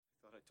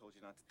told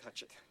you not to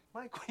touch it.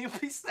 Mike, will you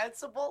be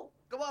sensible?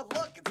 Come on,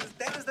 look, it's as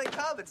dead as they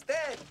come. It's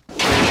dead.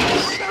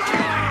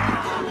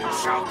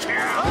 So kill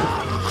him!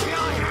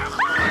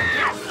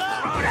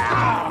 Throw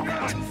down!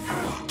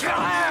 Kill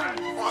him!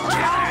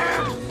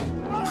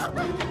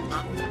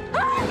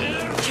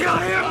 Kill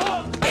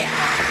him!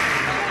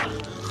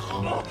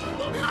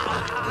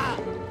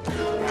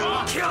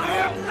 Kill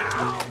him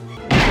now!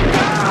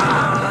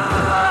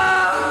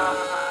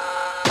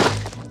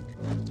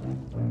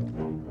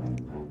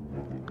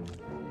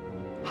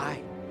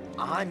 Hi,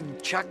 I'm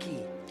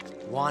Chucky.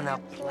 Wanna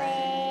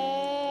play?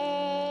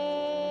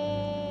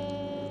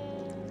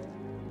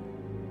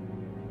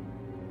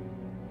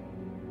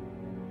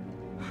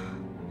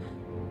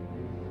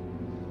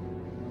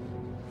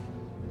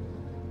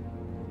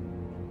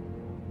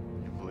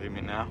 You believe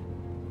me now?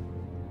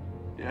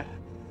 Yeah?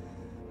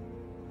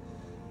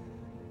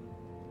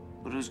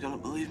 But who's gonna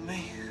believe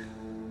me?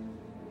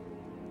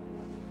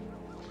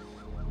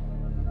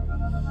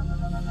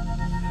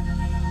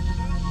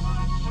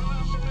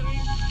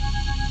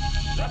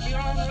 That the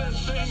only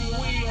thing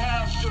we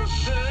have to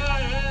fear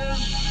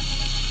is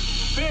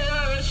fear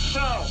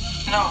itself.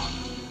 No.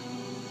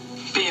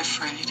 Be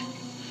afraid.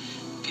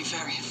 Be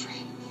very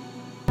afraid.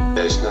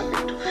 There's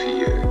nothing to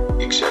fear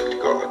except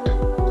God.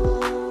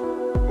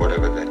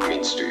 Whatever that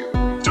means to you.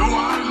 Do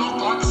I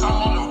look like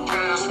someone who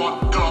cares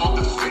what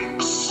God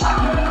thinks?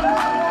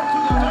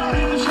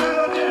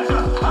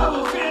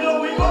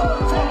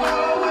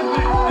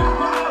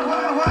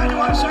 Why do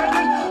I say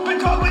this?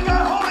 Because we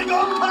got Holy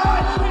Ghost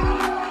power!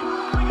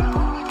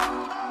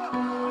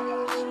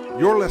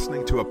 You're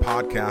listening to a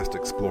podcast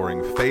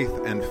exploring faith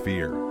and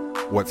fear,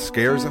 what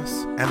scares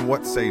us and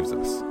what saves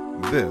us.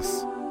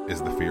 This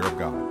is the fear of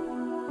God.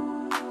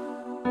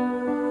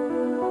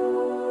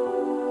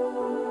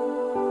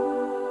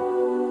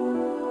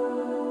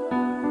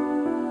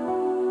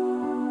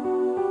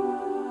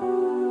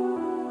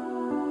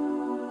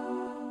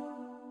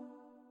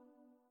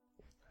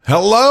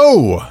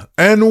 Hello,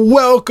 and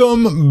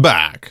welcome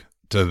back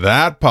to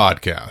that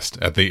podcast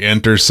at the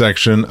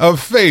intersection of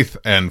faith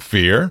and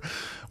fear,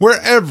 where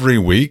every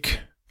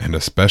week, and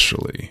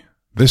especially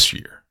this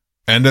year,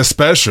 and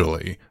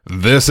especially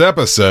this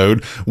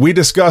episode, we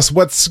discuss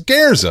what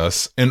scares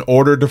us in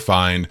order to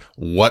find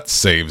what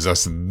saves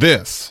us.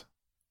 This,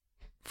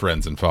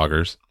 friends and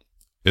foggers,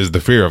 is the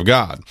fear of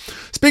God.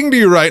 Speaking to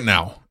you right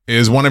now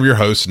is one of your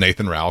hosts,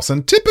 Nathan Rouse,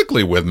 and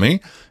typically with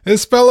me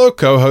is fellow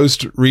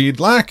co-host Reed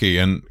Lackey.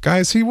 And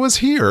guys, he was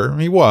here.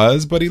 He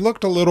was, but he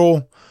looked a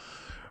little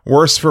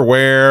worse for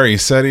wear. He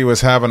said he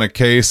was having a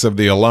case of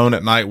the alone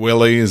at night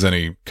willies, and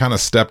he kind of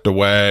stepped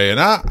away. And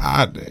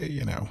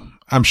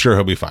I'm sure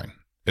he'll be fine.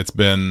 It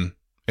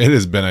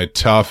has been a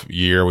tough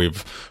year.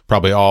 We've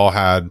probably all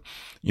had,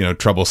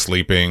 trouble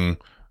sleeping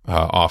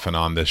off and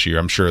on this year.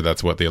 I'm sure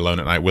that's what the Alone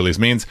at Night Willies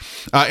means.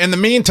 In the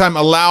meantime,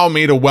 allow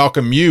me to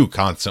welcome you,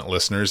 constant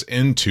listeners,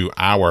 into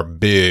our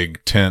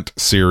big tent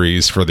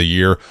series for the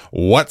year,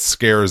 What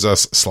Scares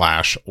Us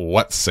 /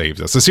 What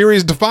Saves Us, a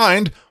series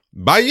defined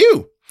by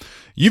you.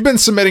 You've been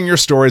submitting your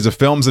stories of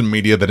films and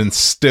media that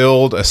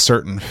instilled a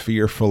certain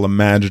fearful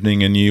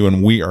imagining in you,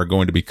 and we are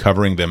going to be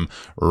covering them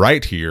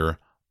right here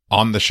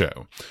on the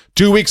show.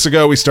 2 weeks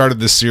ago, we started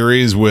this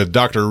series with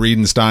Dr.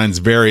 Riedenstein's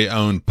very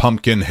own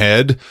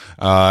Pumpkinhead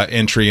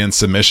entry and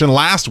submission.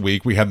 Last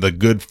week, we had the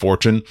good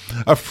fortune,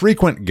 a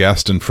frequent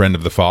guest and friend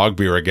of the Fog,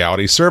 Vera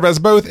Gowdy, serve as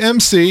both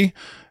MC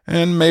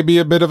and maybe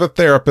a bit of a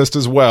therapist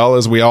as well,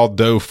 as we all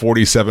dove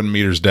 47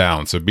 meters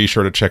down. So be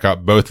sure to check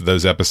out both of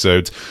those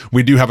episodes.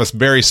 We do have a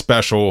very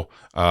special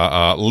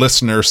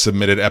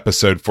listener-submitted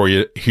episode for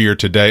you here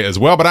today as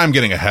well, but I'm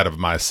getting ahead of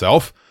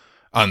myself,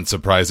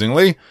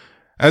 unsurprisingly.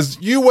 As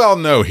you well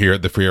know here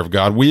at The Fear of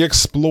God, we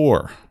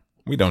explore.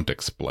 We don't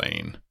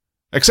explain.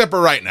 Except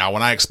for right now,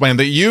 when I explain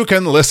that you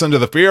can listen to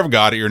The Fear of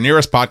God at your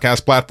nearest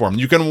podcast platform.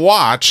 You can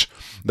watch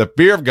The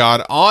Fear of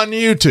God on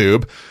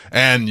YouTube,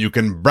 and you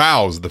can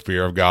browse The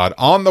Fear of God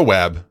on the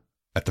web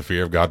at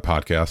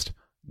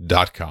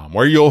thefearofgodpodcast.com,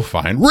 where you'll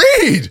find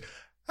Reed.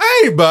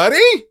 Hey,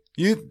 buddy.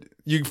 You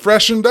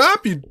freshened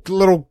up? You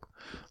little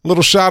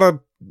shot of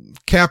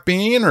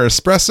caffeine or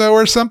espresso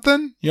or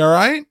something? You all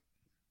right?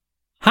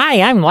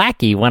 Hi, I'm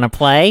Lackey. Want to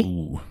play?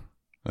 Ooh,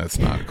 that's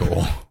not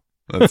cool.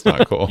 That's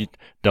not cool.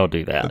 Don't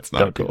do that. That's not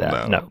Don't cool, do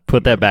that. no.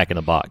 Put that back in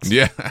the box.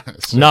 Yeah.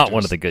 Not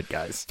one of the good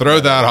guys. Throw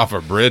that off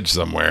a bridge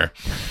somewhere.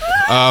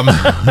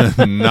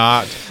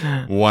 Not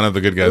one of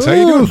the good guys. How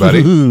you doing, buddy?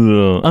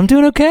 I'm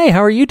doing okay.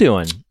 How are you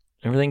doing?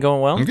 Everything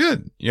going well? I'm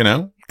good.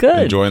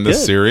 Good. Enjoying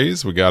this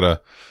series. We got a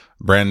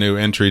brand new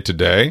entry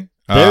today.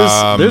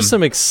 There's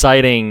some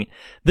exciting.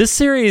 This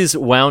series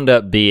wound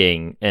up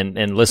being,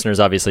 and listeners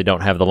obviously don't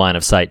have the line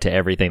of sight to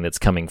everything that's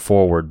coming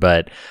forward,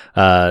 but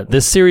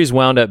this series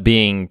wound up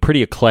being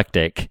pretty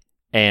eclectic,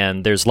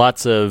 and there's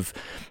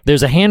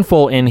a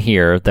handful in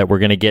here that we're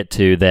going to get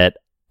to that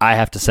I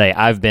have to say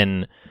I've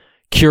been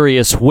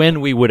curious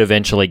when we would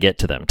eventually get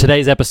to them.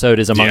 Today's episode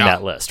is among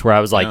that list, where I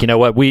was like, you know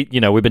what, we've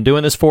been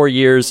doing this 4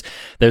 years.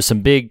 There's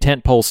some big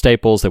tentpole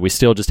staples that we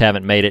still just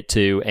haven't made it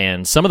to,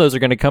 and some of those are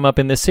going to come up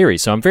in this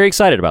series. So I'm very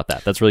excited about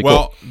that. That's really cool.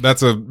 Well,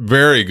 that's a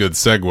very good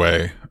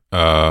segue,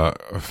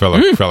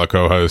 fellow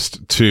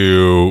co-host,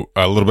 to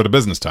a little bit of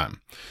business time.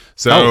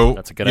 So,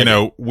 that's a good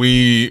idea.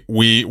 we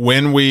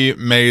when we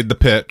made the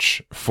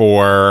pitch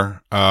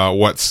for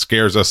what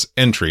scares us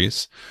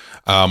entries,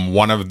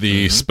 one of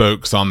the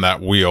spokes on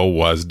that wheel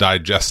was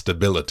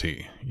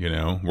digestibility.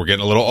 We're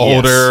getting a little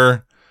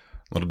older.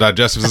 Little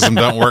digestive system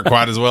don't work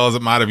quite as well as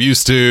it might have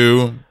used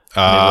to.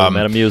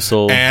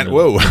 Metamucil. And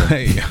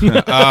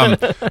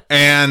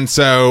and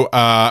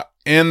so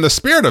in the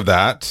spirit of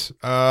that,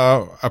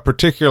 a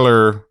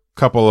particular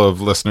couple of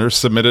listeners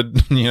submitted,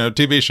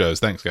 TV shows.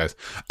 Thanks, guys.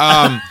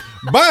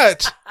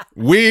 But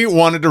we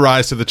wanted to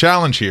rise to the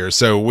challenge here,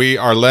 so we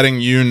are letting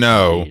you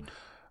know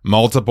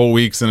multiple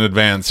weeks in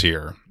advance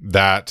here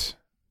that,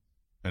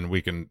 and we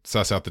can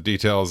suss out the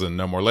details and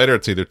know more later.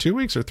 It's either 2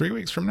 weeks or 3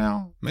 weeks from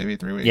now, maybe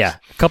 3 weeks. Yeah,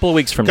 a couple of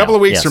weeks from now.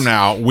 From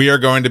now, we are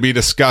going to be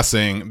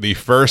discussing the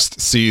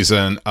first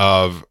season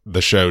of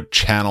the show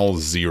Channel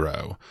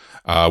Zero,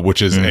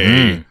 which is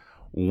a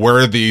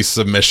worthy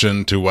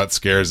submission to what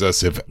scares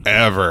us, if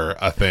ever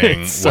a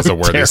thing was a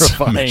worthy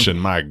submission.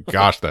 My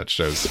gosh, that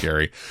show's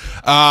scary.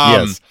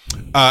 Yes.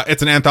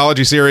 It's an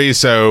anthology series,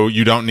 so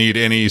you don't need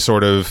any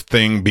sort of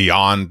thing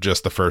beyond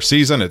just the first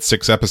season. It's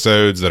 6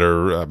 episodes that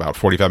are about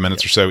 45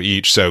 minutes or so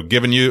each. So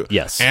giving you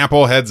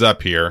ample heads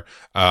up here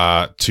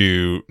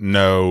to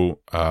know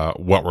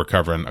what we're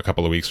covering a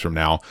couple of weeks from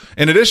now.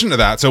 In addition to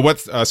that, so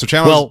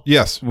channels?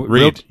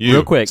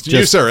 Real quick,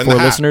 you, sir, in for the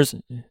hat. listeners,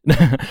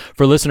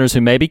 for listeners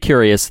who may be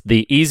curious,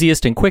 the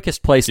easiest and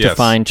quickest place to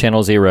find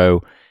Channel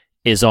Zero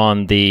is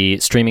on the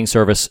streaming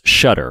service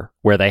Shudder,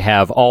 where they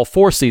have all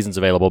 4 seasons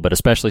available, but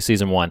especially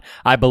season 1.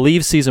 I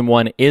believe season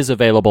 1 is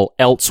available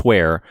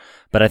elsewhere,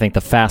 but I think the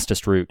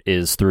fastest route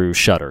is through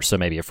Shudder. So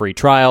maybe a free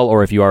trial,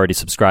 or if you already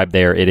subscribed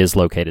there, it is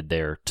located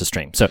there to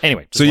stream. So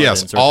anyway.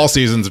 All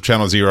seasons of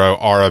Channel Zero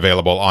are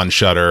available on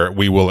Shudder.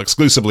 We will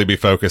exclusively be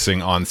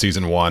focusing on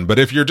season 1, but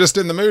if you're just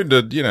in the mood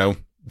to,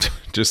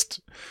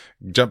 just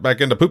jump back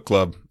into Poop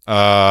Club,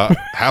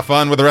 have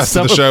fun with the rest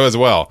of the show as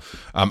well.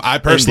 I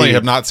personally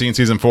have not seen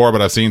season 4,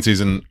 but I've seen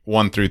season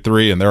 1 through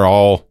 3, and they are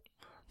all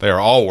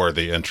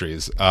worthy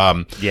entries.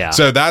 So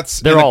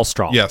they're all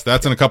strong. Yes,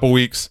 that's in a couple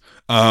weeks.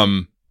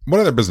 What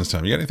other business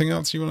time? You got anything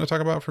else you want to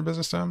talk about for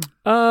business time?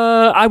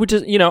 I would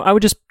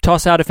just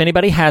toss out, if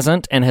anybody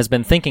hasn't and has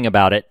been thinking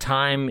about it,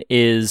 time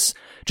is,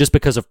 just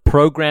because of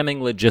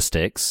programming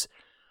logistics,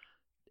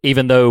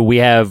 even though we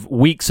have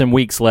weeks and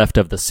weeks left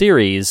of the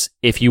series,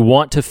 if you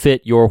want to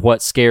fit your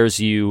What Scares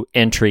You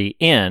entry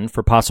in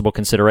for possible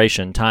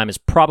consideration, time is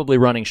probably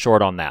running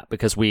short on that,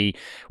 because we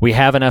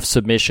have enough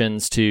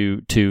submissions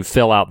to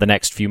fill out the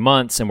next few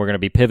months, and we're going to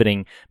be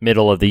pivoting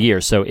middle of the year.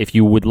 So if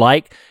you would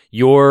like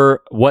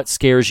your What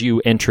Scares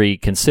You entry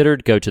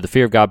considered, go to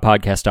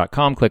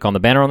thefearofgodpodcast.com, click on the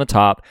banner on the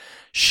top,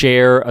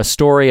 share a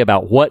story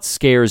about what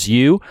scares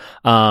you.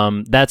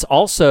 That's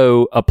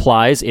also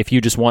applies if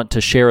you just want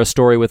to share a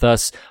story with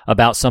us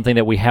about something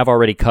that we have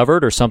already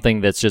covered, or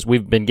something that's just,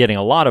 we've been getting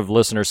a lot of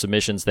listener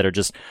submissions that are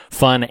just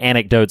fun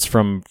anecdotes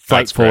from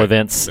frightful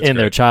events in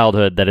their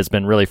childhood that has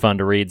been really fun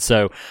to read.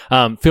 So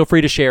feel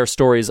free to share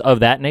stories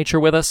of that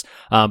nature with us.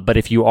 But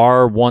if you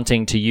are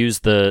wanting to use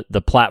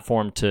the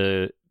platform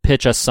to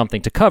pitch us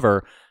something to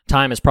cover,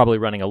 time is probably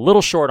running a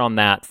little short on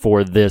that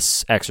for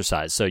this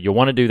exercise. So you'll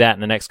want to do that in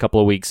the next couple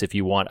of weeks if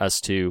you want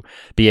us to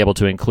be able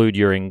to include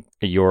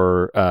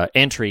your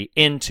entry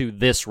into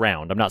this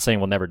round. I'm not saying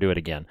we'll never do it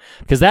again,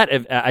 because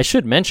I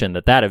should mention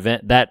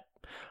that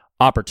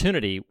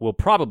opportunity will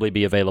probably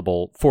be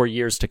available for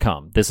years to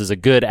come. This is a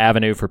good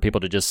avenue for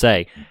people to just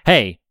say,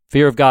 hey,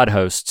 Fear of God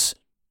hosts,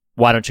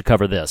 why don't you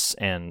cover this?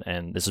 And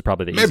this is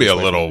probably the easiest maybe a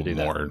way little to do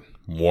more that.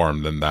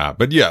 Warm than that,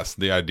 but yes,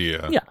 the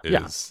idea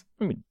is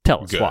I mean,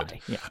 tell us good. why.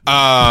 Yeah.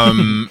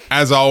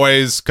 As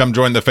always, come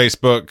join the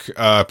Facebook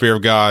Fear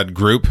of God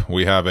group.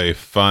 We have a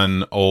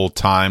fun old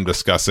time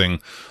discussing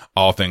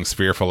all things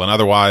fearful and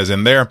otherwise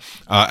in there.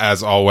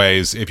 As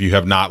always, if you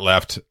have not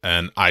left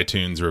an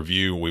iTunes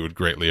review, we would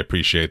greatly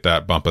appreciate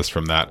that. Bump us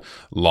from that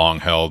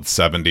long-held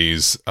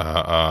 70s,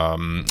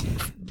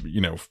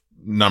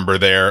 number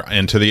there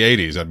into the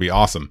 80s. That'd be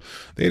awesome.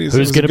 The 80s.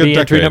 Who's going to be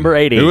entry number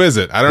 80? Who is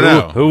it? I don't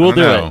know. Who will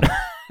do it?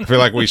 I feel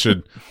like we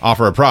should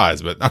offer a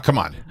prize, but come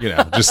on,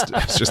 just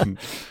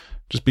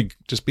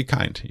be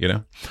kind,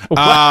 yeah,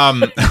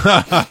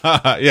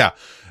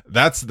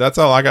 that's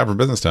all I got for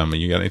business time.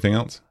 You got anything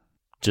else?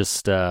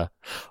 Just what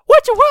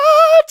you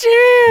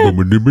watching?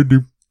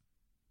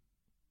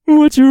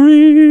 What you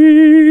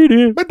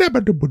reading?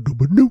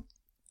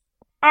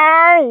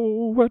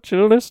 Oh, what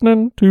you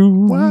listening to?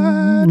 What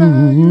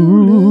are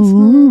you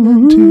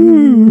listening to?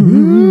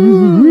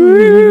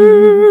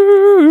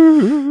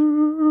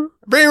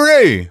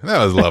 Ray,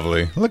 that was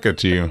lovely. Look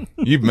at you.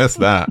 You've missed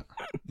that.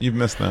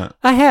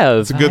 I have.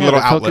 It's a good little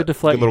outlet.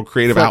 Good little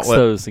creative outlet.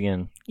 Those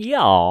again.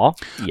 Yeah.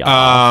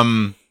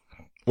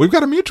 we've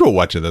got a mutual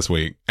watcha this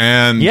week.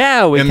 And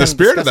Yeah, we in the kinda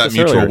spirit of that discussed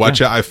this mutual earlier,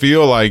 watcha, I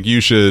feel like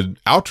you should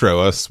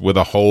outro us with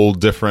a whole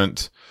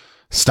different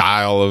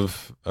style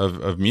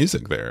of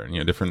music there,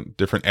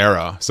 different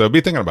era. So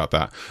be thinking about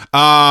that.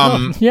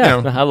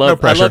 Yeah, I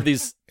love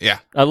these. Yeah.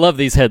 I love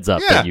these heads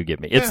up Yeah. that you give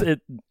me. It's You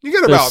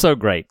get they're about so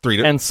great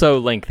and so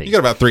lengthy. You got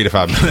about 3 to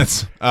 5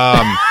 minutes.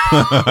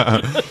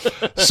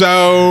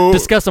 So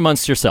Discuss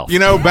amongst yourself.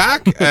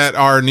 back at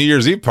our New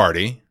Year's Eve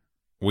party,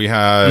 we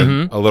had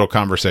Mm-hmm. a little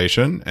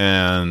conversation,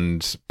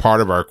 and part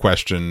of our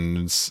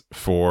questions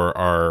for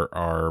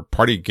our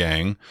party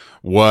gang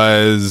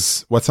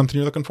was, what's something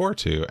you're looking forward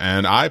to?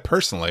 And I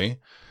personally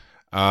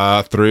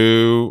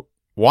threw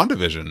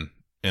WandaVision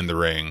in the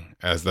ring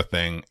as the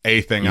thing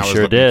I was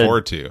sure looking did.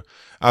 forward to.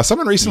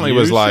 Someone recently You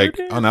was sure like,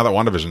 did. oh, now that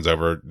WandaVision's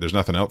over, there's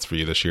nothing else for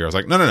you this year. I was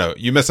like, no.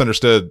 You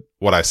misunderstood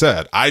what I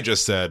said. I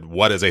just said,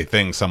 what is a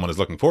thing someone is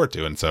looking forward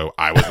to? And so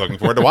I was looking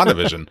forward to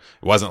WandaVision. It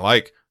wasn't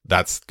like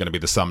that's going to be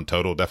the sum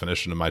total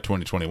definition of my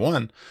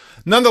 2021.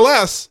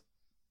 Nonetheless,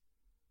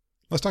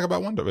 let's talk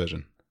about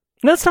WandaVision.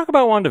 Let's talk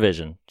about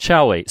WandaVision,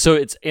 shall we? So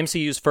it's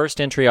MCU's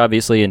first entry,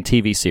 obviously, in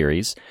TV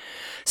series.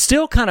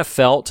 Still kind of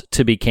felt,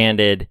 to be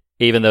candid,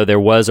 even though there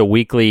was a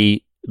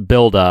weekly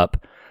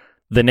build-up,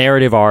 the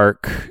narrative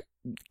arc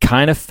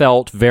kind of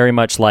felt very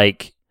much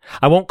like,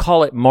 I won't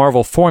call it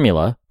Marvel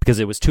formula, because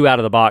it was too out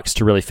of the box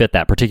to really fit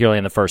that, particularly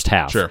in the first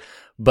half. Sure.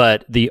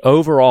 But the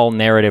overall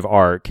narrative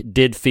arc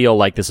did feel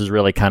like this is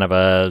really kind of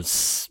a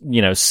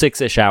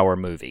 6-ish hour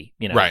movie,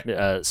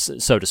 Right.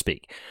 So to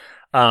speak.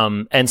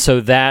 And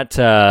so that,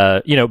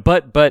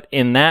 but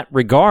in that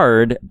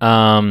regard,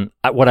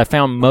 what I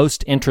found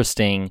most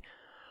interesting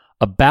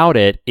about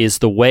it is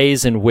the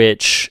ways in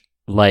which,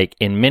 like,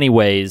 in many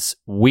ways,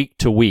 week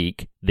to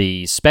week,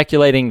 the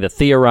speculating, the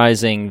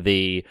theorizing,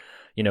 the,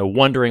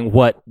 wondering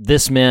what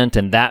this meant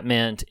and that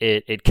meant,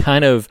 it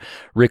kind of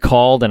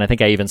recalled, and I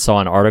think I even saw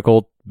an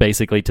article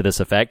basically to this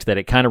effect, that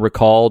it kind of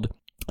recalled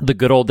the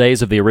good old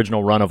days of the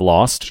original run of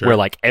Lost, Sure. where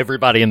like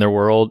everybody in their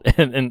world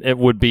and it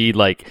would be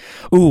like,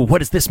 ooh, what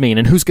does this mean?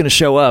 And who's going to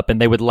show up? And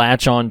they would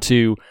latch on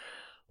to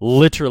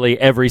literally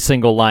every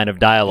single line of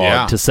dialogue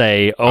Yeah. to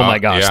say, oh my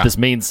gosh, yeah. this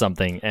means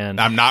something.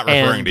 And I'm not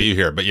referring to you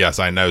here, but yes,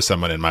 I know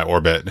someone in my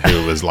orbit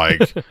who was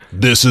like,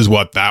 this is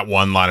what that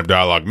one line of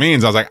dialogue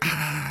means. I was like,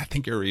 I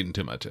think you're reading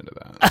too much into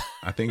that.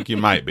 I think you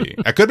might be.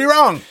 I could be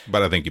wrong,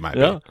 but I think you might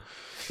Yeah. be.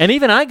 And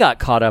even I got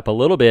caught up a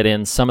little bit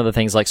in some of the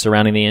things like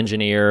surrounding the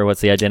engineer, what's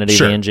the identity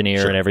Sure, of the engineer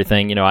sure. and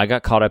everything. I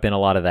got caught up in a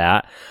lot of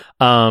that.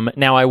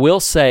 Now, I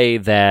will say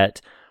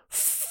that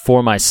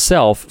for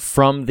myself,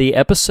 from the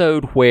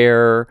episode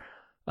where,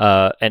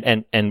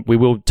 and we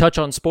will touch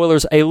on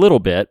spoilers a little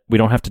bit. We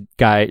don't have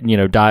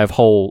to dive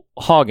whole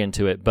hog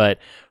into it, but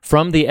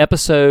from the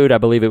episode, I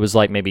believe it was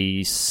like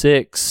maybe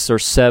 6 or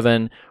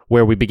 7,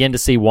 where we begin to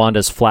see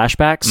Wanda's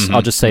flashbacks.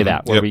 I'll just say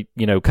that, where Yep.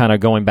 we, kind of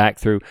going back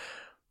through.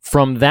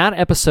 From that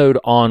episode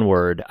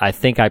onward, I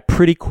think I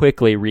pretty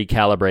quickly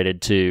recalibrated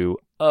to,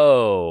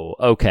 oh,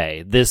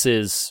 okay, this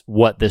is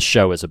what this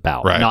show is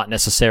about. Right. Not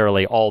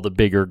necessarily all the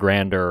bigger,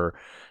 grander,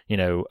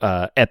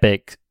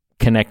 epic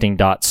connecting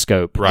dot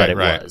scope Right, that it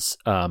right. was.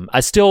 I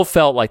still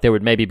felt like there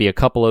would maybe be a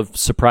couple of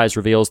surprise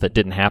reveals that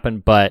didn't happen,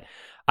 but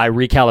I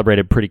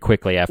recalibrated pretty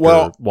quickly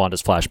after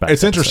Wanda's flashback.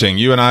 It's interesting.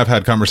 You and I have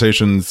had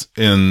conversations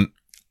in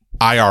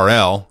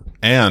IRL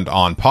and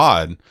on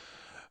pod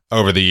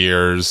over the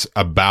years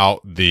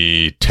about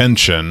the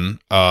tension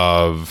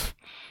of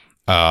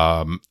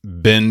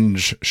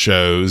binge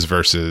shows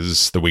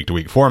versus the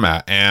week-to-week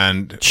format.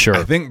 And Sure.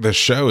 I think the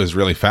show is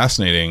really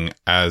fascinating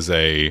as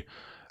a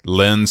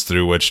lens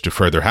through which to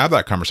further have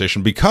that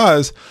conversation,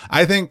 because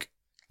I think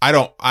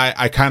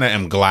I kind of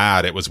am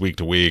glad it was week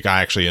to week.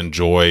 I actually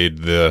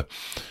enjoyed the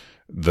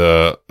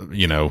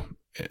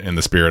in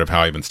the spirit of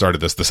how I even started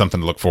this, the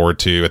something to look forward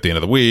to at the end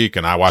of the week.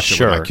 And I watched it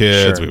with my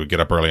kids. Sure. We would get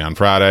up early on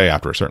Friday.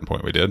 After a certain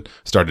point, we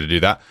started to do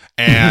that.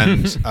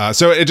 And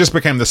so it just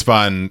became this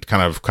fun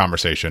kind of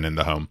conversation in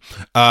the home.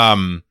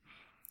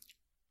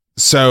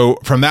 So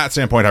from that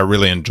standpoint, I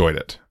really enjoyed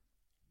it.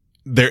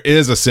 There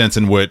is a sense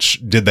in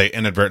which, did they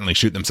inadvertently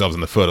shoot themselves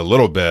in the foot a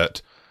little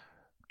bit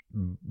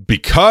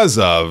because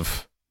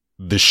of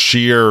the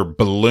sheer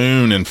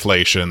balloon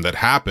inflation that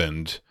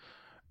happened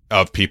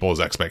of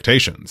people's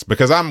expectations?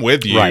 Because I'm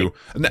with you.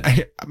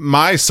 Right.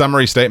 My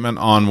summary statement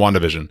on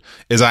WandaVision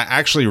is I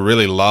actually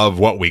really love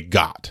what we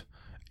got,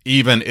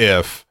 even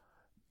if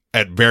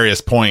at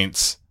various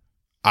points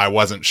I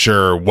wasn't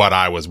sure what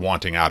I was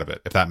wanting out of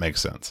it, if that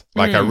makes sense.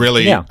 Like I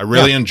really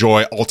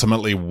enjoy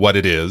ultimately what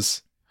it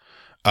is.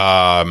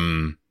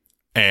 And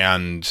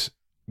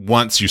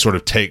once you sort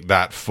of take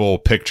that full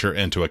picture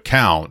into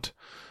account,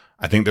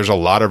 I think there's a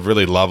lot of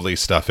really lovely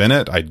stuff in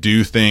it. I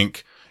do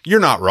think you're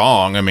not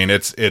wrong. I mean,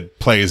 it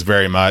plays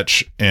very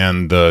much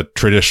in the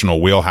traditional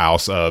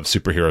wheelhouse of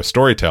superhero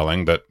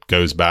storytelling that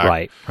goes back,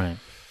 right.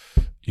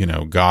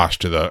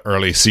 To the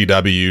early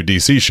CW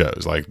DC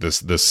shows, like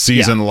this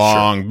season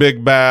long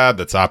big bad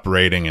that's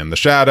operating in the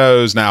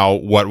shadows. Now,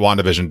 what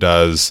WandaVision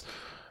does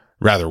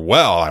rather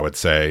well, I would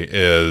say,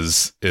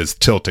 is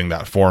tilting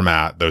that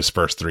format, those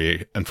first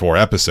 3 and 4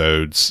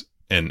 episodes,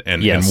 and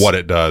what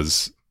it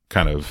does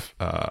kind of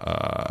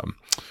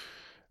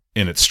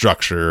in its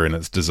structure and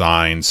its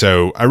design.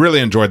 So I really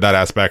enjoyed that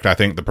aspect. I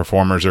think the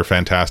performers are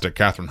fantastic.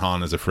 Catherine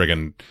Hahn is a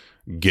friggin'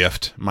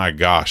 gift. My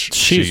gosh,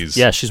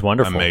 she's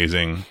wonderful,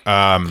 amazing.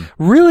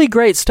 Really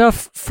great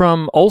stuff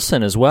from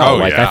Olsen as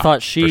well. I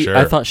thought she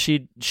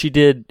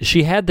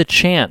had the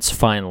chance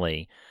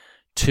finally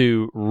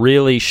to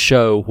really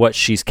show what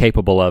she's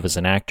capable of as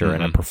an actor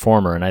and a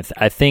performer. And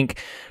I think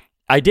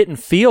I didn't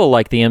feel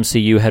like the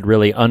MCU had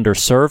really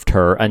underserved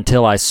her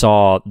until I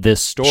saw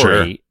this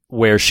story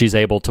where she's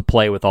able to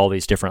play with all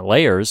these different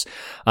layers,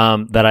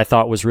 that I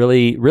thought was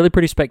really, really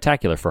pretty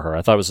spectacular for her.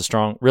 I thought it was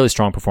a really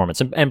strong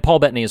performance. And Paul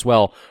Bettany as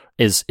well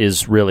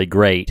is really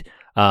great.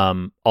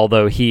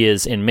 Although he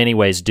is in many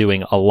ways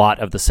doing a lot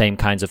of the same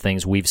kinds of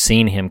things we've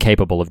seen him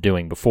capable of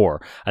doing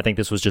before. I think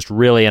this was just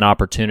really an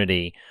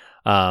opportunity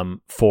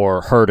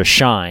for her to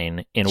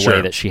shine in a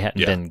way that she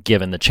hadn't been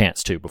given the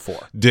chance to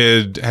before.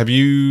 Have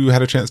you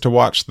had a chance to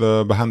watch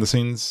the behind the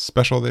scenes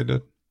special they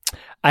did?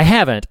 I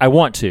haven't. I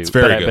want to. It's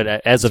very good.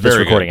 But as of this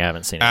recording, I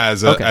haven't seen it.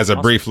 As a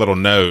brief little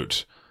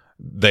note,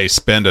 they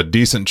spend a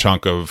decent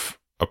chunk of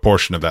a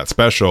portion of that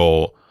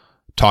special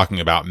talking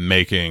about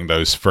making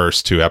those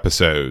first 2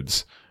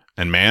 episodes.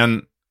 And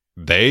man,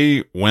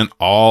 they went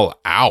all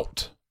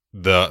out.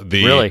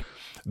 The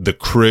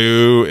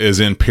crew is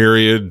in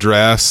period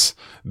dress.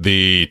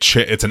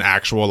 It's an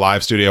actual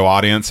live studio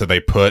audience, so they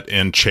put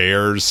in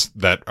chairs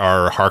that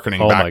are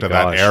hearkening back to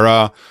that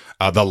era.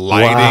 The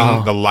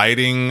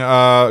lighting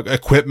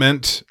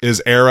equipment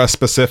is era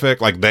specific.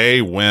 Like,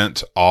 they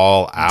went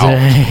all out.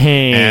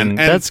 Dang, and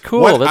that's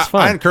cool. That's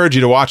fun. I encourage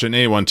you to watch it, and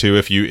anyone too.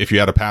 If you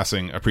had a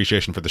passing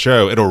appreciation for the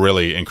show, it'll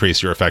really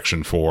increase your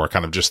affection for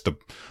kind of just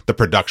the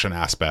production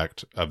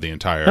aspect of the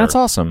entire. That's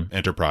awesome.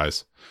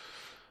 Enterprise.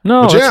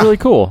 No, it's really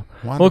cool.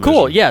 Well,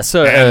 cool. Yeah.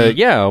 So, and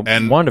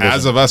WandaVision.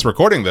 As of us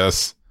recording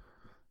this,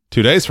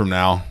 2 days from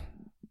now,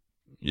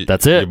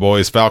 that's it. Your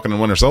boys Falcon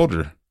and Winter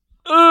Soldier.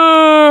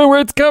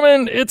 It's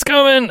coming. It's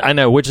coming. I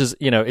know, which is,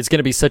 it's going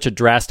to be such a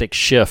drastic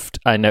shift.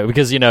 I know,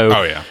 because,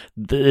 the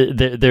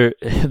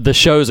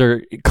shows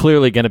are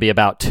clearly going to be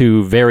about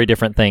 2 very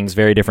different things,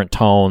 very different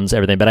tones,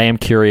 everything. But I am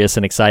curious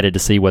and excited to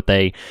see what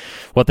they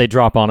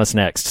drop on us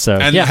next. So,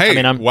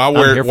 while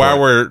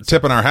we're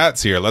tipping our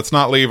hats here, let's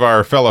not leave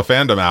our fellow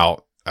fandom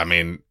out. I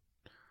mean,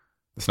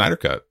 the Snyder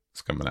Cut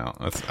is coming out.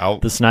 That's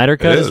out. The Snyder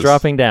Cut is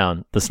dropping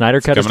down. The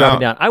Snyder Cut is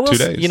dropping down. I will, 2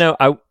 days.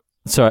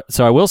 So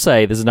I will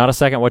say, this is not a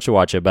second watch you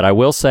watch it, but I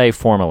will say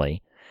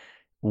formally,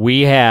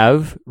 we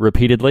have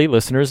repeatedly,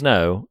 listeners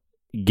know,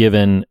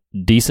 given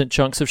decent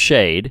chunks of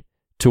shade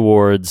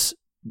towards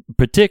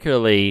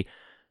particularly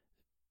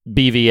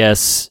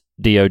BVS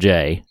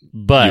DOJ,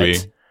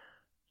 but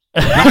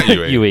not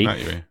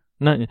UE.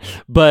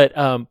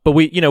 But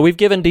we've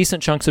given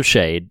decent chunks of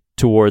shade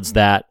towards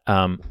that.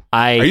 Are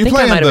you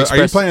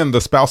playing the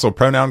spousal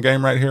pronoun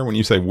game right here? When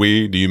you say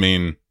we, do you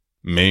mean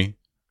me?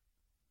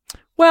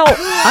 Well,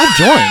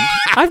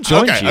 I've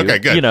joined you. Okay,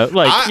 good.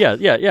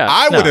 Yeah.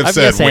 I would have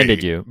said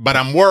we, you. But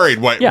I'm worried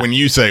when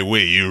you say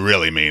we, you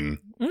really mean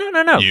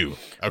no. You.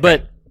 Okay.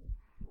 But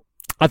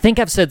I think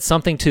I've said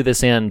something to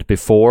this end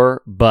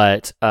before,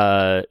 but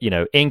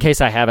in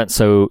case I haven't,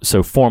 so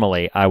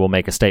formally, I will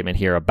make a statement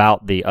here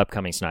about the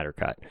upcoming Snyder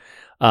Cut.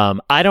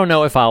 I don't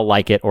know if I'll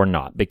like it or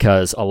not,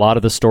 because a lot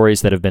of the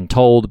stories that have been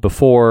told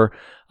before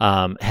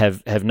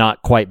have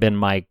not quite been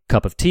my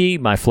cup of tea,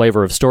 my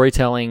flavor of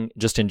storytelling,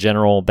 just in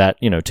general, that,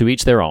 to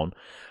each their own.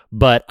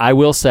 But I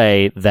will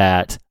say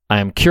that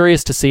I am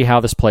curious to see how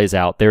this plays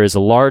out. There is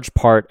a large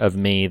part of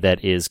me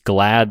that is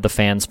glad the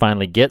fans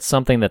finally get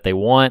something that they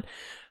want.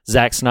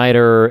 Zack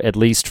Snyder, at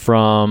least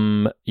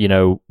from,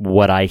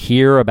 what I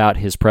hear about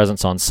his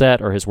presence on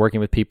set or his working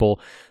with people,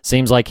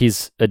 seems like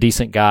he's a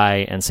decent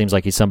guy and seems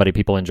like he's somebody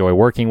people enjoy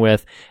working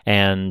with.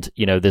 And,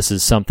 this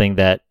is something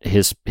that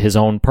his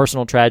own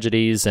personal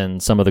tragedies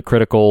and some of the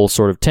critical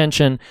sort of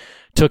tension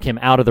took him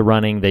out of the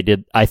running. They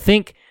did, I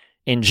think,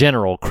 in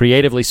general,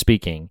 creatively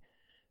speaking,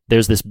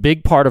 there's this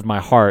big part of my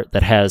heart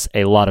that has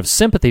a lot of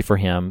sympathy for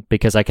him,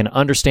 because I can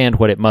understand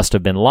what it must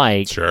have been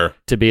like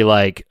to be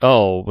like,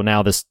 oh, well,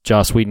 now this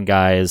Joss Whedon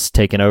guy is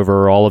taking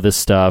over all of this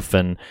stuff,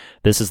 and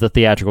this is the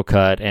theatrical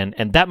cut,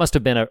 and that must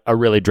have been a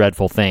really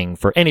dreadful thing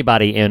for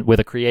anybody with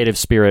a creative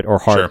spirit or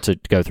heart to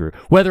go through,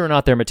 whether or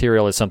not their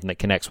material is something that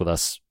connects with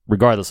us,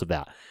 regardless of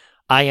that.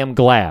 I am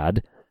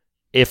glad,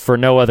 if for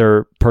no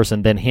other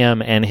person than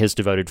him and his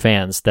devoted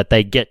fans, that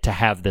they get to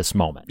have this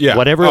moment. Yeah.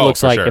 Whatever it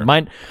looks like, it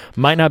might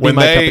not be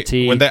my cup of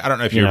tea. I don't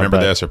know if you remember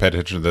this or paid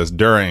attention to this,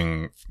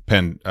 during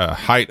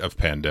height of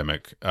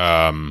pandemic,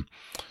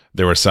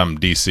 there was some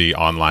DC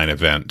online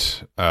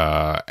event,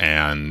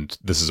 and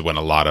this is when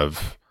a lot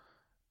of,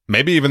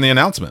 maybe even the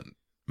announcement,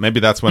 maybe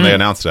that's when they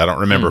announced it. I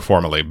don't remember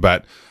formally,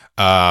 but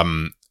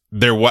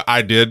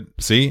I did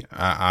see,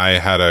 I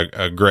had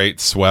a great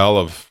swell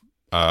of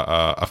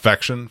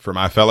affection for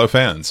my fellow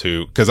fans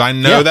because I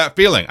know that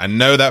feeling. I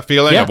know that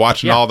feeling of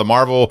watching all the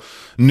Marvel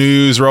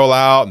news roll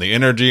out and the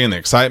energy and the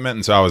excitement.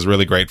 And so I was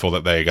really grateful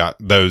that they got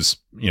those,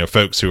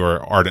 folks who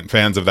are ardent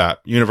fans of that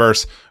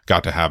universe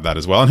got to have that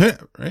as well.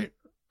 And right?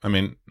 I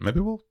mean, maybe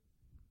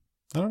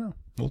I don't know.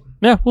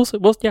 We'll see.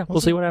 We'll see what happens.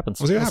 We'll see what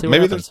happens.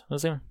 Maybe We'll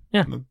see.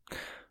 Yeah.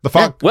 The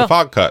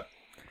fog cut.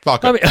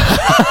 I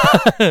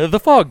mean, the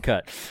fog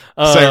cut.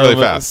 Say it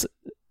really fast.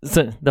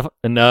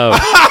 No.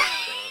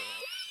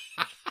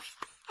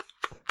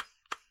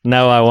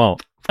 No, I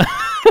won't.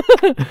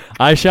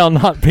 I shall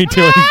not be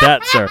doing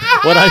that, sir.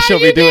 What I shall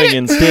be doing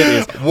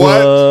instead is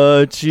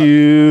what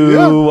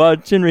you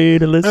watch and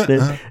read and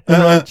listen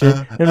and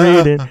watching and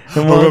reading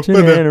and watching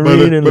and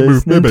reading and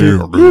listening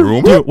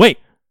to. Wait.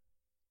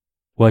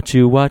 What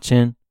you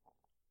watching?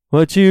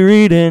 What you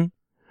reading?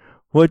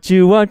 What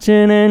you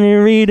watching and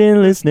you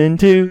reading, listening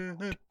to?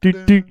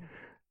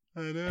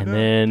 And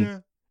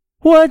then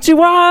what you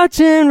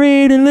watching,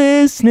 reading,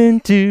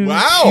 listening to?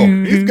 Wow,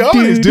 he's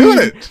going. He's doing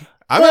it.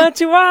 What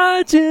you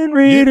watching,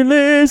 reading,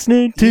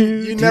 listening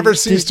to? You never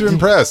cease to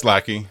impress,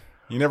 Lackey.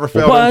 You never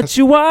fail. What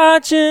you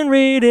watching,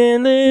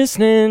 reading,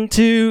 listening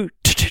to?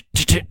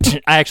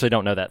 I actually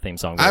don't know that theme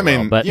song very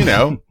well, but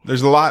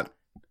there's a lot.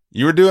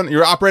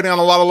 You're operating on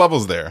a lot of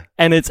levels there.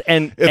 And it's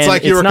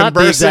like you were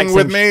conversing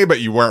with me, but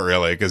you weren't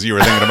really, because you were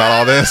thinking about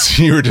all this.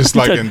 You were just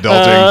like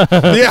indulging.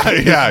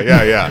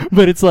 Yeah.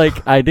 But it's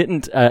like I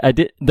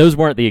did. Those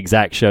weren't the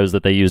exact shows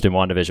that they used in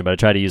WandaVision, but I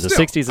tried to use the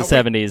 60s, the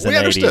 70s, and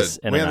the 80s,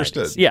 and the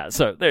 90s. Yeah.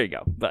 So there you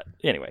go. But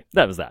anyway,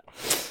 that was that.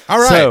 All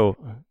right. So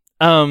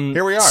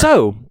here we are.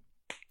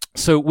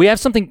 So we have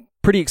something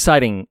pretty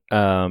exciting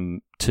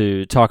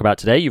to talk about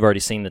today. You've already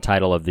seen the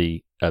title of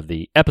the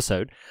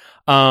episode.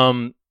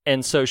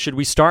 And so should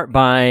we start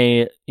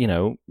by,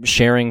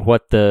 sharing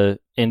what the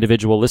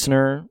individual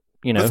listener,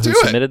 who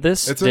submitted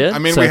this did?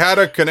 We had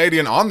a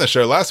Canadian on the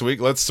show last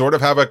week. Let's sort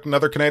of have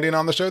another Canadian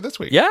on the show this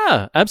week.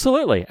 Yeah,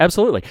 absolutely.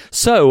 Absolutely.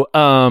 So,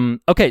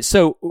 okay.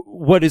 So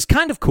what is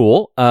kind of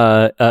cool,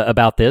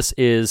 about this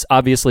is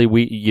obviously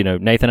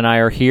Nathan and I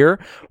are here.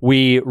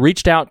 We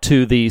reached out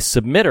to the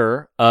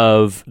submitter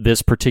of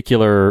this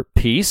particular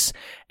piece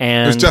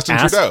and it was Justin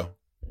Trudeau.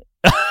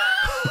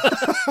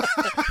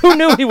 Who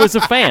knew he was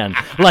a fan?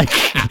 Like,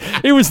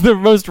 it was the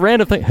most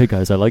random thing. Hey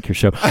guys, I like your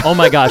show. Oh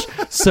my gosh.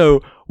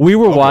 So we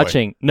were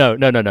watching. No.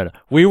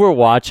 We were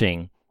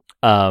watching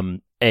there's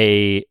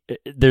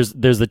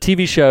the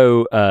TV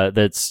show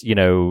that's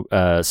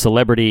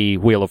Celebrity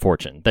Wheel of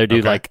Fortune. They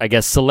do I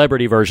guess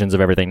celebrity versions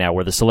of everything now,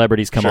 where the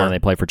celebrities come on and they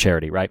play for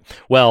charity, right?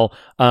 Well,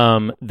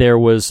 there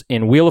was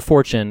in Wheel of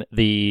Fortune,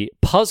 the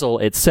puzzle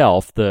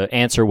itself, the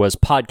answer was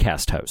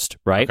podcast host,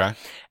 right? Okay.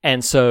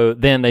 And so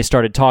then they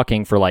started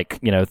talking for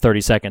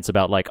 30 seconds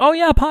about oh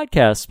yeah,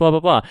 podcasts, blah,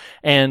 blah, blah.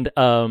 And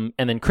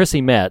then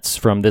Chrissy Metz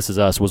from This Is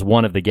Us was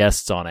one of the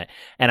guests on it.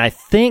 And I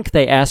think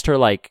they asked her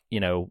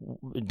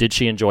did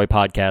she enjoy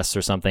podcasts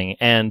or something?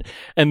 And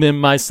then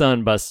my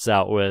son busts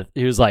out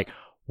he was like,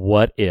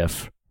 what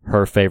if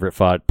her favorite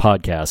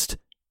podcast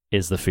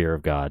is The Fear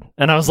of God?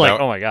 And I was like,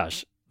 oh my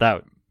gosh,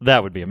 that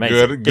would be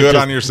amazing. Good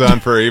on your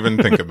son for even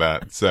thinking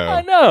that. So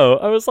I know.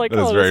 I was like,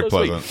 that's very so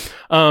pleasant.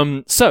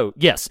 Sweet. So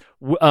yes,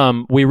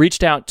 we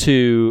reached out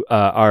to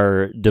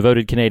our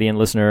devoted Canadian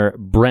listener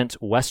Brent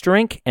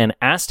Westerink and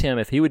asked him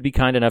if he would be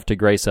kind enough to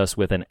grace us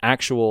with an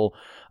actual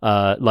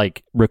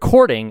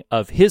recording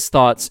of his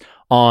thoughts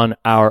on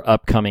our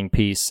upcoming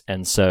piece.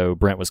 And so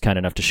Brent was kind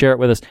enough to share it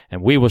with us,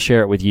 and we will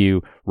share it with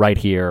you right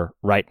here,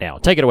 right now.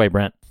 Take it away,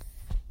 Brent.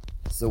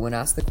 So when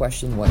asked the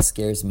question, what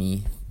scares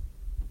me?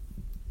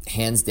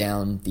 Hands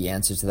down, the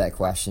answer to that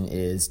question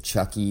is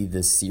Chucky,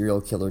 the serial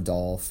killer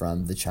doll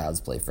from the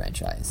Child's Play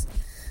franchise.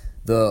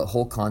 The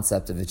whole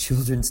concept of a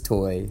children's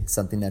toy,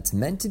 something that's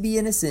meant to be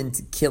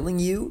innocent, killing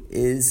you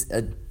is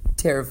a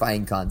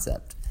terrifying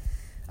concept.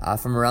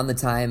 From around the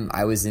time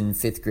I was in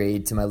 5th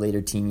grade to my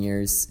later teen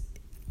years,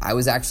 I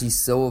was actually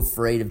so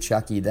afraid of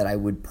Chucky that I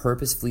would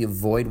purposefully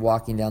avoid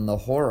walking down the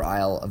horror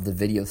aisle of the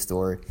video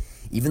store.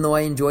 Even though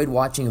I enjoyed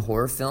watching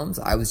horror films,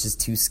 I was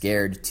just too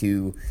scared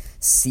to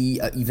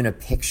see even a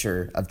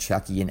picture of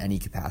Chucky in any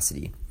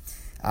capacity.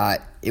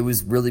 It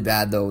was really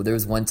bad, though. There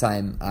was one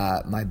time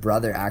my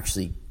brother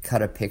actually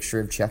cut a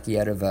picture of Chucky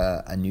out of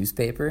a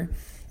newspaper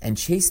and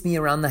chased me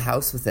around the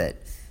house with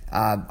it.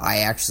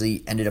 I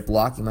actually ended up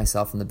locking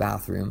myself in the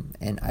bathroom,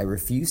 and I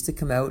refused to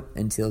come out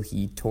until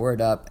he tore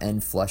it up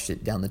and flushed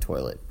it down the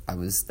toilet. I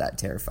was that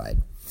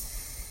terrified.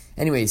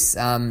 Anyways,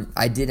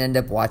 I did end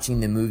up watching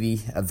the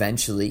movie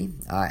eventually,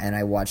 and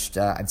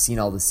I've seen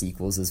all the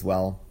sequels as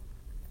well.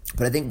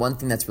 But I think one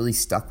thing that's really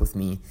stuck with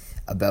me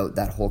about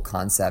that whole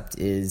concept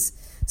is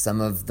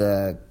some of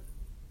the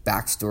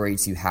backstory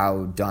to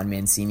how Don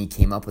Mancini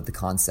came up with the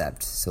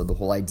concept. So the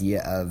whole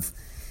idea of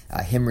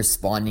him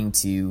responding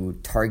to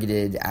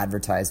targeted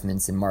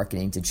advertisements and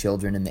marketing to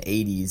children in the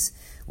 80s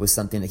was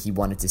something that he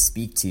wanted to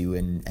speak to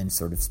and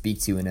sort of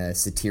speak to in a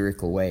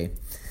satirical way.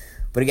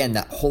 But again,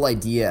 that whole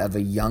idea of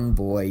a young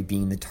boy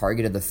being the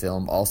target of the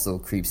film also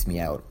creeps me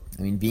out.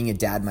 I mean, being a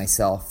dad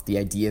myself, the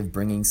idea of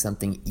bringing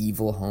something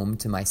evil home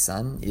to my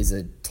son is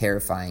a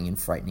terrifying and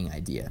frightening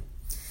idea.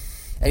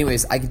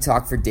 Anyways, I could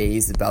talk for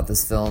days about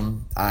this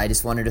film. I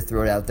just wanted to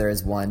throw it out there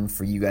as one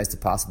for you guys to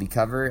possibly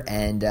cover,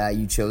 and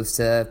you chose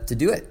to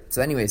do it.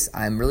 So anyways,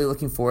 I'm really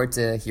looking forward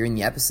to hearing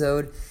the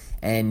episode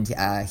and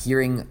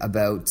hearing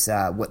about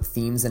what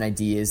themes and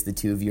ideas the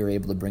two of you are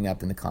able to bring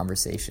up in the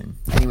conversation.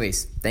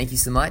 Anyways, thank you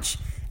so much,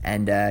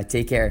 and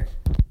take care.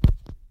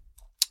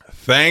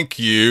 Thank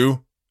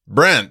you,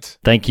 Brent.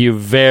 Thank you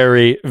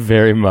very,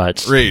 very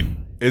much. Reed,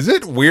 is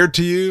it weird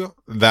to you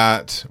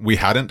that we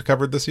hadn't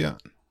covered this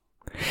yet?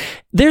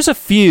 There's a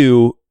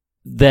few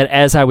that,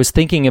 as I was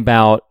thinking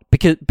about,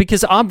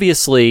 because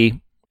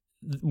obviously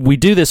we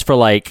do this for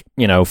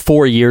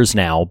 4 years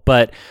now,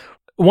 but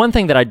one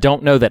thing that I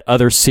don't know that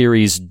other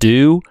series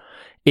do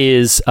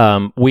is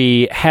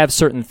we have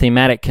certain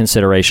thematic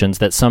considerations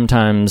that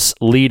sometimes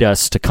lead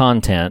us to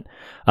content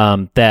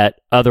that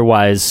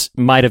otherwise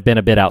might have been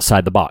a bit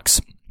outside the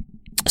box.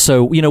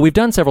 So, we've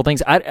done several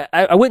things.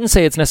 I wouldn't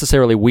say it's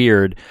necessarily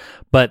weird,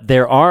 but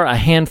there are a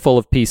handful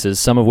of pieces,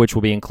 some of which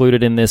will be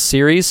included in this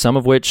series, some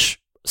of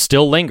which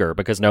still linger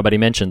because nobody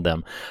mentioned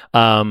them,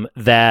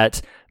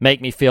 that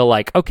make me feel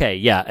like, okay,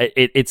 yeah,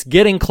 it's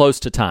getting close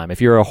to time. If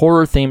you're a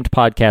horror-themed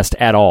podcast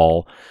at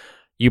all,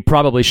 you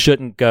probably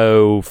shouldn't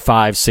go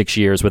 5-6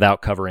 years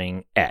without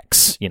covering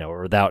X,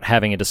 or without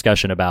having a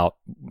discussion about,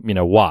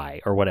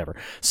 Y or whatever.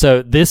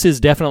 So this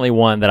is definitely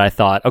one that I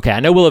thought, okay,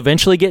 I know we'll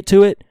eventually get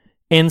to it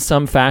in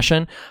some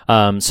fashion.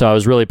 So I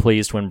was really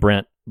pleased when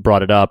Brent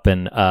brought it up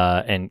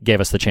and gave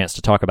us the chance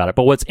to talk about it.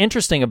 But what's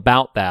interesting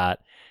about that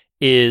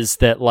is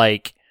that,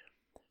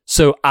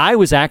 so I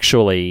was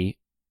actually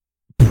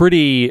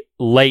pretty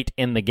late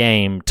in the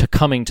game to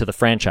coming to the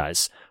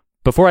franchise.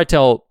 Before I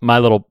tell my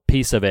little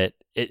piece of it,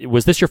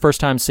 was this your first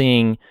time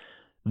seeing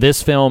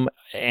this film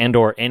and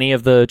or any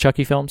of the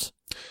Chucky films?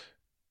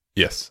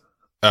 Yes.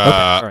 Okay,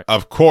 all right.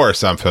 Of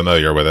course, I'm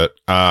familiar with it.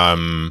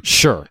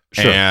 Sure.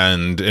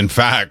 And in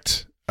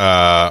fact,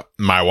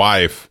 my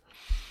wife,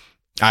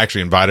 I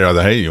actually invited her. I was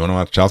like, "Hey, you want to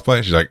watch Child's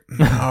Play?" She's like,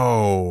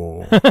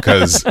 "No,"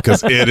 because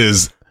it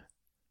is.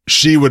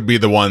 She would be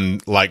the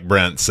one, like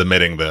Brent,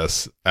 submitting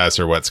this as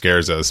her what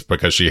scares us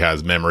because she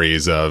has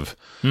memories of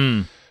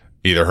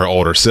either her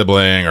older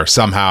sibling or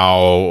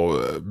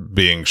somehow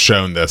being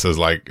shown this as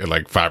like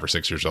 5 or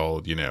 6 years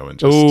old, and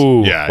just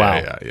Ooh,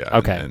 yeah.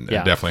 Okay, and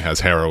yeah. it definitely has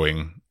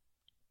harrowing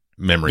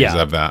memories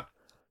of that.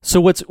 So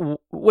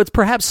what's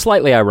perhaps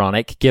slightly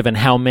ironic, given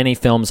how many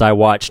films I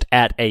watched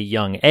at a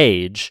young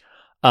age,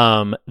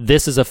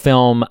 this is a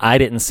film I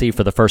didn't see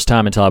for the first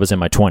time until I was in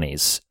my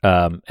 20s.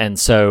 And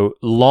so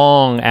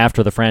long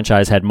after the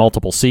franchise had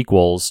multiple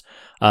sequels,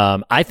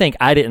 I think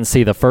I didn't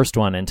see the first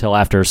one until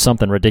after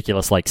something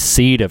ridiculous like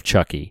Seed of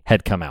Chucky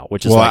had come out,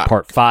 which is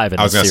part 5 in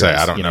the series. I was going to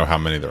say, I don't know how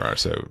many there are.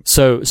 So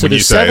when you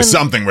say 7...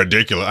 something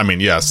ridiculous, I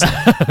mean, yes,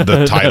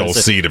 the title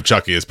Seed of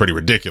Chucky is pretty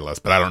ridiculous,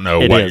 but I don't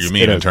know what you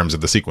mean in terms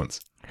of the sequence.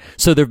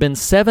 So there have been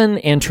 7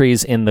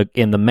 entries in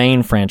the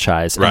main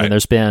franchise, and right. then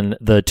there's been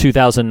the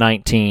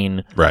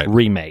 2019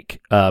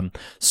 remake. Did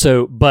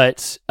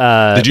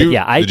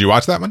you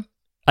watch that one?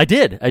 I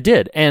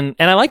did, and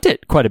I liked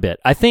it quite a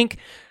bit. I think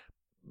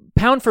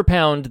pound for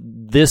pound,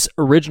 this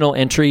original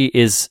entry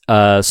is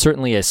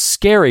certainly a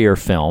scarier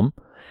film,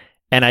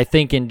 and I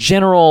think in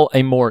general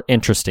a more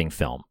interesting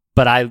film.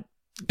 But I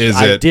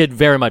did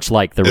very much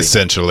like the remake.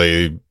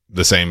 Essentially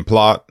the same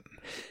plot.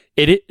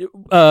 It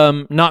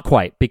not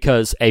quite,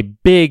 because a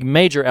big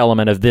major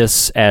element of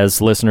this, as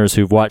listeners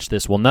who've watched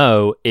this will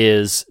know,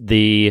 is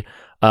the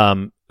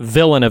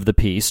villain of the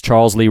piece,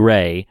 Charles Lee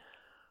Ray,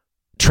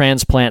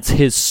 transplants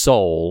his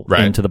soul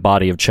into the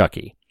body of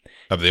Chucky.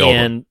 Of the old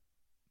one.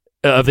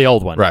 Of the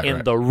old one. Right,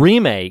 in the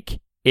remake,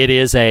 it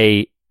is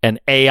an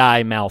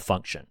AI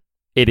malfunction.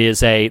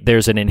 There's an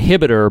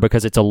inhibitor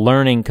because it's a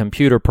learning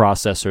computer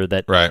processor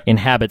that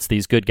inhabits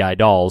these good guy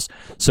dolls.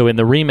 So in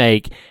the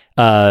remake,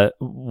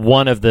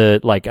 one of the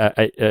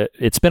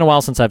it's been a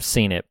while since I've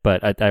seen it,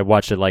 but I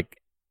watched it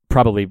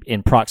probably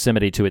in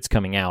proximity to its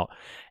coming out.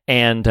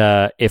 And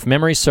if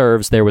memory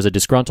serves, there was a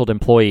disgruntled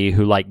employee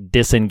who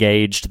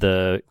disengaged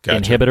the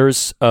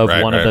inhibitors of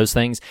one of those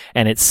things,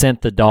 and it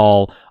sent the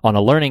doll on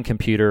a learning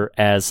computer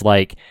as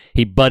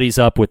he buddies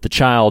up with the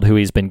child who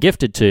he's been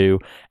gifted to,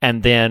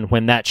 and then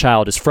when that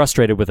child is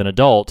frustrated with an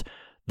adult,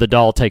 the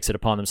doll takes it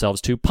upon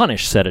themselves to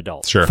punish said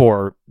adult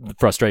for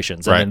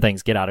frustrations, and then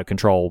things get out of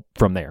control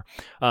from there.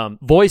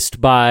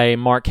 Voiced by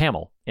Mark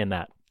Hamill in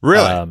that.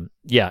 Really?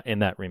 In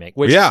that remake.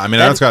 I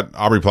know it's got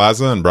Aubrey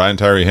Plaza and Brian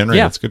Tyree Henry.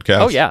 It's a good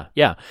cast. Oh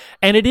yeah.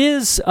 And it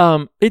is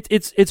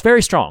it's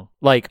very strong.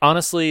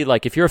 Honestly,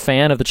 if you're a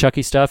fan of the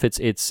Chucky stuff, it's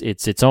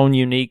its own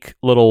unique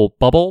little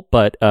bubble,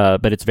 but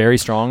it's very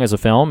strong as a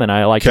film, and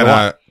I like it a lot.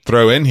 Can I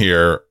throw in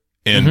here,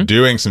 in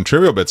doing some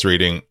trivial bits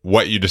reading,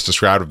 what you just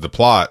described of the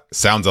plot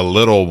sounds a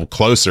little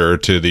closer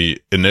to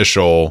the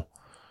initial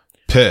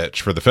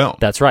pitch for the film.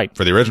 That's right.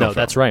 For the original film.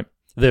 That's right.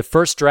 The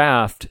first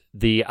draft,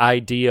 the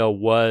idea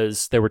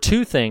was there were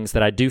 2 things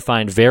that I do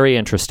find very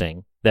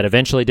interesting that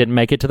eventually didn't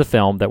make it to the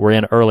film that were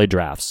in early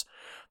drafts.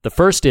 The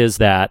first is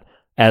that,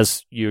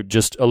 as you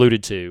just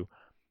alluded to,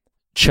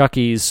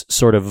 Chucky's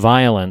sort of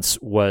violence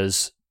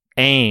was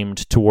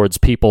aimed towards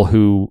people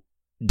who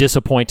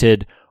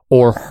disappointed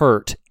or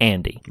hurt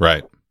Andy.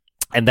 Right.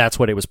 And that's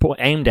what it was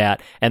aimed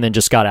at, and then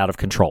just got out of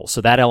control.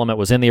 So that element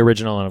was in the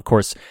original and, of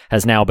course,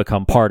 has now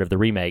become part of the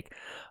remake.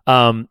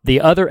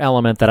 The other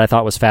element that I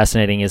thought was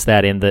fascinating is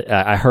that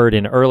I heard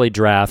in early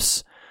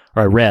drafts,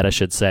 or I read, I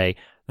should say,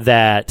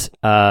 that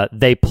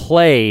they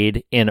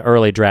played in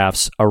early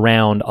drafts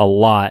around a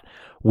lot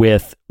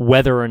with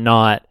whether or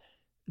not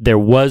there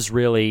was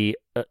really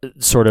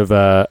sort of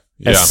a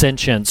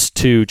sentience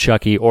to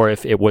Chucky, or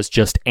if it was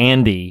just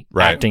Andy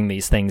acting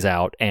these things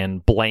out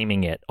and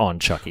blaming it on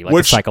Chucky, like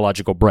a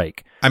psychological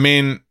break. I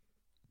mean,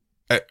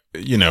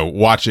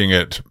 watching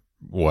it,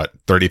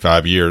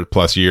 35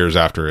 plus years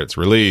after its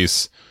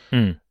release,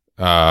 there's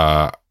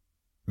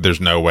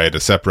no way to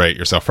separate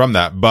yourself from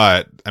that.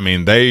 But I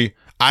mean,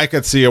 I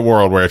could see a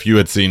world where if you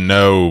had seen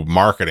no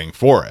marketing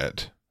for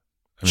it,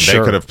 they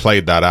could have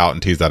played that out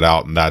and teased that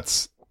out, and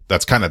that's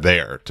kind of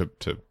there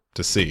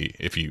to see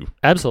if you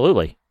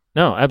absolutely.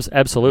 No,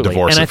 absolutely.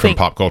 Divorce and it from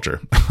pop culture,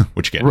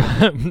 which you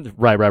can't.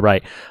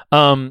 Right.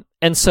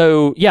 And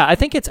so, yeah, I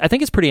think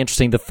it's pretty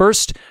interesting. The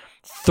first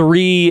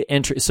 3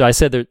 entries. So I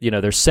said that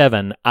there's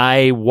 7.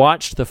 I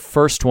watched the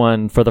first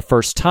one for the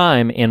first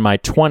time in my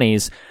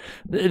 20s.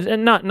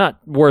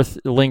 Not worth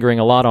lingering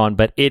a lot on,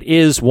 but it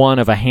is one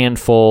of a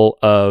handful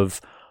of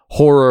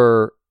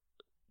horror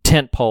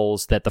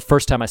tentpoles that the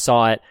first time I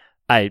saw it,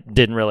 I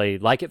didn't really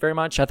like it very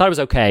much. I thought it was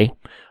okay.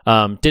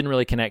 Didn't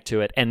really connect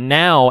to it. And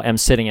now I'm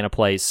sitting in a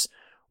place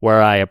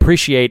where I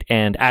appreciate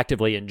and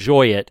actively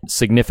enjoy it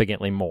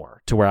significantly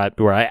more, to where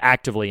I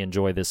actively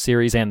enjoy this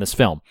series and this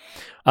film.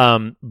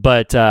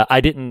 But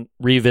I didn't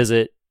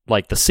revisit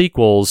like the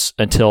sequels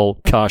until,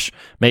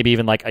 maybe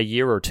even like a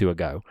year or 2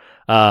 ago,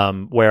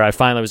 where I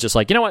finally was just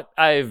like, you know what?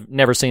 I've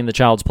never seen the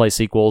Child's Play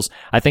sequels.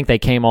 I think they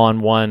came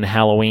on one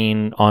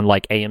Halloween on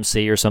like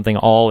AMC or something,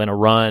 all in a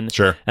run.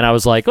 Sure. And I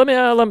was like, let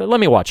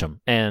me watch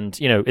them. And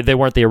they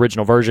weren't the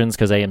original versions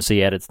because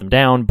AMC edits them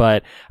down.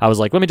 But I was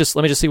like, let me just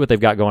see what they've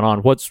got going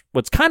on. What's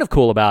kind of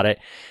cool about it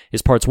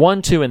is parts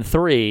 1, 2, and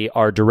 3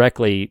 are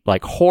directly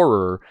like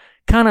horror,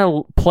 kind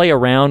of play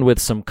around with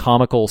some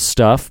comical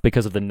stuff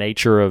because of the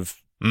nature of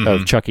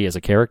Chucky as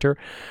a character.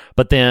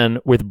 But then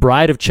with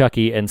Bride of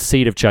Chucky and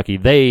Seed of Chucky,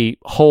 they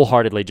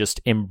wholeheartedly just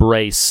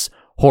embrace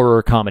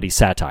horror comedy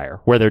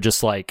satire, where they're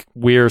just like,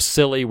 we're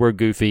silly, we're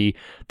goofy,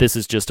 this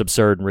is just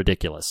absurd and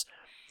ridiculous.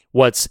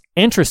 What's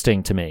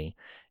interesting to me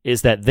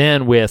is that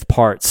then with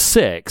part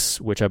 6,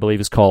 which I believe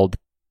is called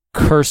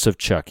Curse of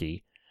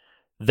Chucky,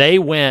 they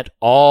went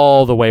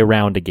all the way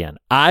around again.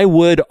 I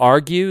would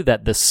argue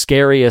that the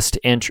scariest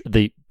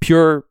the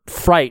pure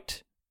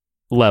fright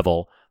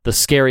level, the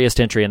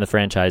scariest entry in the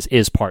franchise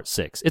is part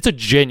 6. It's a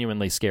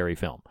genuinely scary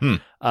film.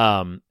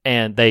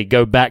 And they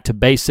go back to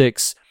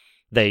basics.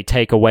 They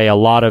take away a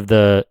lot of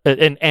the,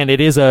 and it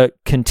is a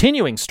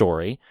continuing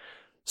story.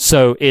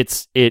 So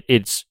it's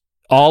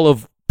all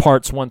of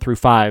parts 1 through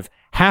 5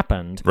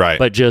 happened, right?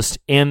 But just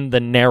in the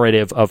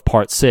narrative of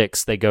part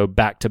 6, they go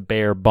back to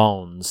bare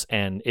bones,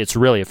 and it's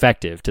really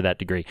effective to that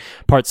degree.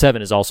 Part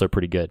 7 is also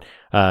pretty good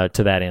to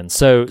that end.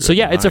 So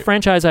yeah, it's a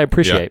franchise I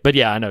appreciate. Yeah. But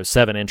yeah, I know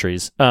 7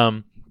 entries.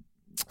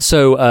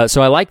 So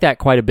I like that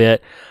quite a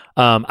bit.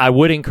 I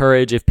would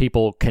encourage, if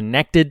people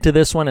connected to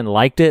this one and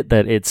liked it,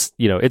 that it's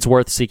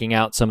worth seeking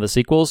out some of the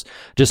sequels.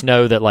 Just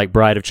know that like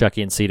Bride of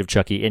Chucky and Seed of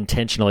Chucky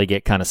intentionally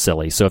get kind of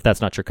silly. So if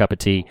that's not your cup of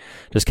tea,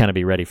 just kind of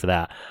be ready for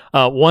that.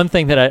 One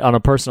thing that on a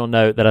personal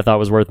note that I thought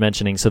was worth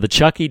mentioning. So the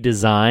Chucky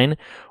design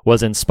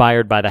was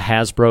inspired by the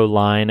Hasbro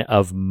line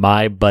of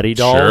My Buddy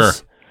dolls.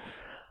 Sure.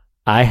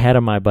 I had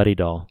a My Buddy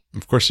doll.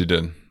 Of course you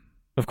did.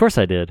 Of course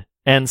I did.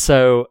 And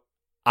so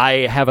I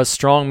have a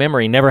strong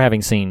memory, never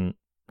having seen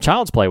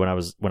Child's Play when I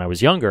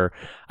was younger.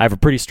 I have a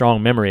pretty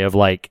strong memory of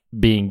like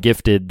being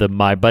gifted the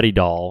My Buddy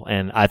doll,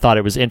 and I thought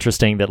it was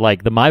interesting that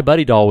like the My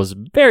Buddy doll was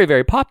very,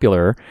 very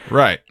popular,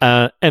 right?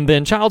 And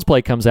then Child's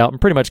Play comes out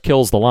and pretty much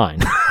kills the line.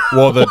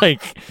 Well,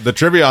 the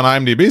trivia on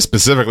IMDb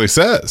specifically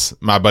says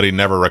My Buddy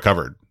never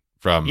recovered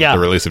from the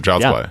release of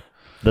Child's Play.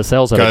 The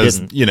sales of it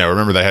didn't. Because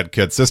remember they had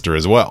Kid Sister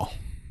as well.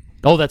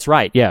 Oh, that's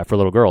right. Yeah, for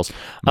little girls.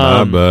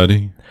 My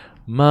buddy,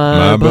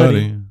 my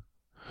buddy.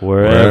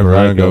 Wherever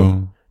I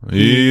go,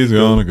 he's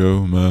gonna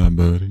go, my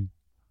buddy.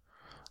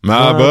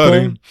 My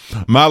buddy,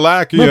 my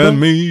lackey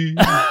and me.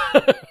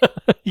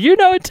 You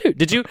know it too.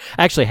 Did you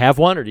actually have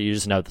one, or do you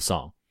just know the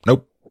song?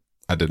 Nope.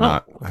 I did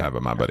not have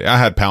a My Buddy. I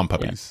had Pound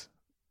Puppies.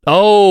 Yeah.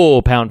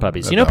 Oh, Pound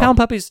Puppies. Pound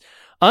Puppies,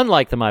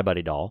 unlike the My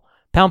Buddy doll,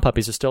 Pound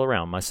Puppies are still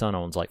around. My son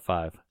owns like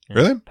 5.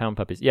 Really? Pound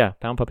Puppies. Yeah,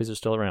 Pound Puppies are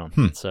still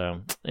around. So,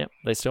 yeah,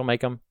 they still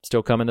make them.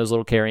 Still come in those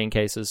little carrying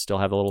cases. Still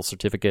have a little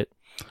certificate.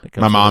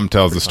 My mom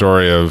tells the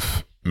story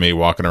of me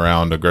walking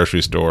around a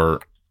grocery store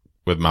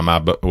with my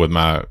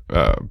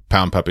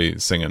Pound Puppy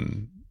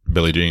singing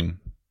Billie Jean.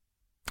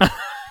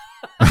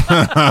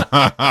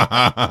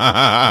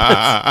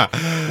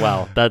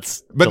 Wow,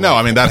 that's. But no,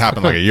 I mean that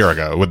happened like a year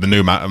ago with the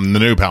new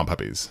Pound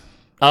Puppies.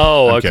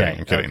 Oh, I'm okay.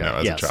 I'm kidding. Okay. No,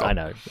 as yes, a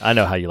child. I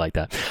know how you like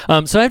that.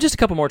 So I have just a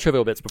couple more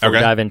trivial bits before we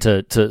Okay. dive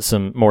into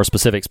some more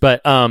specifics.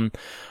 But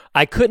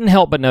I couldn't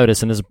help but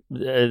notice, and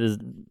this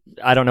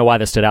I don't know why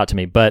this stood out to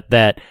me, but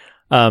that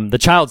the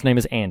child's name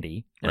is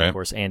Andy. And Right. of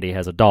course, Andy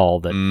has a doll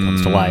that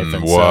comes to life,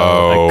 and so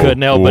whoa, I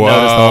couldn't help but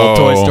notice the whole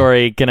Toy whoa.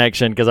 Story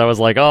connection because I was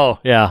like, "Oh,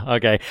 yeah,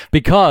 okay."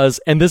 Because,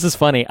 and this is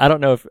funny, I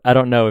don't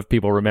know if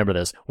people remember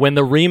this. When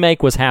the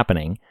remake was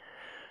happening,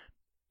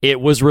 it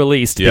was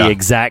released Yeah. the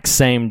exact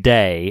same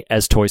day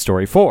as Toy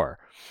Story 4,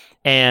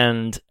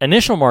 and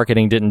initial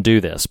marketing didn't do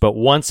this, but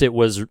once it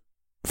was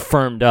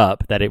firmed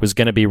up that it was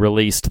going to be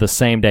released the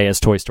same day as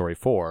Toy Story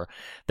 4,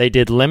 they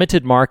did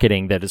limited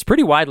marketing that is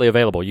pretty widely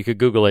available. You could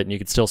Google it and you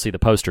could still see the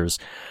posters.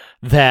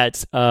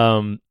 That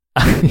I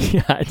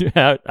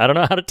don't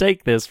know how to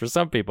take this for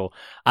some people.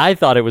 I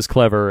thought it was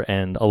clever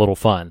and a little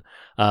fun.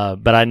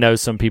 But I know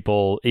some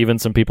people, even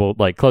some people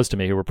like close to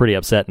me who were pretty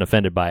upset and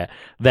offended by it,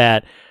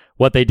 that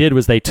what they did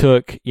was they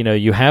took,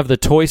 you have the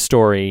Toy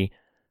Story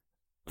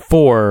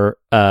 4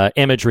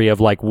 imagery of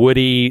like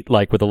Woody,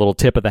 like with a little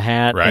tip of the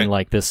hat Right. and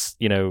like this,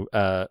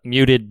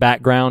 muted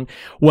background.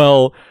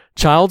 Well,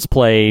 Child's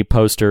Play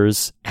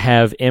posters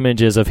have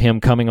images of him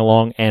coming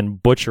along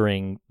and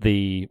butchering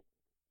the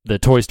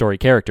Toy Story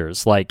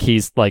characters. Like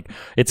he's like,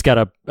 it's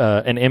got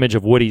an image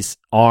of Woody's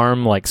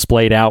arm like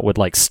splayed out with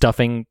like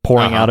stuffing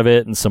pouring out of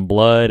it and some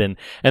blood, and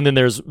then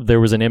there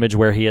was an image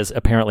where he has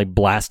apparently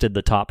blasted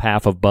the top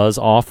half of Buzz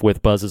off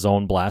with Buzz's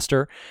own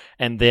blaster,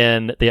 and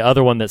then the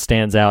other one that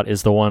stands out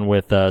is the one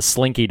with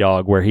Slinky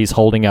Dog, where he's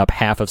holding up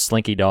half of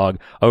Slinky Dog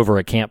over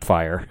a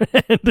campfire.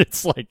 And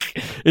it's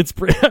like,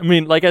 I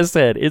mean, like I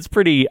said, it's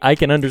pretty. I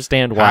can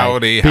understand why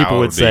people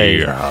would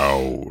say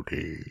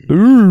howdy.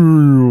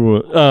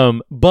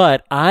 ooh.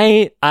 But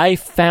I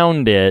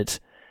found it,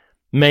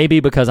 maybe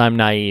because I'm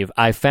naive,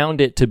 I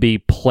found it to be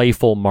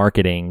playful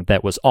marketing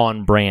that was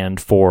on brand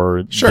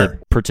for the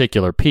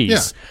particular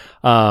piece.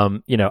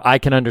 I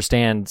can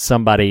understand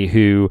somebody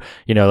who,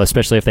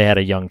 especially if they had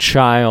a young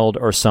child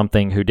or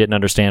something who didn't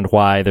understand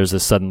why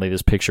there's suddenly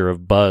this picture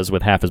of Buzz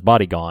with half his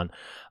body gone.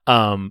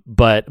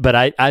 But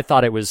I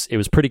thought it was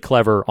pretty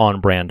clever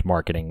on brand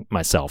marketing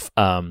myself.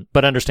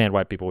 But understand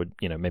why people would,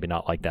 maybe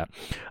not like that.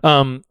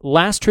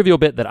 Last trivial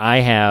bit that I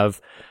have,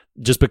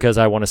 just because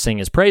I want to sing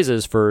his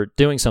praises for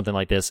doing something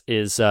like this,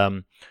 is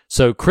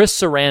so Chris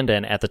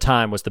Sarandon at the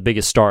time was the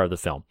biggest star of the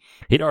film.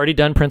 He'd already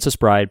done Princess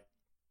Bride.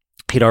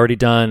 He'd already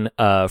done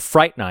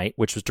Fright Night,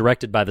 which was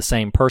directed by the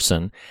same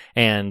person,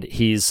 and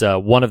he's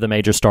one of the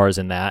major stars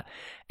in that.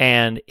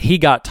 And he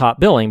got top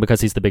billing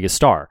because he's the biggest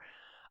star.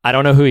 I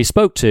don't know who he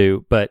spoke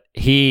to, but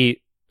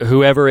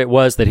whoever it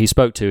was that he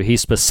spoke to, he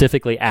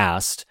specifically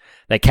asked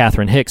that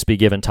Catherine Hicks be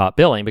given top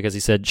billing because he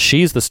said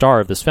she's the star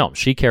of this film.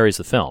 She carries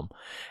the film.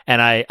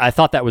 And I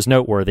thought that was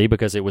noteworthy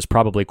because it was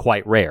probably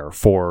quite rare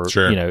for,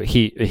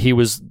 he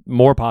was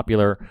more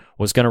popular,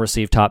 was going to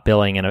receive top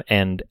billing,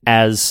 and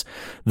as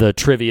the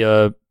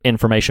trivia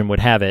information would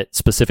have it,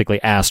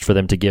 specifically asked for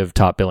them to give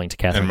top billing to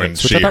Catherine And when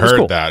Hicks, which she I thought was heard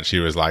cool. that, she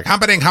was like,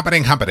 humpeting.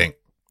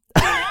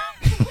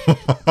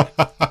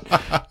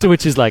 To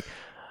which he's like,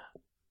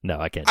 no,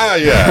 I can't.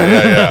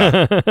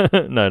 Yeah.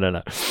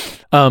 No.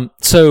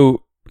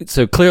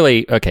 So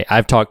clearly, okay,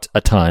 I've talked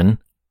a ton.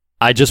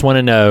 I just want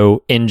to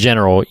know, in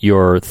general,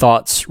 your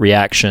thoughts,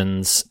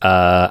 reactions.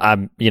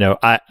 I've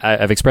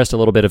expressed a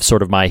little bit of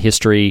sort of my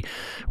history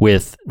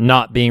with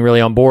not being really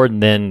on board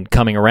and then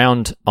coming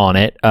around on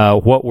it.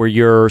 What were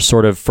your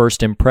sort of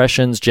first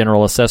impressions,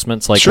 general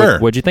assessments? Like, Sure.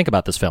 what'd you think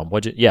about this film?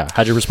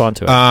 How'd you respond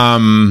to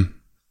it?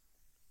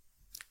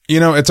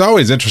 It's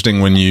always interesting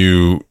when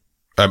you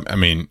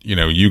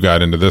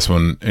got into this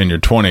one in your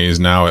 20s.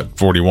 Now at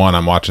 41,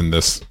 I'm watching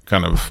this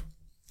kind of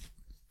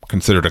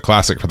considered a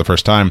classic for the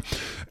first time.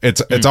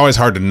 It's always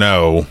hard to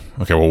know,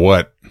 okay, well,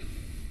 what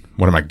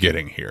am I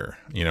getting here?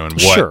 And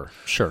what,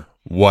 Sure.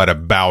 what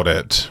about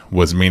it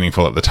was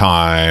meaningful at the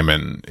time,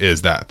 and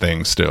is that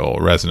thing still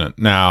resonant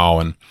now?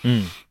 And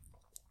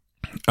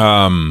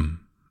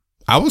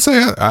I will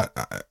say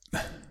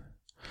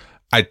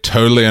I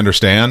totally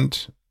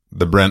understand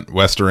the Brent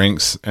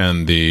Westerinks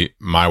and the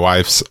My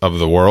Wifes of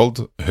the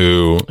world, of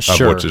which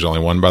there's only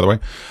one, by the way,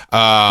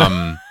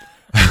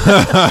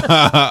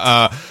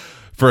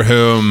 for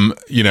whom,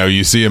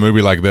 you see a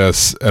movie like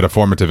this at a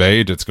formative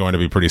age, it's going to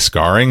be pretty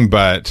scarring,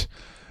 but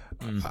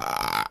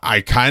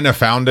I kind of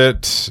found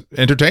it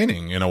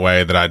entertaining in a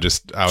way that I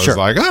was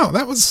like, oh,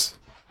 that was,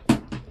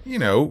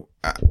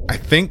 I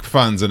think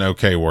fun's an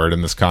okay word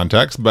in this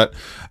context, but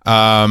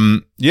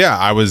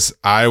I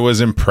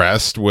was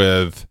impressed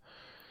with.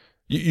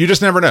 You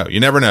just never know. You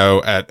never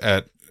know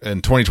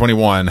in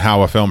 2021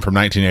 how a film from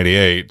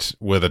 1988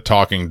 with a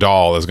talking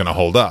doll is going to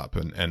hold up,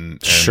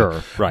 and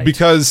sure, right?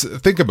 Because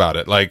think about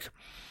it, like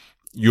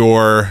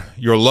your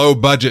low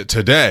budget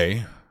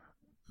today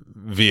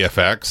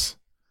VFX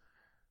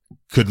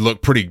could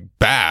look pretty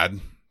bad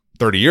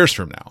 30 years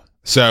from now.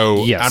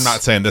 So yes. I'm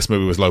not saying this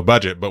movie was low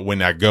budget, but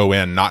when I go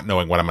in not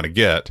knowing what I'm going to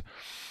get,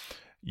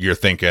 you're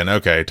thinking,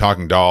 okay,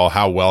 talking doll,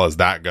 how well is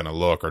that going to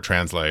look or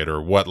translate,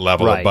 or what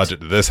level of budget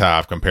did this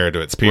have compared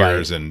to its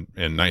peers in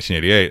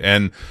 1988?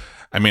 And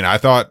I mean, I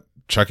thought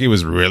Chucky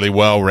was really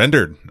well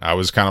rendered. I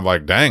was kind of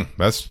like, dang,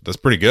 that's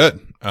pretty good.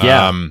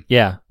 Yeah.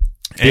 The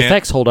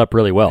effects hold up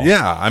really well.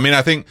 Yeah. I mean,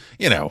 I think,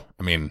 I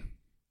don't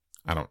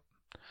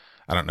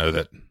know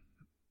that,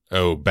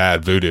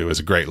 Bad Voodoo is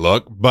a great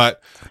look,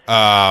 but,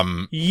 I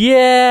mean,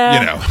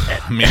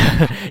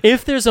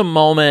 if there's a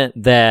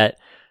moment that,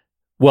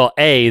 well,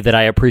 A, that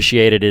I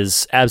appreciated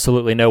is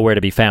absolutely nowhere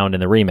to be found in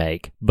the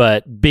remake,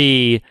 but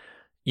B,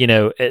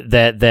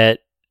 that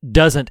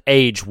doesn't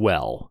age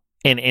well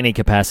in any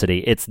capacity.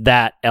 It's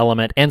that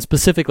element, and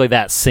specifically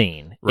that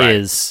scene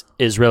is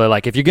really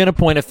like, if you're going to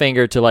point a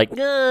finger to like,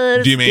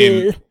 do you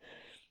mean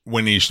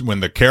when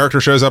the character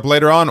shows up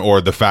later on,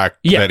 or the fact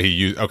that he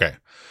used, okay.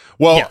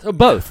 Well,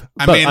 both.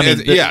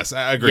 Yes,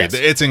 I agree. Yes.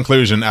 It's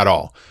inclusion at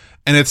all.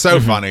 And it's so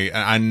funny.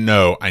 I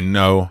know,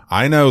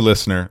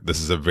 listener,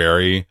 this is a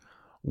very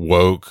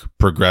woke,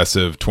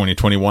 progressive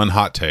 2021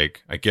 hot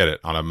take. I get it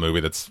on a movie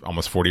that's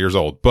almost 40 years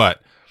old,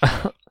 but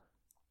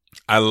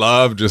I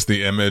love just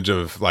the image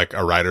of like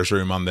a writer's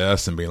room on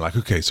this and being like,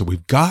 okay, so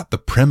we've got the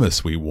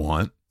premise we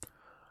want,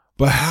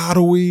 but how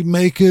do we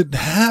make it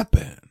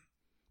happen?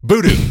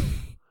 Voodoo.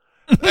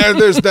 And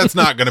that's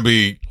not going to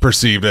be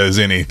perceived as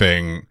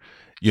anything,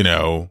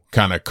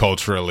 kind of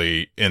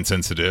culturally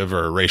insensitive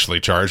or racially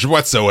charged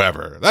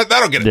whatsoever.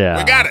 That'll get it. Yeah.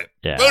 We got it.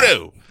 Yeah.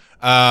 Voodoo.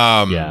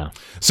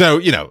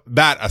 So,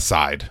 that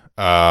aside,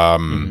 I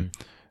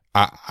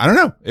don't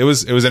know. It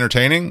was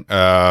entertaining.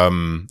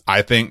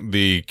 I think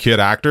the kid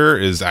actor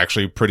is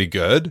actually pretty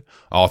good,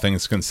 all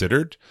things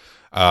considered.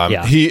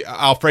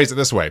 I'll phrase it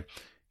this way.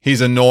 He's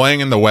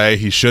annoying in the way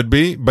he should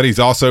be, but he's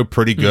also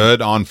pretty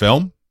good on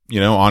film,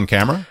 on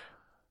camera.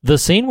 The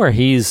scene where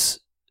he's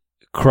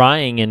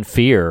crying in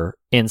fear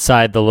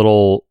inside the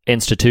little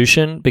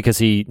institution because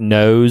he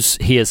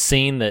has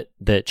seen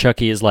that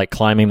Chucky is like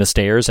climbing the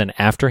stairs and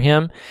after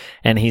him,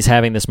 and he's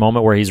having this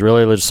moment where he's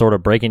really just sort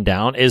of breaking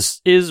down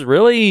is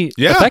really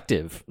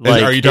effective.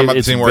 Are you talking about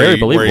the scene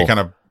where he kind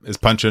of is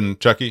punching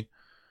Chucky?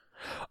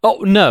 Oh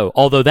no,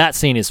 although that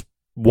scene is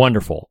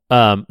wonderful.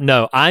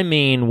 No, I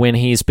mean when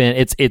he's been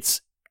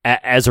it's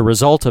as a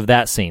result of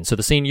that scene. So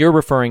the scene you're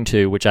referring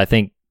to, which I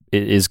think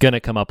is going to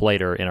come up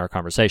later in our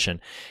conversation,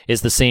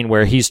 is the scene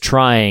where he's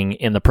trying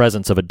in the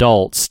presence of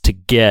adults to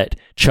get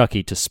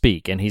Chucky to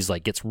speak, and he's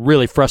like gets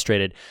really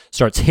frustrated,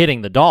 starts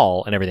hitting the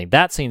doll and everything.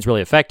 That scene's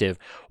really effective.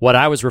 What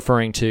I was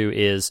referring to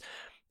is,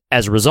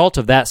 as a result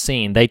of that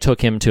scene, they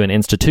took him to an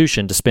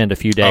institution to spend a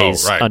few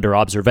days under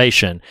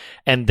observation,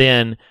 and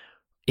then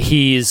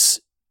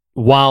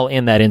while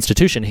in that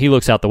institution, he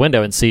looks out the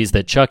window and sees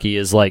that Chucky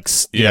is like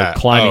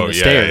climbing the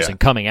stairs and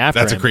coming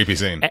after him. That's a creepy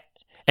scene.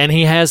 And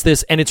he has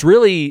this, and it's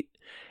really,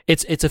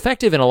 it's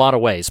effective in a lot of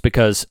ways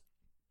because,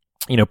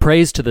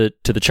 praise to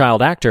the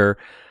child actor,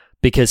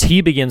 because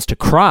he begins to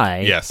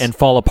cry and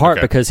fall apart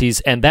because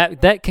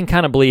that can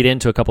kind of bleed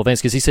into a couple of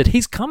things because he said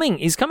he's coming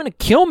to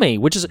kill me,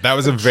 that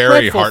was a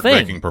very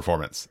heartbreaking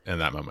performance in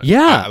that moment.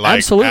 Yeah,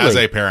 absolutely. As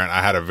a parent,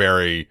 I had a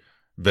very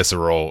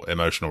visceral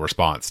emotional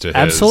response to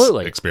his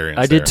experience.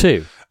 I did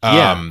too.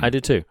 I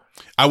did too.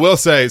 I will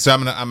say, so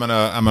I'm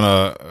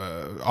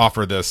gonna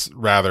offer this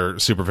rather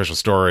superficial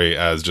story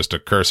as just a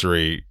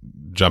cursory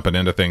jumping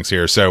into things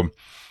here. So,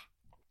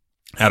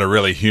 had a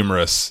really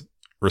humorous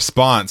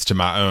response to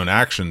my own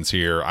actions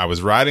here. I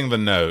was writing the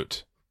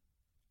note.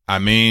 I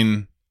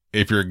mean,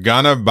 if you're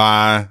gonna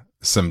buy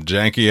some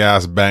janky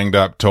ass banged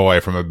up toy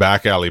from a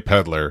back alley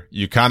peddler,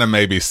 you kind of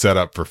may be set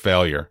up for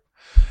failure.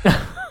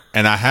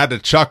 And I had to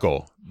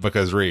chuckle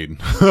because Reed.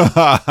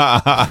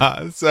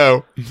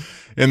 So,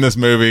 in this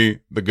movie,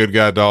 the good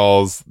guy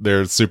dolls,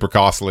 they're super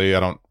costly. I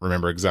don't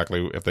remember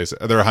exactly if they said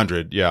they're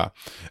 $100. Yeah.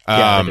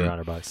 Yeah, they're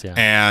 $100. Yeah.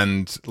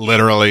 And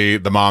literally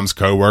the mom's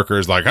coworker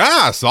is like,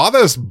 I saw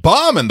this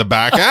bum in the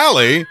back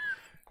alley.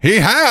 He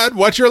had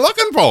what you're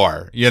looking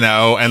for,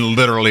 and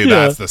literally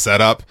that's the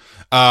setup.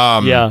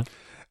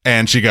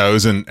 And she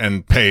goes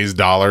and pays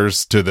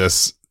dollars to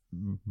this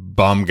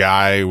bum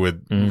guy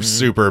with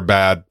super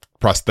bad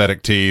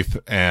prosthetic teeth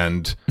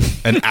and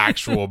an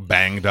actual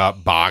banged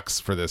up box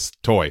for this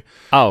toy.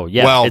 Oh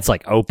yeah, well, it's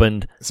like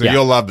opened. So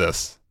you'll love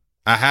this.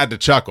 I had to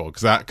chuckle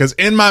because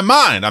in my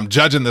mind I'm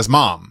judging this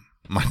mom.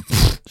 I'm like,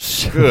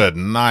 good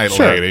night,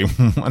 lady.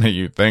 What are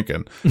you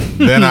thinking?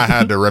 Then I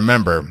had to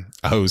remember,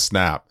 oh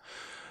snap,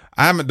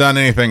 I haven't done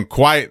anything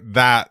quite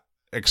that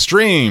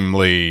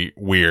extremely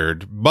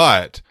weird,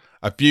 but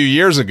a few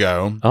years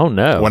ago, oh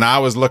no, when I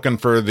was looking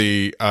for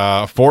the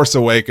Force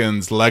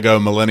Awakens Lego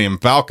Millennium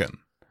Falcon.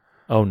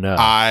 Oh no!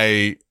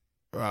 I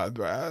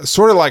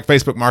sort of like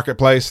Facebook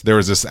Marketplace. There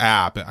was this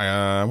app.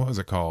 What was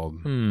it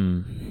called?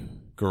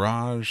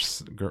 Virage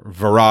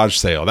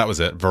Sale. That was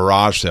it.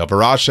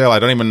 Virage Sale. I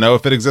don't even know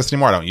if it exists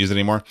anymore. I don't use it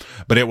anymore.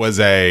 But it was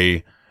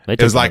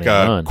like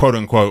a quote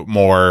unquote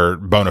more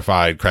bona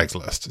fide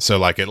Craigslist. So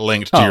like it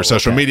linked to your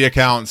social media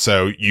account,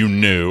 so you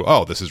knew,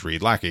 oh, this is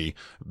Reed Lackey,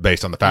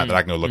 based on the fact that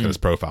I can go look at his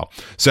profile.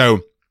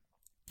 So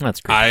That's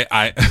great.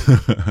 I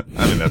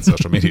mean, that's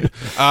social media.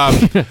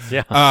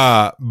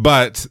 Yeah.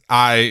 But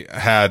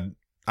I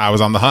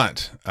was on the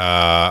hunt.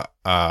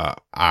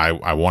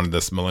 I wanted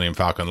this Millennium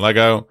Falcon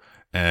Lego,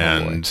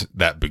 and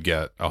that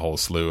beget a whole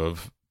slew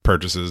of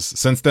purchases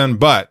since then.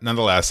 But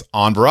nonetheless,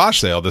 on Barrage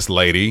Sale, this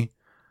lady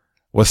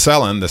was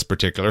selling this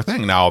particular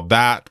thing. Now,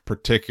 that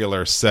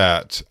particular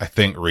set, I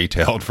think,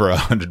 retailed for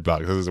 $100.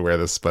 This is where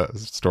this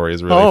story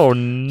is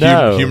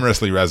really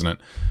humorously resonant.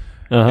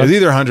 It was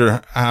either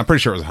 100. I'm pretty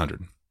sure it was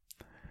 100.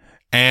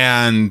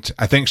 And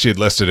I think she had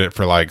listed it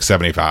for like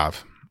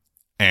 75.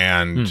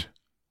 And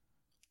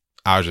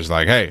I was just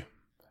like, hey,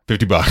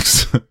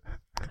 $50.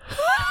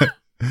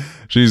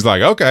 She's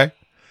like, okay.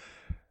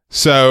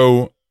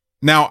 So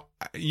now,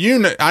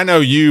 I know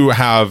you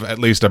have at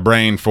least a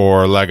brain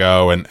for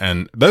Lego,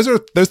 and those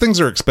things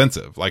are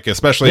expensive. Like,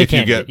 especially if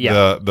you get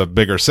the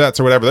bigger sets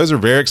or whatever, those are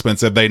very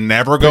expensive. They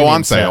never go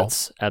on sale.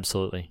 Sets.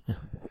 Absolutely.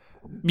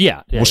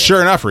 Yeah. Well,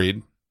 sure enough,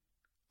 Reed,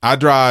 I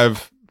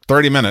drive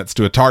 30 minutes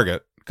to a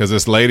Target because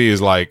this lady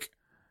is like,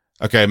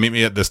 okay, meet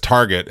me at this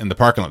Target in the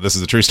parking lot. This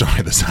is a true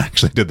story. This I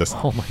actually did this.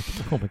 Oh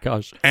my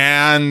gosh.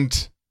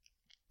 And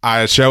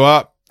I show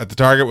up at the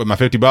Target with my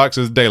 $50. It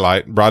was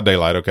daylight, broad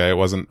daylight. Okay. It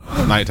wasn't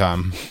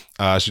nighttime.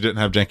 She didn't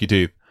have janky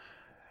teeth.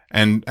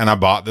 And I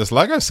bought this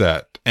Lego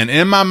set. And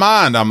in my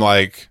mind, I'm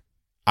like,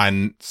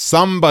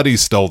 somebody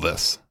stole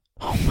this.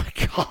 Oh my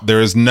God.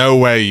 There is no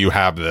way you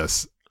have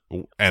this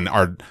and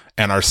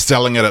are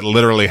selling it at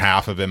literally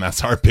half of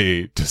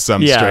MSRP to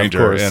some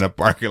stranger in a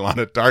parking lot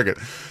at Target.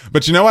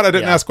 But you know what? I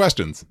didn't ask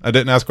questions. I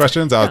took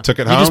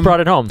it home. You just brought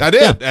it home. I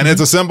did. And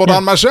it's assembled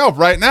on my shelf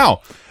right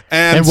now.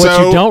 And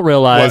what you don't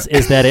realize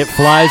is that it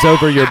flies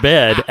over your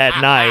bed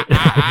at night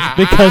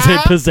because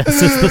it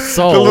possesses the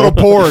soul. The little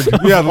porg.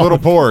 Yeah, the little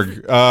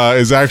porg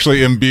is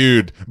actually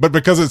imbued. But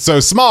because it's so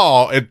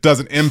small, it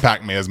doesn't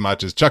impact me as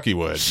much as Chucky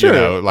would. Sure, you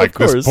know, like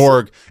this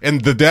porg. In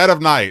the dead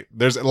of night,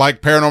 there's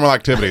like Paranormal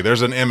Activity.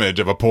 There's an image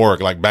of a porg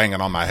like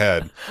banging on my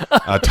head.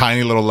 A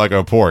tiny little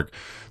Lego porg.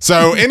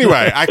 So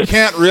anyway, I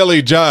can't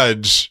really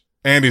judge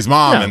Andy's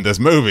mom in this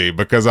movie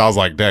because I was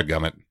like,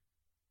 dadgummit.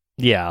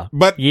 Yeah.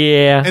 But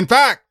in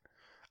fact,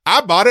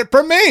 I bought it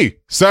for me.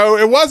 So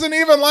it wasn't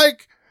even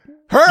like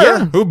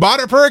her who bought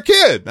it for a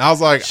kid. I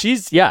was like,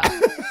 she's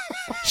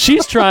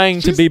trying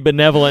to be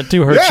benevolent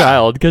to her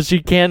child because she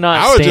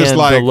cannot stand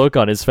the look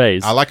on his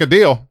face. I like a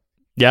deal.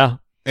 Yeah.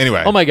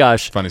 Anyway. Oh my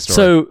gosh. Funny story.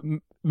 So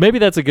maybe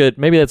that's a good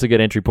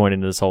entry point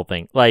into this whole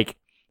thing. Like,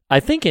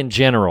 I think in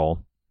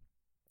general,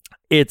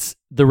 it's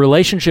the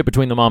relationship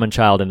between the mom and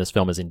child in this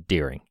film is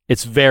endearing.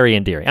 It's very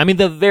endearing. I mean,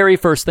 the very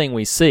first thing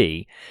we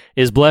see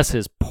is, bless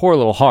his poor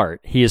little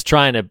heart, he is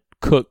trying to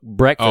cook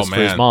breakfast for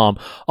his mom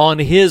on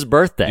his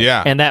birthday.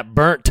 Yeah. And that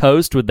burnt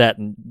toast with that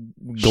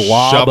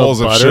glob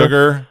shovels of of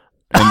sugar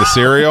in the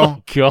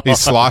cereal. Oh, he's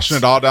sloshing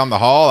it all down the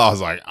hall. I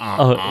was like,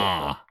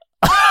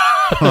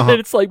 And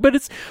it's like, but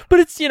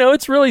it's, you know,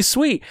 it's really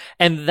sweet.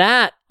 And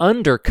that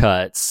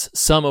undercuts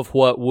some of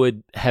what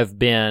would have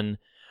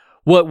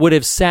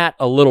sat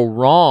a little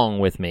wrong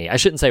with me. I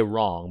shouldn't say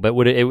wrong,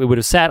 but it would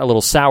have sat a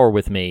little sour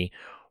with me,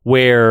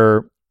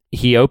 where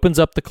he opens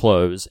up the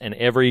clothes, and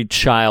every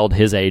child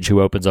his age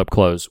who opens up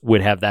clothes would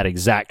have that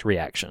exact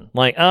reaction.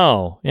 Like,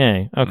 oh,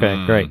 yeah,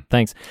 okay, great.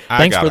 Thanks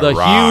for the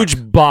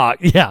huge box.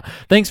 Yeah,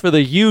 thanks for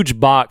the huge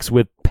box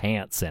with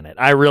pants in it.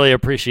 I really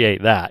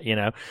appreciate that, you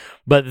know.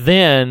 But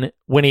then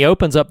when he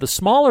opens up the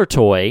smaller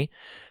toy,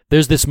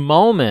 there's this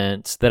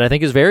moment that I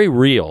think is very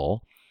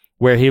real,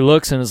 where he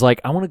looks and is like,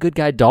 I want a good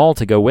guy doll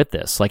to go with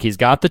this. Like, he's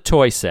got the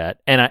toy set,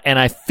 and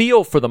I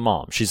feel for the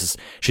mom. She's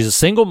a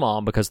single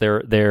mom because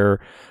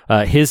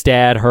his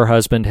dad, her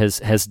husband,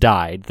 has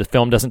died. The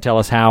film doesn't tell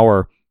us how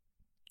or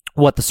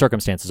what the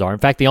circumstances are. In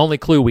fact, the only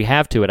clue we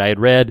have to it, I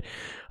had read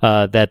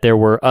that there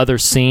were other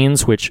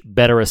scenes which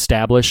better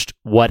established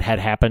what had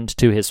happened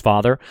to his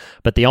father.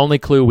 But the only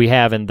clue we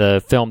have in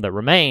the film that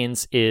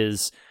remains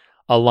is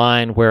a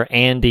line where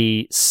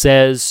Andy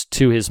says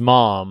to his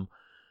mom,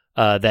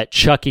 that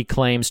Chucky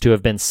claims to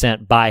have been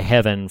sent by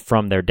heaven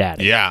from their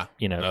daddy. Yeah.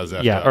 You know,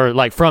 or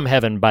like from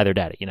heaven by their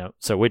daddy, you know,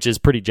 so which is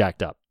pretty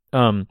jacked up.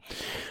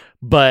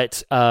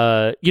 But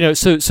you know,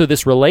 so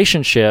this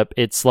relationship,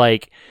 it's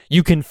like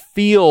you can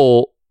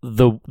feel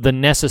the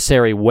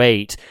necessary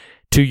weight.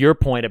 To your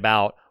point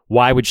about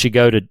why would she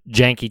go to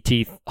janky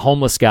teeth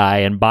homeless guy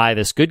and buy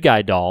this good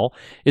guy doll,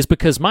 is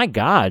because, my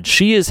God,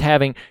 she's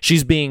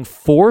being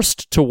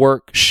forced to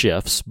work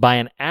shifts by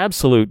an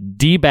absolute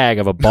D-bag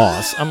of a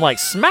boss. I'm like,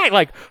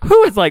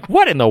 who is like,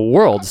 what in the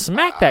world?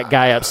 Smack that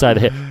guy upside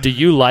the head. Do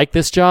you like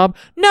this job?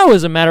 No,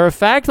 as a matter of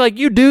fact, like,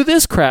 you do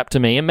this crap to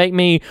me and make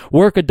me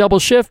work a double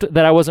shift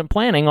that I wasn't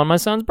planning on my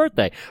son's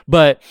birthday.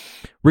 But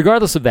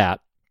regardless of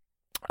that,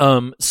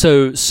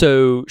 so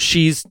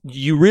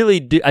you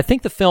really do, I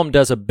think the film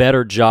does a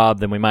better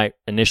job than we might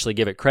initially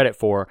give it credit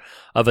for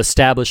of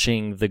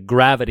establishing the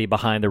gravity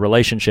behind the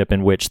relationship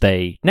in which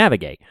they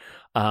navigate.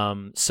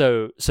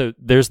 So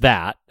there's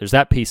that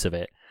piece of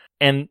it.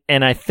 And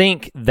I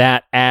think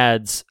that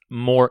adds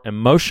more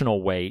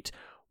emotional weight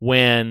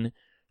when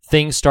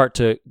things start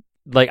to,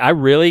 like, I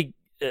really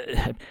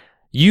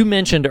you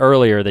mentioned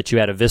earlier that you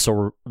had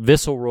a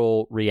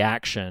visceral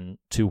reaction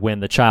to when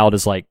the child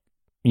is like,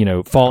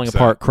 falling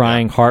apart,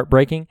 crying,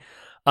 heartbreaking.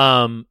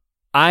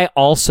 I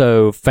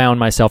also found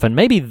myself, and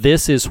maybe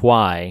this is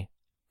why,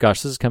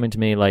 gosh, this is coming to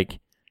me like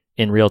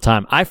in real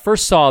time. I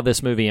first saw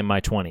this movie in my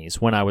 20s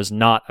when I was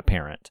not a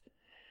parent.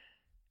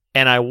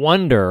 And I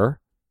wonder,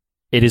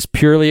 it is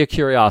purely a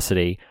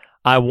curiosity,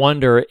 I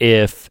wonder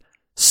if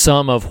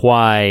some of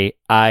why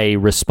I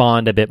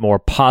respond a bit more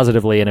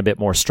positively and a bit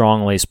more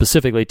strongly,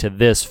 specifically to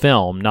this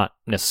film, not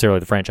necessarily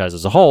the franchise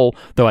as a whole,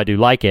 though I do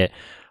like it.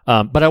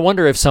 But I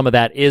wonder if some of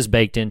that is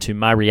baked into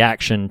my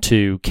reaction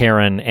to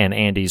Karen and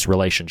Andy's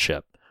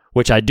relationship,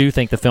 which I do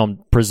think the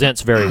film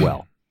presents very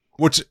well.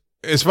 Which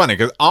is funny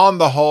because on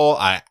the whole,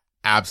 I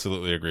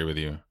absolutely agree with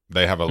you.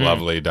 They have a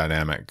lovely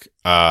dynamic.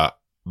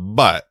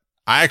 But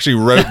I actually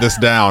wrote this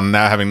down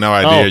now, having no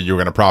idea you were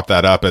going to prop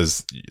that up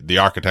as the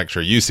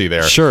architecture you see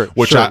there. Sure.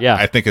 Which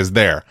I think is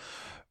there.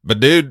 But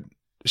dude,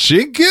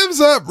 she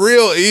gives up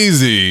real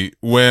easy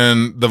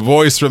when the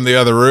voice from the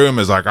other room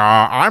is like,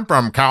 I'm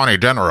from County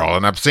General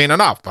and I've seen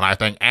enough and I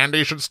think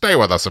Andy should stay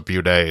with us a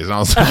few days. And I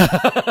was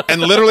like,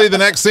 and literally the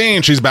next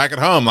scene, she's back at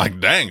home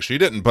like, dang, she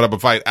didn't put up a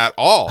fight at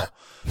all.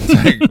 It's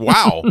like,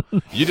 wow.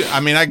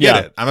 I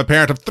get it. I'm a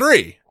parent of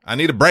 3. I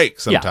need a break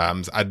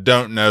sometimes. I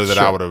don't know that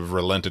I would have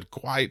relented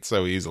quite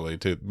so easily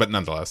but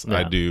nonetheless,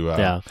 I do.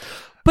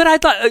 But I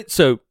thought,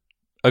 so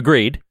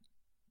agreed.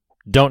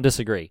 Don't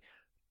disagree.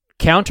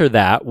 Counter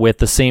that with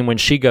the scene when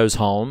she goes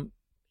home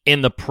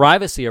in the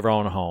privacy of her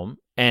own home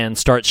and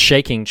starts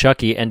shaking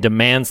Chucky and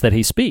demands that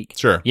he speak.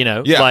 Sure.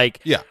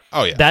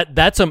 Oh yeah.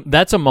 That's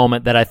a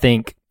moment that I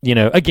think,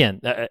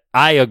 again,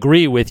 I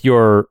agree with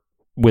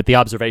the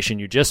observation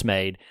you just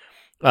made.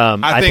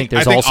 I think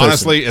also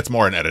honestly, it's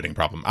more an editing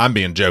problem. I'm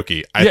being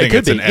jokey. I think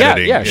it's an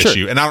editing issue.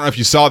 Sure. And I don't know if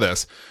you saw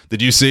this.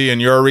 Did you see in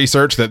your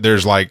research that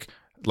there's like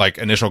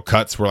initial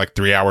cuts were like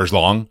 3 hours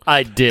long?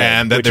 I did.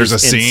 And that there's a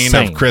scene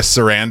insane. of Chris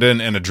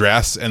Sarandon in a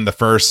dress in the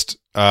first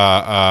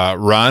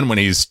run when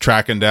he's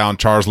tracking down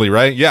Charles Lee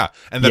Ray. Yeah.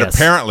 And that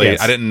apparently,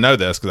 I didn't know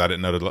this because I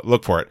didn't know to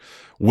look for it.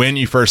 When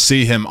you first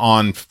see him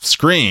on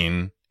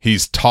screen,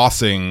 he's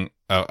tossing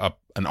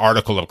an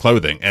article of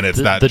clothing, and it's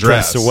the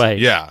dress away.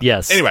 Yeah.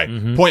 Yes.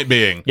 Anyway, point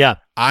being, yeah,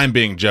 I'm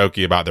being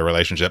jokey about their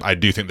relationship. I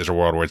do think there's a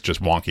world where it's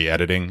just wonky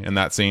editing in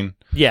that scene.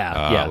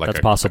 Yeah, like that's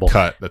possible. A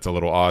cut that's a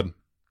little odd.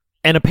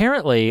 And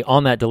apparently,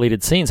 on that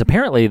deleted scenes,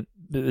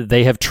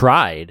 they have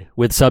tried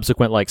with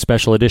subsequent like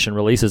special edition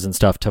releases and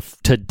stuff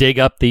to dig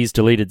up these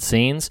deleted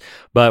scenes.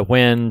 But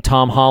when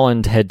Tom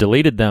Holland had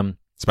deleted them,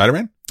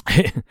 Spider-Man.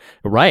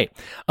 Right.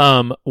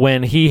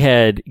 When he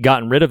had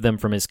gotten rid of them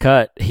from his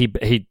cut, he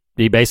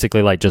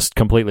basically like just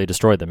completely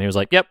destroyed them. He was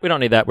like, "Yep, we don't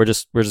need that. We're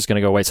just going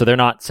to go away." So they're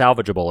not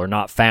salvageable or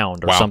not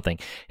found or something.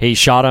 He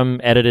shot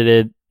them,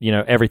 edited it,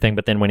 everything.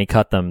 But then when he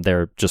cut them,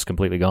 they're just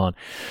completely gone.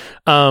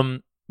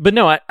 But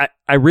no,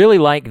 I really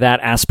like that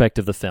aspect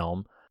of the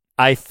film.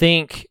 I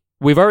think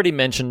we've already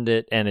mentioned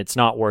it, and it's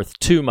not worth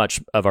too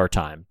much of our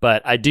time.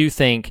 But I do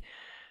think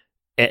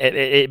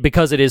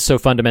because it is so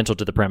fundamental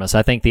to the premise,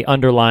 I think the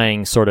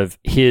underlying sort of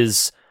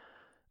his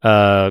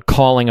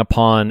calling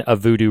upon a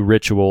voodoo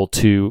ritual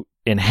to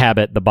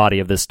inhabit the body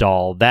of this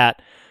doll,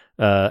 that,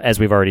 as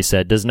we've already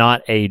said, does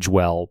not age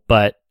well,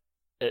 but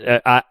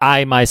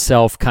I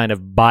myself kind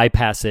of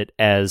bypass it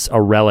as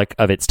a relic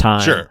of its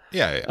time. Sure.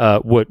 Yeah.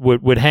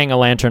 Would hang a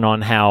lantern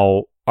on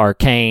how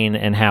arcane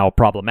and how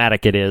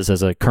problematic it is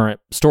as a current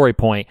story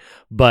point.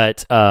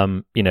 But,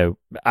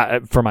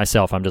 for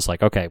myself, I'm just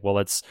like, okay, well,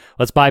 let's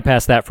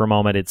bypass that for a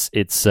moment.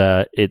 It's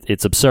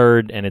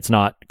absurd and it's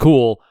not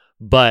cool,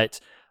 but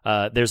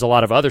there's a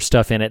lot of other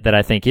stuff in it that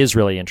I think is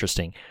really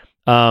interesting.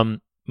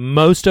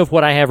 Most of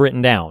what I have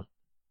written down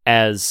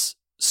as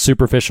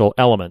superficial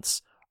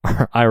elements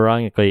are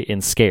ironically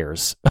in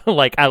scares.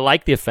 Like, I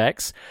like the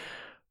effects,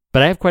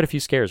 but I have quite a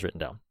few scares written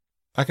down.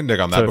 I can dig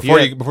on that. So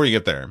before you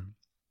get there.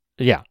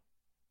 Yeah.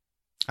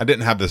 I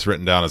didn't have this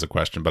written down as a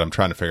question, but I'm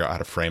trying to figure out how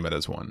to frame it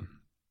as one.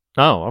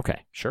 Oh,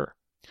 okay. Sure.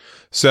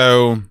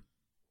 So,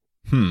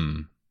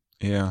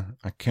 yeah,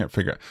 I can't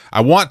figure out.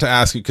 I want to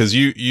ask you, because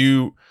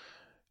you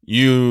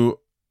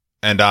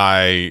and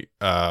I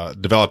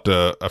developed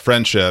a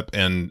friendship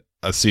in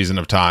a season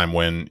of time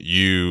when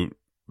you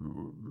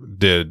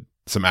did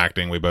some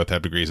acting. We both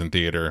have degrees in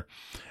theater.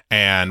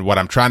 And what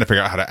I'm trying to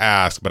figure out how to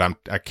ask, but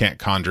I can't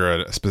conjure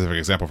a specific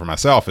example for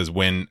myself, is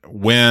when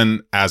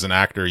as an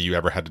actor you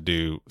ever had to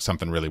do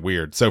something really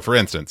weird. So for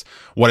instance,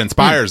 what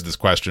inspires this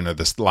question or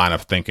this line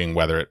of thinking,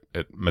 whether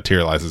it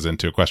materializes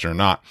into a question or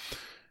not,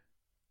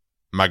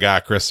 my guy,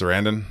 Chris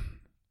Sarandon,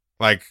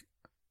 like,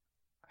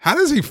 how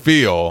does he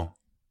feel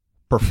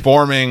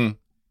performing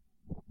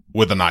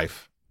with a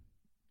knife,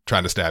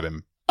 trying to stab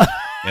him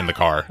in the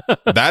car?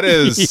 That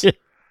is... Yeah.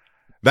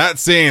 That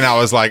scene, I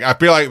was like, I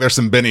feel like there's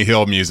some Benny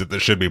Hill music that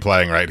should be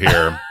playing right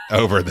here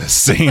over this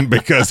scene,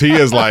 because he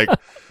is like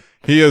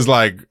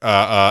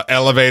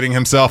elevating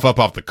himself up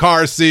off the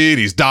car seat.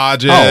 He's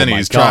dodging.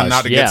 He's trying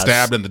not to get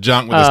stabbed in the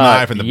junk with this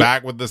knife, in the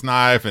back with this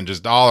knife, and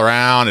just all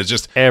around. It's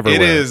just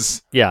everywhere. It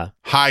is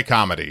high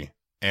comedy.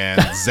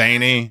 and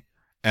zany.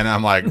 And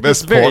I'm like,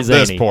 this very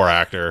zany. poor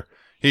actor.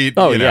 He,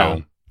 Oh, you know,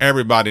 yeah.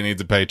 everybody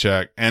needs a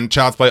paycheck. And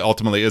Child's Play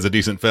ultimately is a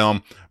decent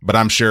film, but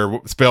I'm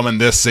sure filming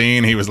this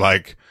scene, he was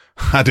like,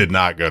 I did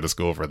not go to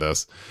school for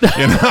this.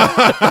 You know?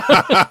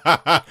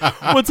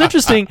 What's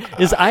interesting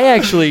is I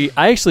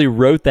actually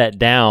wrote that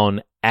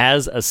down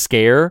as a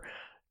scare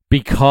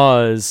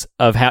because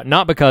of how,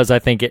 not because I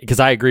think it, because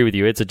I agree with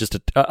you, it's just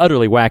a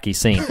utterly wacky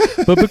scene,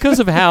 but because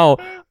of how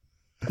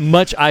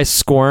much I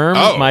squirm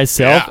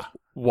myself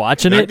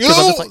watching it. Because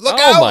I'm just like, look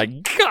oh out.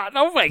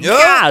 my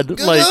God.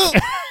 Like,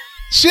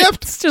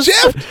 Shift.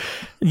 shift.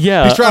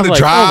 Yeah. He's trying I'm to like,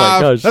 drive. Oh my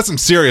gosh. That's some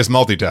serious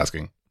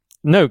multitasking.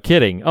 No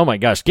kidding. Oh my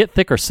gosh. Get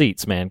thicker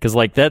seats, man. Because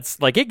like that's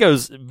like it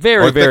goes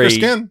very, Or very. thicker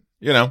skin,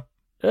 you know.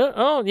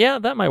 Oh yeah,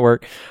 that might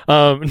work.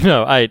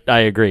 No, I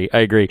agree.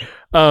 Okay,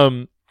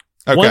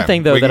 one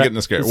thing though we can that get in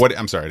the scare. What?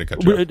 I'm sorry to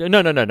cut you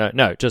off.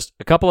 No. Just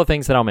a couple of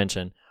things that I'll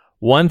mention.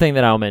 One thing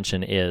that I'll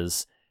mention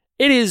is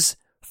it is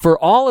for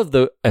all of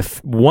the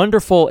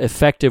wonderful,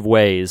 effective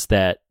ways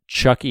that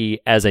Chucky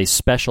as a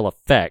special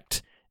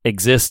effect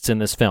exists in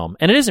this film,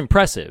 and it is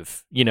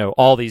impressive, you know,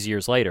 all these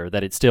years later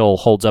that it still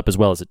holds up as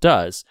well as it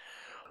does.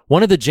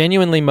 One of the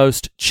genuinely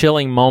most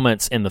chilling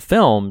moments in the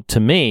film to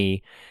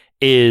me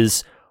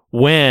is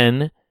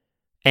when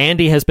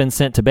Andy has been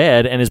sent to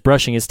bed and is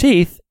brushing his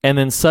teeth, and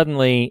then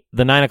suddenly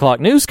the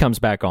 9:00 news comes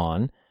back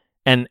on,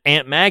 and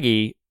Aunt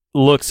Maggie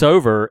looks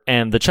over,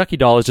 and the Chucky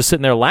doll is just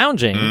sitting there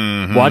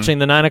lounging, watching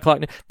the 9:00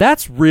 news.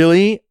 That's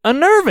really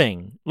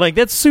unnerving. Like,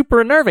 that's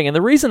super unnerving. And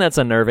the reason that's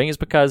unnerving is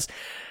because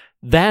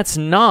that's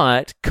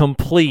not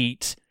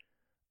complete,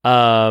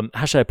 how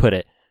should I put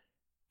it?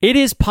 It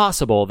is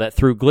possible that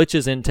through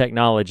glitches in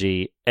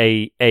technology,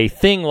 a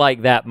thing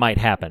like that might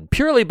happen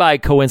purely by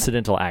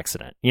coincidental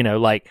accident. You know,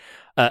 like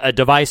a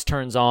device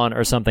turns on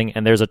or something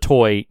and there's a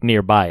toy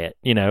nearby it,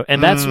 you know,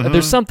 and that's,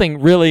 there's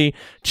something really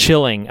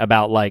chilling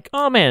about like,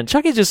 oh man,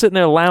 Chucky's just sitting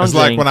there lounging. It's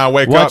like when I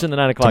wake up watching the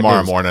 9:00 tomorrow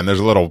news. morning, there's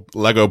a little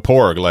Lego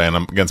Porg laying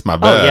against my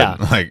bed. Oh, yeah.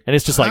 Like, And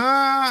it's just like,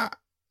 ah.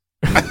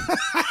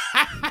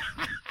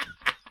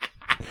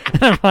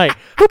 I'm like,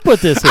 who put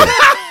this here?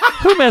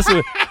 Who messed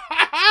with?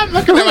 I'm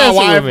looking at my messing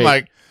with wife me?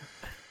 like,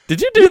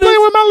 Did you do you this? play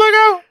with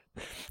my Lego?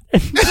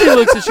 She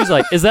looks and she's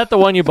like, is that the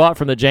one you bought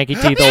from the janky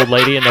teeth old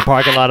lady in the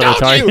parking lot of the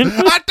Target?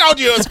 I told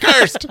you it was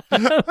cursed.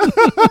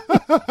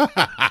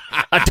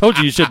 I told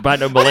you should buy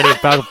no Millennium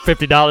Falcon for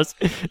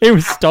 $50. It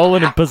was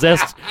stolen and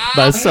possessed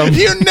by some.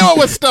 You knew it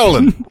was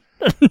stolen,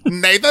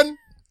 Nathan.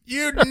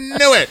 You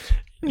knew it.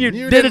 You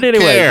did didn't it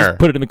anyway. care. Just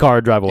put it in the car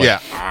and drive away.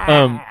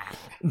 Yeah.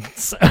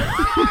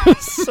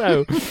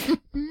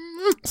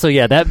 So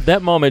yeah,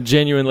 that moment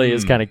genuinely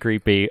is kind of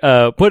creepy.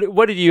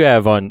 What did you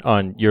have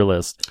on your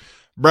list,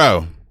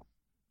 Bro,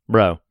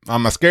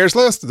 on my scares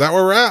list, is that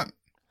where we're at?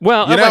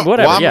 Well, You know,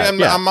 whatever. well, yeah.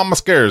 I'm on my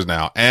scares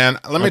now. And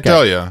let me Okay.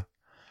 tell you,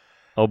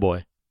 Oh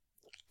boy.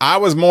 I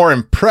was more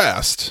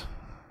impressed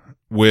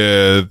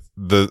with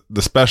the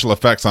special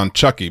effects on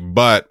Chucky,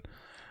 but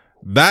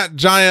that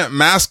giant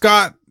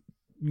mascot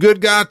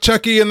good guy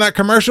Chucky in that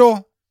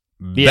commercial,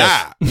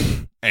 Yes.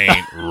 that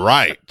ain't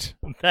right.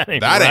 That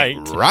ain't That right.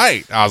 ain't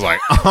right. I was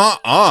like,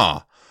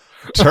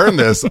 turn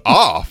this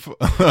off.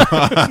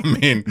 I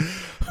mean,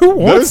 Who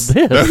wants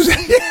this?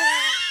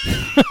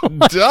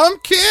 dumb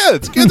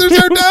kids. Kids are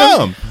so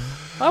dumb.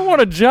 I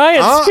want a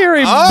giant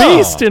scary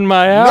beast in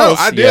my house.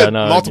 No, I did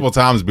multiple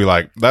times be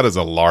like, that is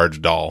a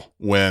large doll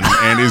when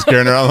Andy's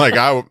carrying around. Like,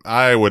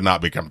 I would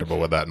not be comfortable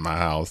with that in my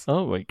house.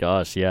 Oh my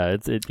gosh, yeah,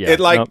 it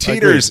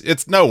Teeters.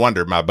 It's no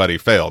wonder my buddy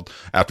failed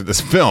after this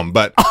film,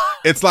 but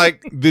it's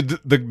like the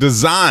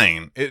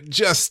design, it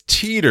just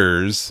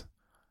teeters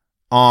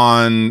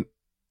on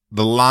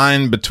the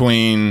line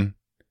between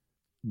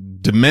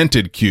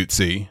demented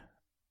cutesy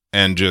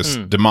and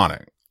just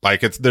demonic. Like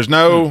there's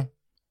no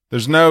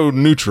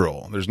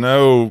neutral. There's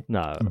no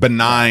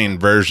benign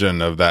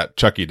version of that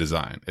Chucky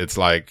design. It's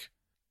like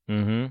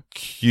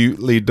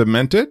cutely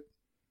demented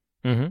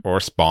or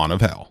spawn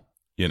of hell.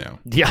 You know,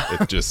 Yeah.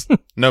 it's just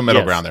no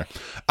middle ground there.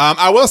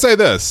 I will say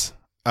this: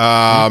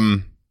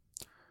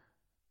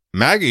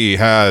 Maggie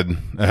had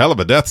a hell of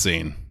a death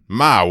scene.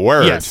 My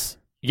word!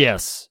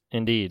 Yes,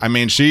 indeed. I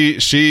mean,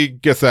 she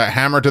gets that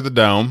hammer to the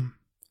dome,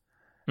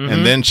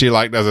 and then she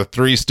like does a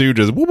Three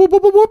Stooges whoop, whoop,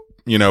 whoop, whoop, whoop,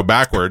 you know,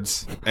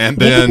 backwards, and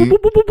then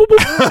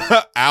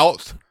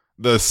out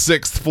the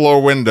 6th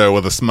floor window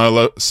with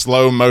a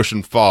slow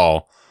motion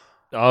fall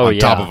on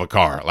top of a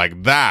car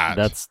like that.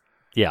 That's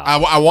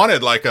I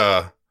wanted like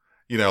a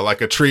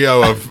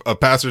trio of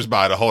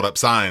passersby to hold up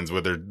signs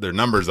with their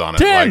numbers on it.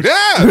 10! Like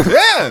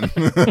 10.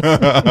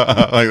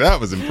 Like that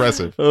was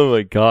impressive. Oh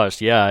my gosh,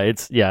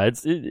 it's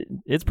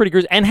pretty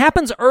gruesome and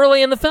happens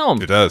early in the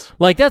film. It does.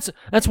 Like that's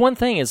one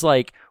thing is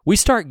like we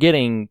start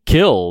getting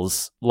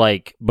kills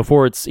like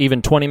before it's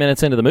even 20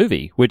 minutes into the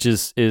movie, which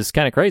is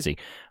kind of crazy.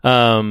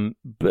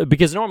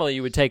 Because normally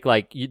you would take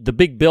like the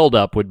big build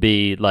up would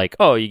be like,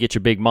 oh, you get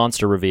your big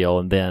monster reveal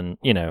and then,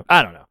 you know,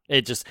 I don't know.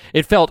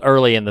 It felt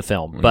early in the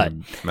film, but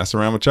mess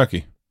around with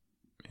Chucky.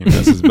 He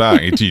messes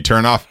back. You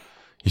turn off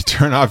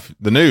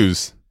the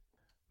news.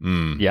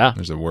 Yeah.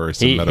 There's a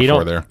worrisome He metaphor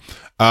don't- there.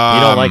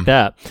 You don't like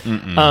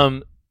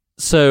that.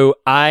 So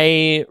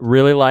I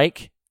really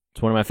like,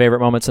 it's one of my favorite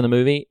moments in the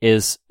movie,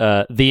 is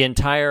the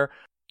entire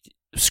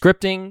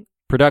scripting,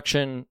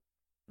 production,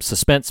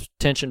 suspense,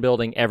 tension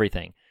building,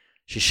 everything.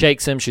 She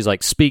shakes him. She's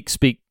like, speak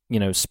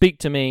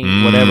to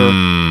me, whatever.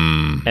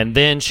 And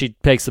then she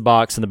takes the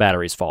box and the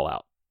batteries fall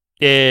out.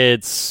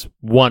 It's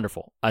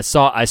wonderful. I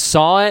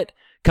saw it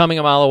coming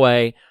a mile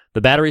away.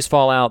 The batteries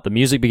fall out. The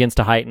music begins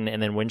to heighten.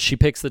 And then when she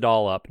picks the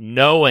doll up,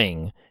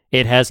 knowing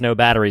it has no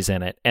batteries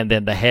in it, and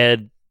then the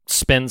head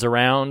spins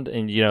around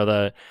and,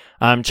 the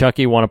I'm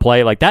Chucky, want to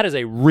play. Like, that is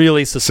a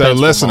really suspenseful So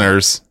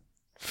listeners,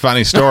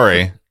 funny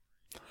story.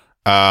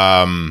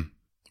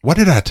 What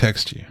did I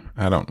text you?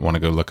 I don't want to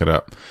go look it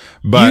up,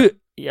 but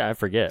I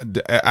forget.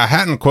 I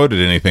hadn't quoted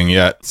anything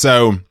yet.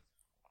 So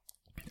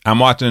I'm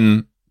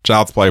watching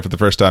Child's Play for the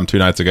first time 2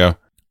 nights ago.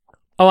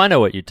 Oh, I know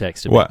what you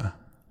texted me. What?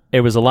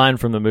 It was a line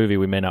from the movie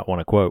we may not want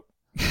to quote.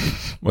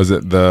 Was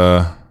it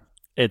the...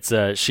 It's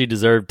she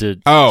deserved to.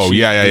 Oh, she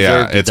yeah.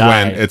 deserved to It's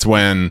die.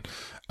 when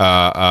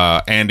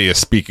Andy is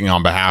speaking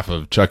on behalf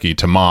of Chucky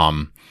to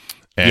Mom,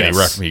 and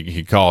Yes.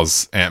 he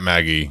calls Aunt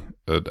Maggie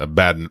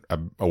a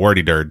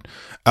wordy dird.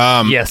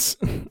 Yes.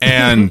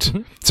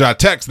 And so I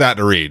text that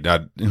to Reed.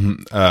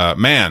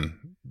 Man,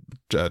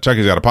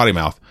 Chucky's got a potty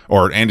mouth,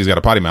 or Andy's got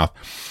a potty mouth.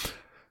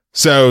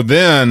 So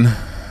then,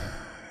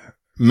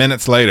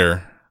 minutes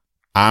later,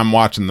 I'm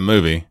watching the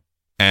movie.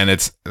 And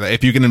it's,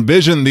 if you can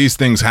envision these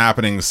things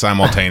happening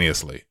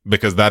simultaneously,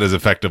 because that is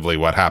effectively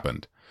what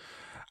happened.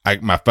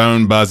 My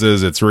phone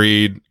buzzes. It's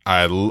Reed.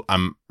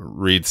 I'm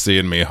Reed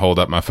seeing me hold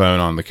up my phone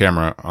on the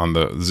camera on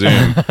the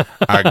Zoom.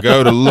 I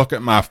go to look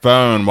at my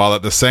phone while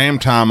at the same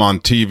time on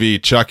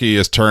TV, Chucky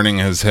is turning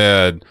his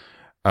head.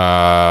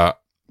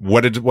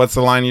 What's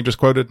the line you just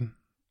quoted?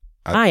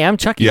 Hi, I'm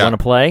Chucky. Yeah. Want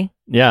to play?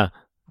 Yeah.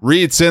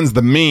 Reed sends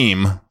the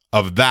meme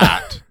of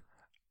that.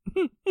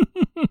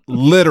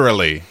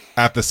 Literally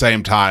at the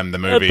same time the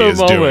movie the is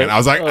doing moment. it. I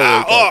was like,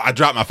 I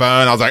dropped my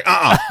phone. I was like,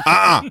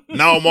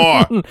 no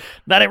more.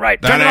 That ain't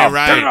right. That Turn it ain't off.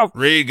 right. Turn it off.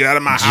 Reed, get out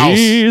of my house.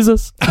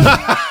 Jesus.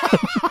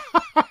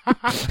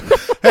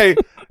 Hey,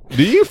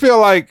 do you feel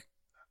like,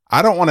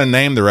 I don't want to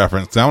name the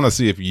reference. I want to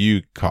see if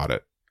you caught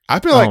it. I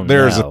feel like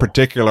there's a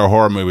particular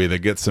horror movie that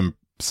gets a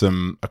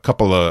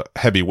couple of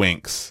heavy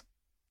winks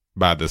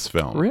by this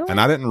film. Really? And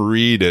I didn't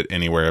read it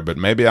anywhere, but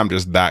maybe I'm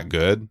just that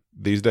good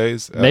these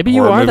days. at Maybe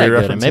you horror are movie that good,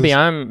 and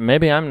references.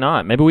 maybe I'm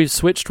not. Maybe we've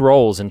switched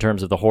roles in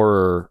terms of the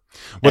horror.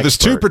 Well, there's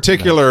two expert.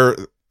 particular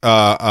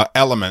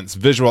elements,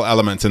 visual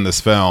elements in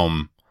this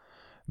film.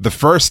 The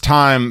first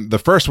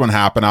one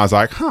happened, I was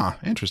like,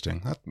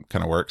 interesting. That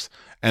kind of works.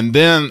 And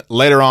then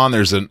later on,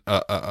 there's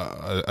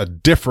a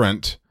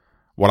different,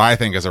 what I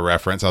think is a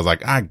reference. I was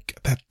like,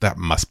 that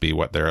must be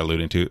what they're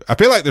alluding to. I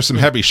feel like there's some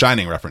heavy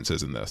Shining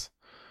references in this.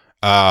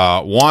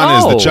 One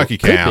is the Chucky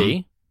could cam,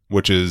 be.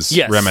 which is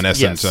Yes,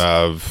 reminiscent yes.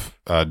 of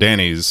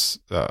Danny's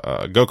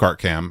go-kart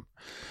cam.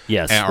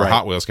 Yes, Or right.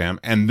 Hot Wheels cam.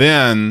 And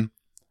then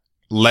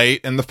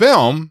late in the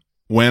film,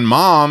 when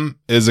Mom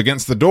is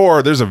against the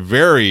door, there's a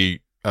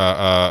very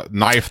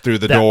knife through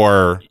the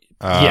door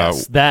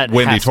yes, that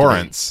Wendy has to be.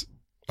 Torrance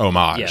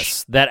homage.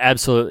 Yes, that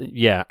absolutely.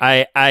 Yeah,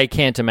 I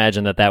can't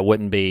imagine that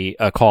wouldn't be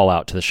a call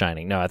out to The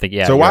Shining. No, I think So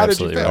you're why did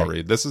you absolutely fail, right.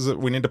 Reed? This is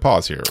we need to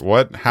pause here.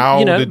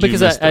 How did you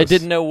because miss I this?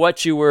 didn't know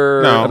what you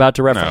were No, about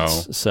to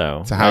reference. no.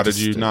 So So how I did just-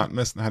 you not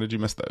miss? How did you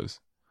miss those?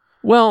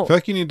 Well, I feel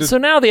like you need to so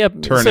now the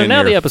turn in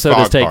your episode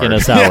has fog taken card.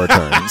 a sour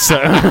turn.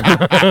 So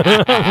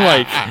I'm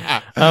like,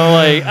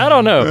 I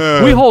don't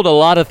know. We hold a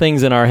lot of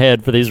things in our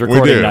head for these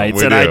recording do, nights,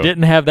 we and I do.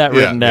 didn't have that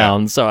written Yeah, yeah.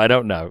 down, so I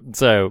don't know.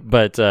 So,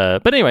 but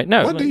anyway,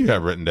 no. What do you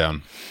have written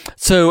down?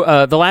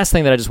 So the last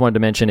thing that I just wanted to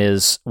mention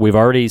is we've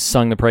already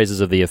sung the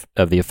praises of the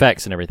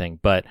effects and everything,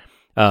 but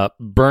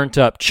burnt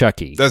up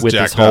Chucky That's with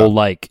this jacked whole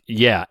up.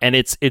 and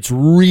it's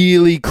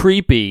really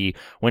creepy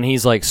when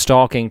he's like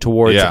stalking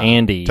towards Yeah,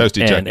 Andy.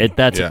 Toasty and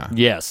Chucky.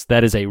 yes,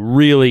 that is a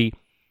really,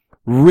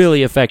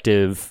 really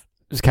effective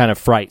kind of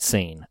fright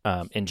scene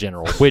in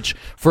general. Which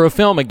for a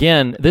film,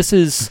 again, this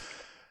is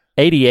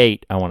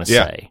 88, I want to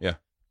say. Yeah.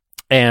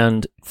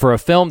 And for a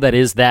film that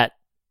is that,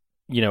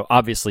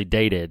 obviously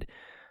dated,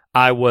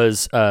 I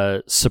was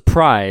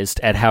surprised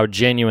at how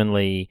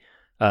genuinely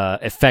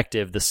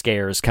effective the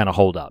scares kind of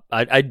hold up.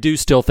 I do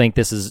still think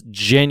this is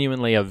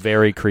genuinely a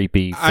very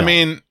creepy film. I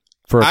mean,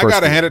 for a I first got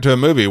to movie. hand it to a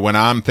movie when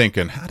I'm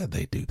thinking, how did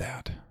they do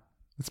that?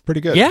 It's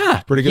pretty good. Yeah,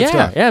 It's pretty good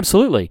stuff. Yeah,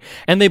 absolutely.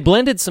 And they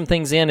blended some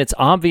things in. It's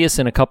obvious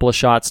in a couple of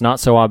shots, not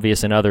so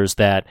obvious in others,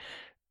 that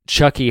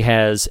Chucky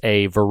has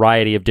a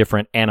variety of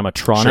different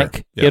animatronic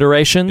Sure. Yep.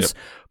 iterations, Yep.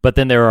 but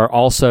then there are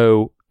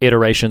also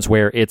iterations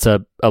where it's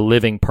a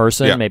living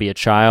person, Yeah. maybe a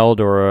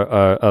child or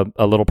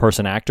a little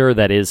person actor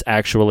that is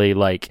actually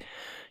like,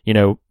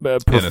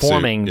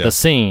 performing yeah. the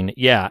scene.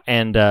 Yeah,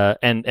 and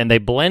they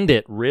blend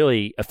it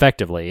really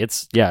effectively.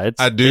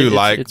 I do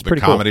like it's the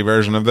pretty comedy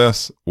version of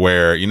this,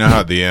 where you know how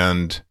at the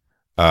end,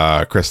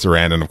 Chris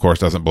Sarandon, of course,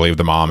 doesn't believe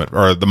the mom,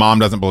 or the mom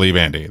doesn't believe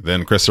Andy.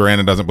 Then Chris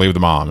Sarandon doesn't believe the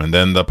mom, and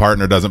then the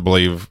partner doesn't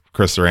believe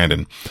Chris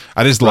Sarandon.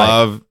 I just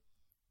love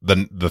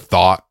the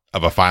thought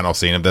of a final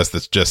scene of this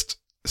that's just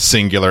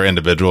singular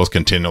individuals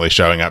continually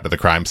showing up to the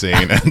crime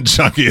scene and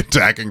Chucky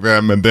attacking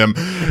them and them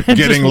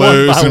getting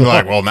loose and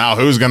like, well, now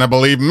who's going to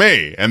believe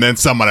me? And then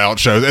someone else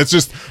shows. It's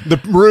just the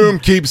room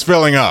keeps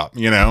filling up,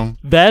 you know?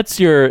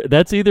 That's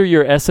either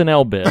your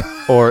SNL bit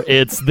or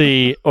it's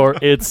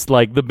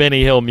like the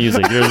Benny Hill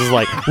music. There's just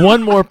like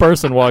one more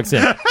person walks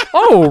in.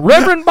 Oh,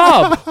 Reverend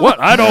Bob. What?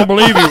 I don't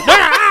believe you.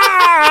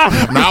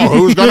 Now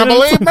who's gonna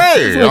believe me?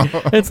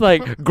 It's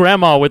like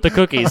grandma with the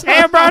cookies. Hey,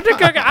 I brought the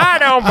cookie. I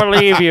don't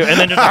believe you. And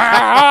then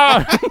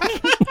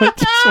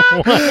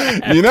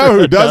just you know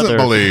who doesn't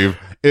believe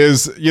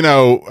is,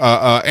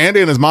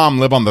 Andy and his mom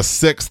live on the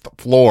 6th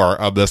floor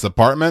of this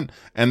apartment,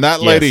 and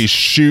that lady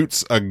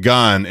shoots a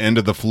gun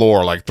into the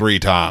floor like 3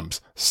 times.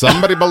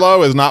 Somebody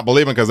below is not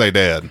believing because they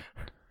dead.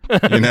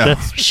 You know,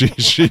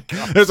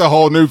 there's a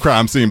whole new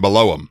crime scene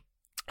below them.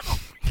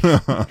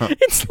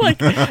 It's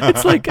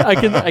like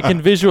I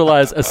can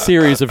visualize a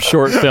series of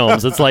short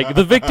films. It's like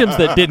the victims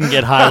that didn't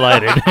get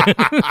highlighted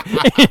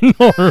in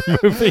horror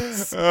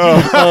movies.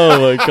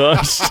 Oh my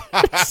gosh.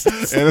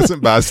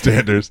 Innocent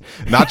bystanders.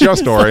 Not your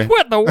story. Like,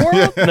 what in the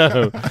world?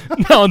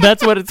 No,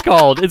 that's what it's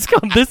called. It's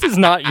called This Is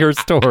Not Your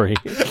Story.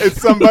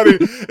 It's somebody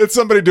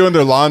doing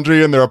their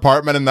laundry in their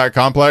apartment in that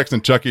complex,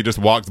 and Chucky just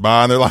walks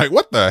by and they're like,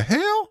 what the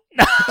hell?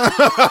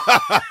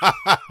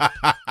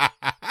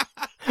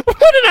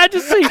 What did I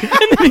just see?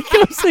 And then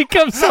he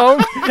comes home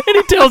and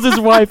he tells his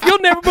wife, "You'll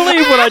never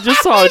believe what I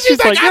just saw." And she's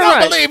like, "You're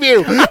right. Believe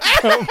you. I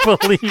don't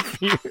believe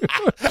you."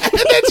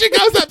 And then she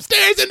goes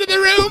upstairs into the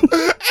room.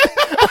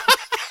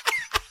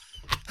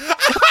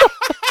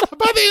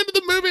 By the end of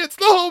the movie, it's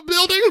the whole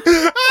building.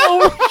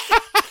 Oh,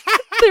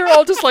 they're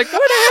all just like,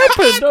 "What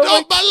happened?"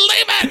 Don't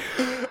believe it.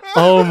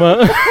 Oh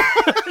my!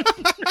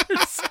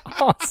 It's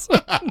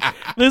awesome.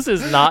 This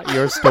is not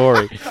your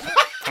story.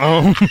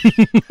 Oh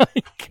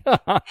my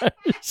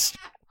gosh.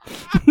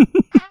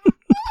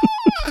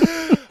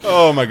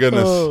 Oh my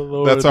goodness. Oh,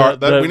 Lord,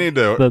 we need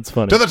to. That's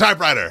funny. To the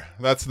Typewriter.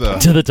 That's the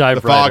Typewriter.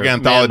 The Fog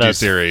anthology Man,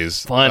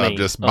 series funny. of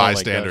just Oh my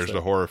bystanders gosh,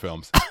 to horror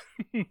films.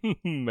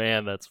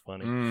 Man, that's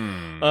funny.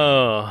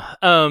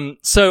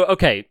 So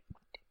okay.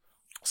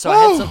 So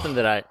I had something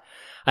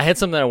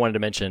that I wanted to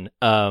mention.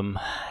 So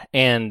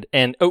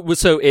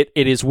it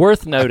is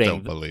worth noting. I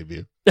don't believe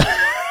you.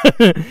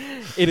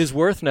 It is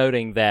worth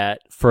noting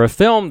that for a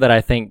film that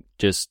I think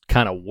just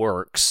kind of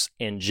works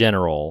in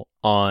general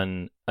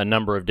on a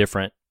number of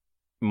different,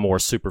 more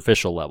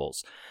superficial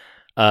levels,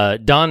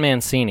 Don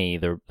Mancini,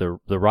 the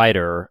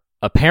writer,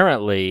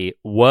 apparently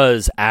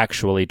was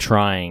actually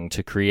trying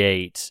to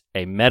create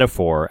a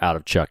metaphor out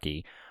of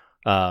Chucky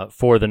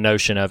for the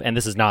notion of, and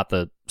this is not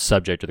the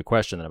subject of the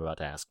question that I'm about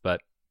to ask,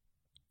 but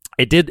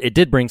it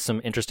did bring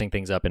some interesting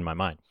things up in my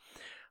mind.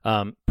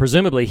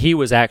 Presumably he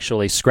was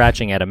actually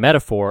scratching at a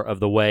metaphor of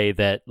the way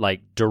that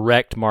like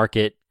direct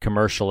market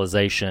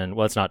commercialization,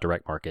 well, it's not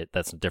direct market,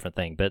 that's a different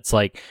thing, but it's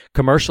like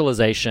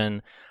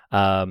commercialization,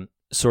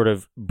 sort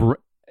of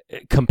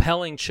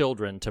compelling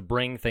children to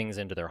bring things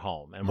into their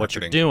home. And what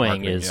you're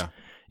doing is,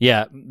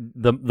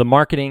 the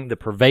marketing, the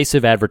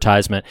pervasive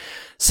advertisement.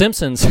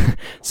 Simpsons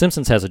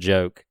has a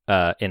joke,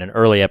 in an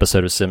early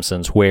episode of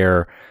Simpsons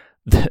where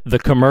the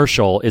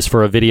commercial is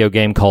for a video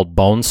game called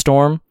Bone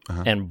Storm,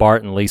 and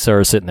Bart and Lisa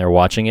are sitting there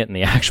watching it, and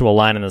the actual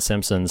line in The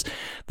Simpsons,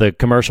 the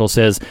commercial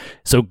says,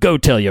 "So go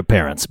tell your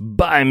parents,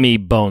 buy me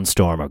Bone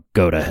Storm or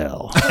go to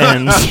hell."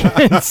 And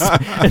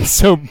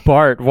so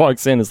Bart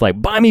walks in and is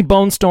like, "Buy me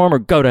Bone Storm or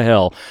go to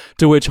hell,"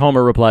 to which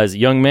Homer replies,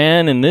 "Young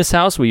man, in this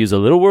house we use a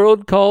little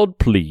word called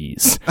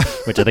please,"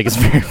 which I think is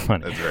very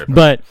funny. That's very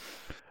funny.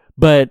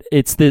 But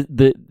it's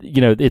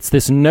it's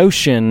this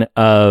notion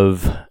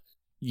of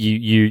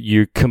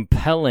you're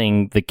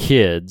compelling the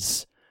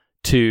kids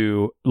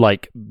to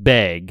like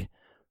beg.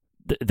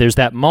 There's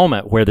that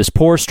moment where this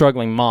poor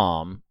struggling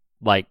mom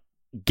like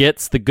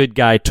gets the good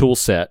guy tool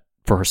set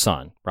for her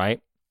son,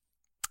 right?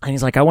 And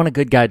he's like, "I want a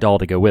good guy doll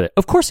to go with it."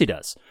 Of course he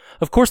does.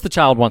 Of course the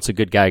child wants a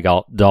good guy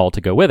doll to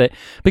go with it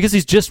because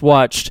he's just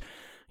watched,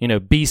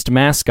 Beast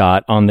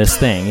Mascot on this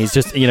thing. He's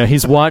just,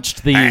 he's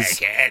watched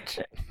these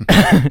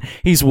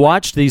he's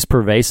watched these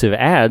pervasive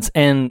ads,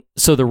 and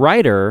so the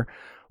writer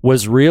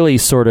was really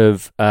sort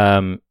of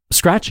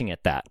scratching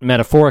at that,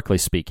 metaphorically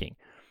speaking.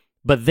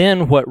 But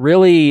then what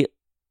really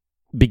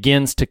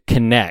begins to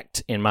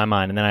connect in my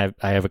mind, and then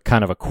I have a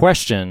kind of a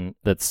question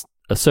that's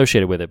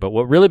associated with it, but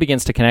what really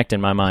begins to connect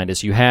in my mind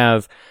is you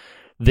have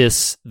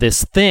this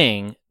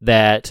thing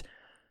that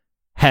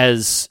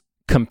has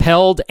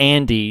compelled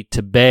Andy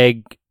to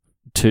beg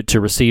to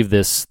receive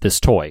this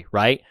toy,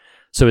 right?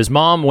 So his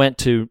mom went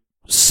to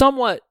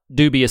somewhat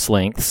dubious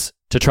lengths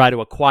to try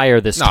to acquire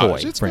this toy.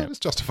 It's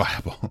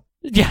justifiable.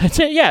 Yeah,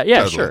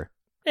 totally. Sure.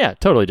 Yeah,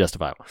 totally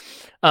justifiable.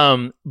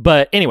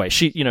 But anyway,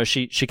 she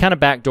kind of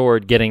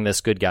backdoored getting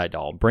this good guy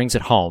doll, brings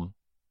it home.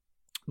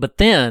 But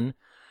then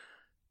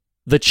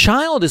the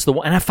child is the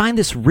one, and I find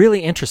this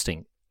really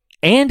interesting.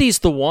 Andy's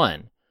the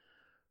one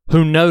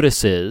who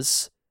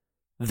notices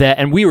that,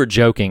 and we were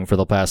joking for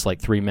the past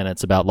like 3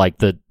 minutes about like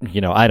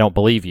I don't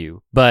believe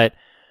you, but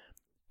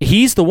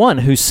he's the one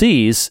who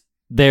sees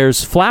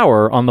there's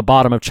flour on the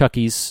bottom of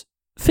Chucky's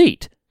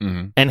feet.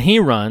 Mm-hmm. And he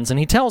runs and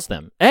he tells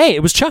them, hey,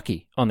 it was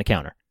Chucky on the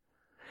counter.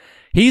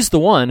 He's the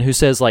one who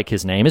says, like,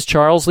 his name is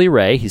Charles Lee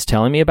Ray. He's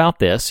telling me about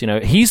this.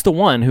 He's the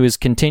one who is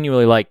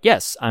continually like,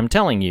 yes, I'm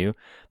telling you,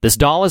 this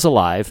doll is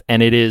alive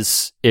and it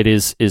is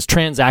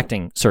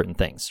transacting certain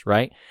things,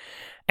 right?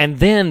 And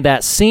then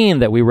that scene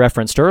that we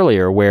referenced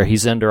earlier where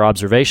he's under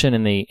observation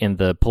in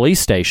the police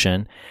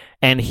station,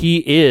 and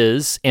he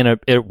is in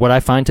what I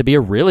find to be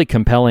a really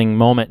compelling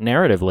moment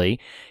narratively,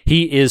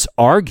 he is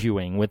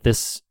arguing with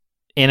this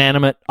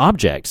inanimate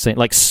object, saying,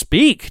 like,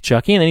 speak,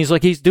 Chucky. And then he's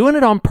like, he's doing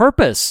it on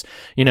purpose,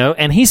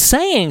 and he's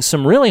saying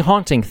some really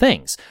haunting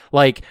things.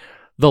 Like,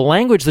 the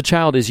language the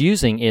child is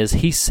using is,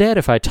 he said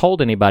if I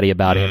told anybody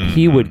about him,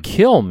 he would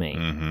kill me.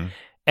 Mm-hmm.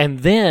 And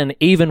then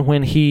even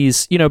when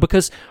he's,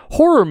 because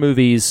horror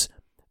movies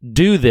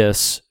do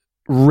this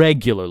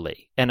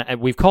regularly, and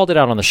we've called it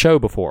out on the show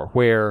before,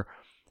 where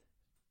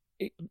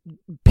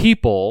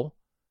people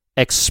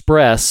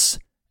express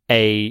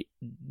a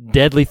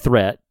deadly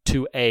threat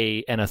to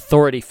an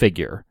authority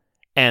figure,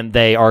 and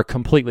they are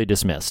completely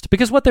dismissed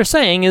because what they're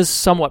saying is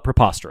somewhat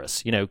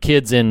preposterous.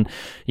 Kids in,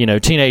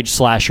 teenage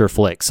slasher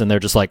flicks, and they're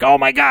just like, oh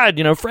my God,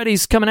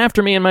 Freddy's coming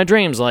after me in my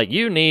dreams. Like,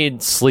 you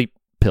need sleep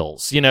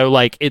pills,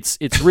 like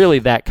it's really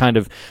that kind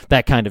of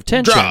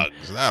tension.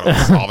 Drugs, that'll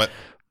solve it.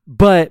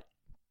 But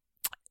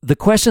the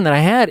question that I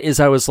had is,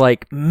 I was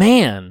like,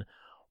 man,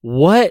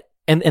 what?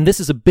 And this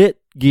is a bit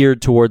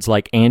geared towards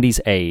like Andy's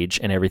age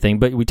and everything,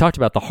 but we talked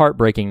about the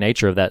heartbreaking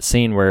nature of that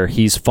scene where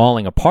he's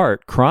falling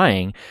apart,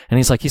 crying, and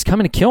he's like, he's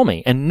coming to kill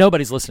me, and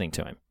nobody's listening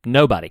to him.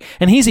 Nobody.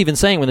 And he's even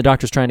saying, when the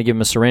doctor's trying to give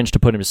him a syringe to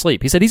put him to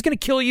sleep, he said, he's going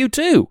to kill you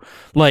too.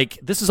 Like,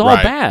 this is all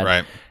bad.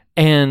 Right.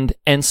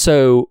 And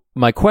so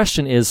my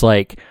question is,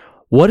 like,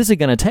 what is it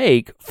going to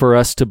take for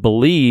us to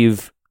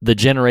believe the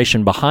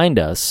generation behind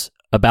us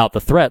about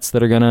the threats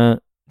that are going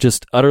to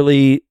just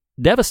utterly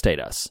devastate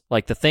us?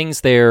 Like, the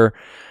things there.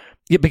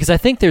 Yeah, because I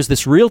think there's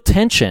this real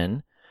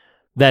tension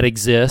that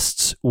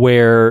exists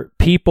where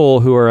people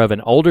who are of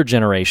an older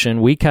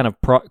generation, we kind of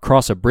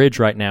cross a bridge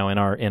right now in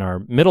our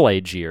middle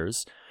age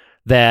years,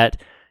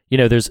 that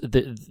there's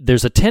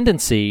a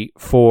tendency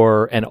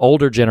for an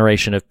older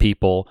generation of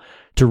people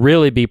to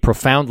really be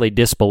profoundly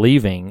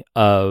disbelieving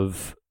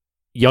of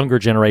younger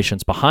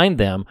generations behind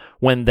them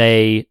when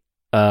they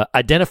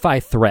identify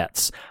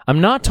threats.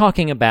 I'm not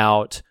talking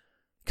about,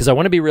 because I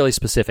want to be really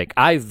specific,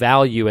 I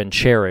value and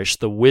cherish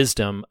the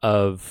wisdom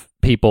of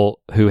people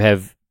who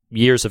have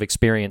years of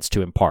experience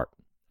to impart.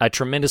 I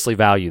tremendously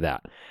value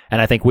that. And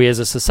I think we as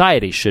a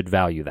society should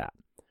value that.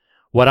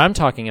 What I'm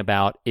talking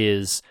about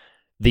is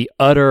the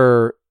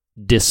utter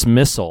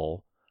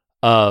dismissal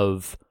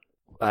of,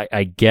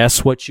 I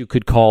guess, what you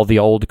could call the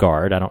old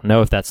guard. I don't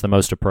know if that's the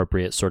most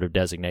appropriate sort of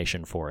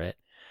designation for it.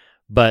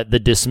 But the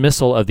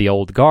dismissal of the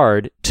old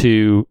guard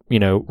to,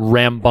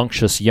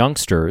 rambunctious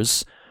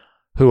youngsters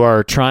who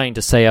are trying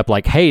to say up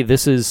like, hey,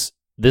 this is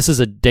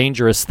a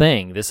dangerous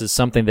thing. This is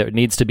something that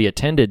needs to be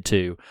attended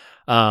to.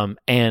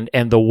 And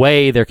the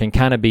way there can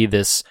kind of be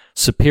this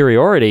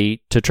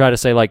superiority to try to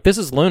say, like, this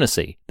is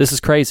lunacy. This is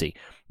crazy.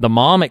 The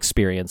mom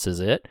experiences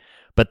it,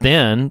 but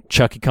then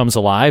Chucky comes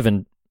alive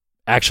and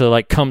actually,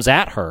 like, comes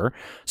at her.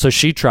 So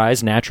she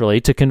tries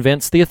naturally to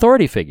convince the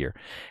authority figure.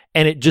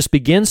 And it just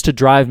begins to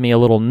drive me a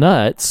little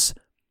nuts,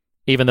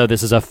 even though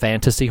this is a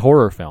fantasy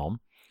horror film.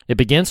 It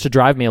begins to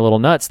drive me a little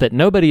nuts that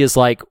nobody is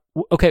like,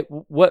 okay,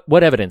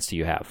 what evidence do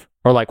you have?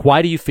 Or like,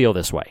 why do you feel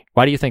this way?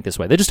 Why do you think this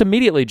way? They just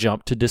immediately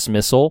jump to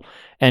dismissal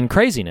and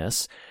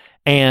craziness.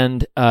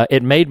 And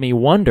it made me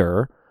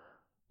wonder,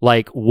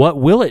 like,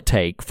 what will it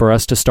take for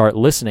us to start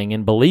listening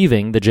and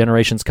believing the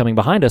generations coming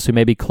behind us who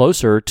may be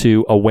closer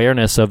to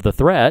awareness of the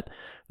threat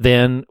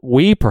than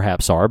we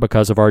perhaps are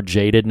because of our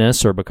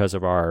jadedness or because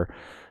of our,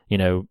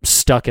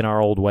 stuck in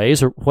our old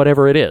ways or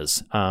whatever it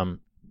is.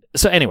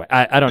 So anyway,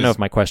 I don't know if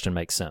my question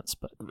makes sense,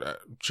 but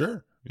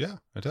sure, yeah,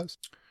 it does.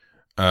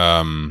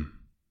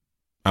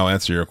 I'll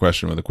answer your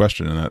question with a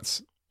question, and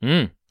that's: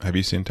 have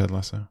you seen Ted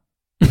Lasso?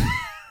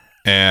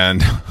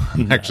 And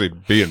I'm actually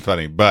being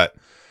funny, but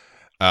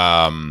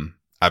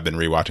I've been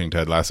rewatching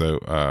Ted Lasso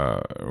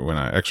when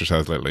I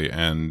exercise lately,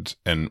 and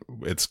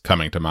it's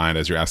coming to mind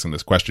as you're asking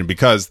this question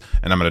because,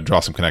 and I'm going to draw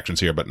some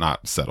connections here, but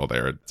not settle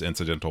there. It's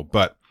incidental,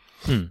 but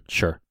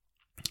sure.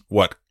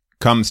 What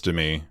comes to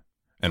me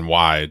and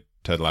why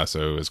Ted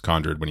Lasso is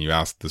conjured when you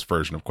ask this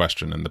version of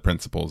question and the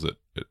principles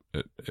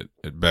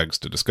it begs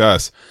to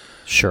discuss,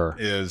 sure,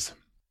 is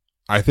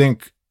I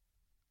think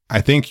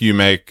you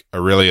make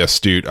a really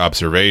astute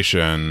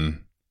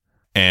observation,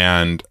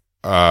 and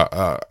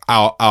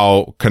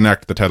I'll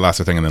connect the Ted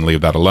Lasso thing and then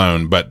leave that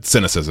alone. But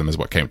cynicism is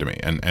what came to me,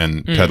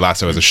 and Ted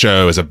Lasso as a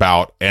show is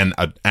about an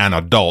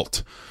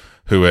adult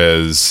who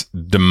is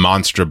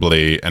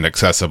demonstrably and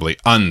excessively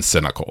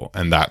uncynical,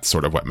 and that's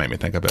sort of what made me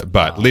think of it.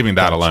 But leaving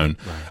that alone,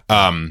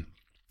 right.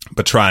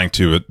 But trying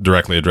to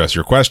directly address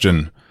your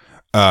question,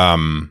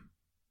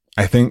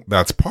 I think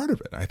that's part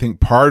of it. I think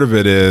part of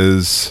it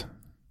is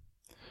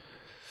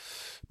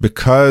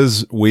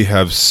because we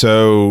have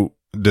so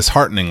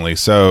dishearteningly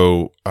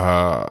so,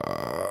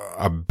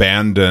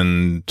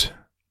 abandoned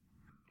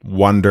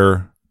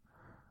wonder,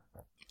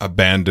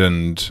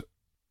 abandoned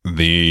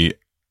the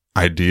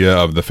idea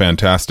of the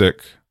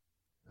fantastic,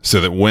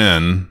 so that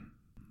when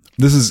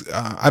this is,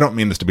 I don't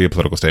mean this to be a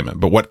political statement,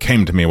 but what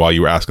came to me while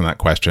you were asking that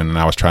question and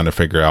I was trying to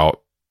figure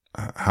out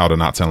how to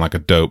not sound like a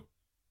dope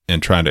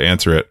in trying to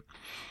answer it,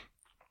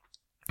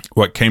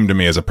 what came to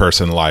me as a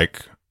person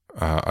like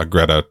a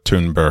Greta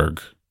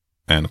Thunberg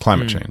and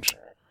climate change.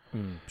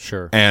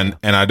 Sure. And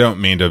I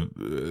don't mean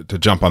to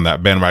jump on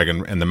that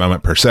bandwagon in the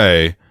moment per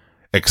se,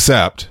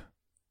 except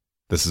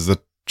this is a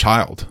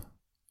child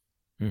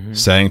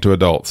saying to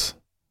adults,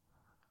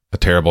 a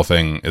terrible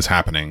thing is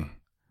happening.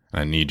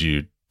 I need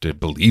you to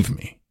believe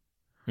me.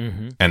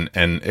 And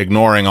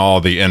ignoring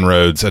all the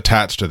inroads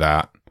attached to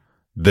that,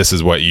 this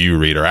is what you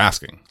read are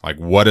asking. Like,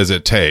 what does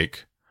it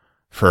take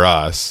for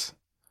us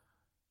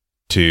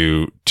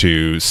to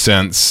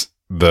sense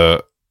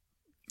the,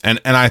 and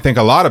I think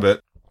a lot of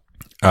it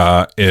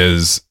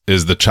is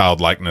the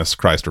childlikeness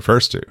Christ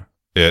refers to.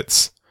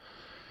 It's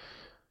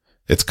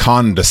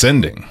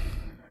condescending.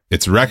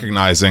 It's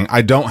recognizing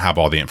I don't have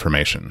all the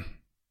information.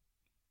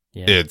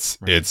 Yeah, it's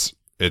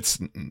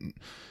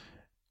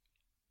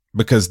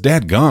because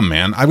dadgum,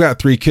 man, I've got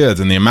 3 kids,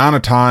 and the amount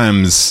of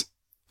times,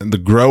 the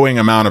growing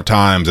amount of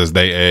times as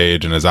they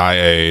age and as I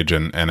age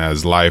and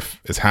as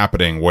life is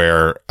happening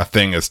where a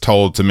thing is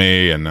told to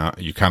me and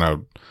you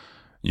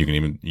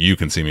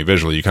can see me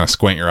visually, you kind of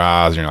squint your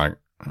eyes and you're like,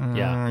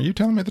 are you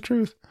telling me the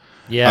truth?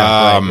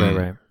 Yeah.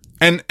 Right.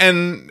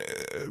 And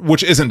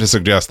which isn't to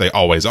suggest they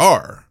always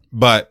are,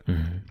 but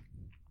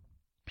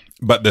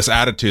this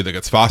attitude that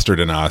gets fostered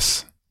in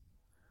us,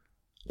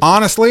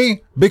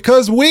 honestly,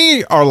 because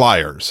we are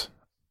liars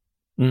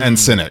and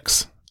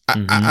cynics.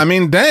 I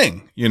mean,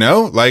 dang,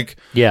 like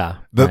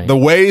the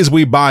ways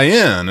we buy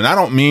in, and I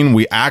don't mean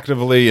we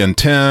actively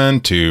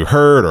intend to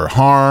hurt or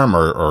harm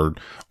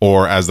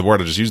or as the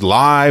word I just used,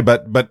 lie,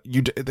 but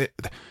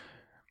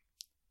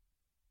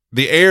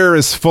the air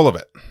is full of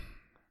it.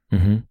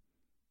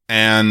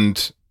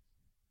 And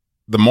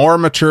the more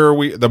mature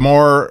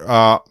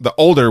the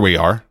older we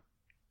are,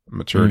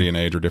 maturity and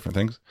age are different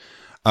things.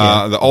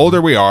 The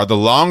older we are, the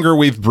longer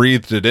we've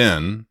breathed it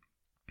in,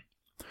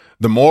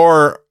 the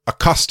more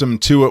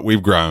accustomed to it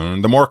we've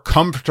grown, the more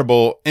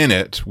comfortable in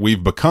it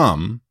we've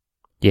become,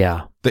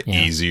 the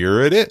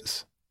easier it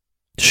is.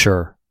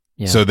 Sure.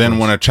 Yeah, so then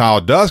when a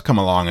child does come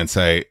along and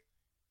say,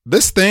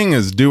 this thing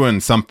is doing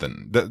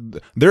something,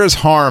 there is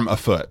harm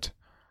afoot.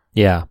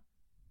 Yeah.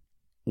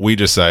 We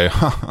just say,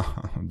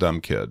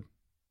 dumb kid.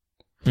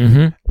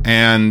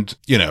 And,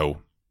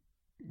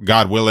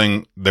 God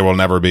willing, there will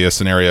never be a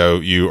scenario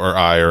you or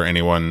I or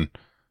anyone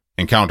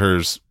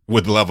encounters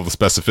with the level of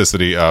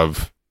specificity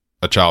of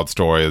a child's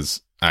toy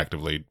is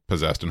actively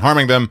possessed and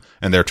harming them,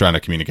 and they're trying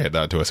to communicate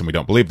that to us and we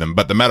don't believe them.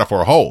 But the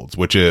metaphor holds,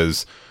 which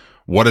is,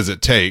 what does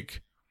it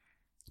take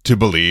to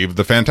believe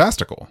the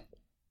fantastical?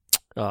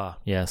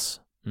 Yes.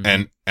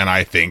 And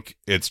I think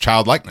it's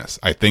childlikeness.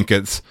 I think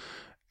it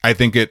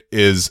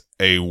is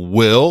a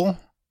will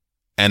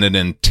and an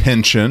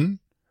intention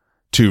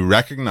to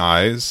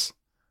recognize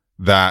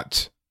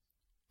that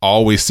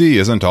all we see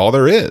isn't all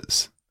there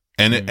is.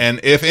 And and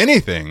if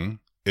anything,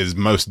 is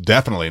most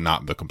definitely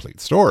not the complete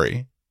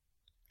story.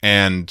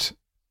 And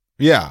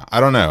I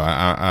don't know.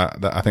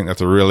 I think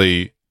that's a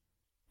really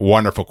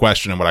wonderful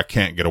question. And what I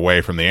can't get away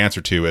from the answer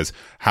to is,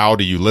 how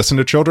do you listen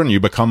to children? You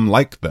become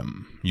like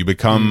them. You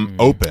become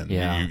open.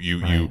 Yeah,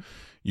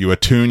 you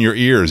attune your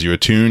ears. You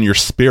attune your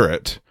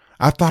spirit.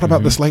 I've thought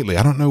about this lately.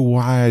 I don't know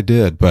why I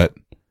did, but,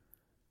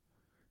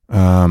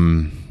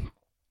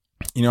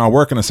 I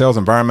work in a sales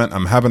environment.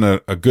 I'm having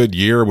a good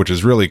year, which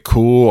is really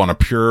cool on a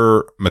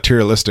pure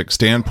materialistic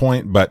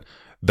standpoint, but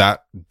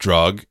that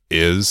drug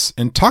is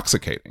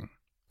intoxicating.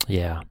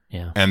 Yeah.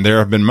 And there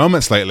have been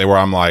moments lately where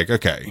I'm like,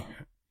 okay,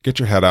 get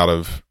your head out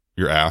of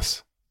your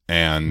ass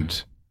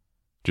and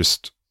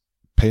just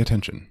pay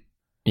attention.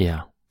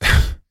 Yeah.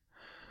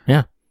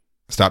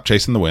 Stop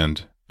chasing the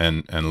wind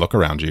and look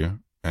around you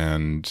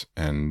and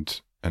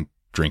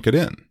drink it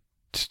in.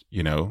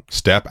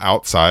 Step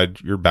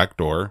outside your back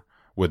door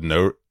with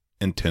no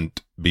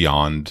intent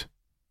beyond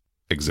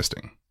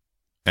existing.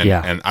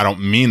 And I don't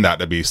mean that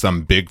to be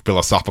some big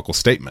philosophical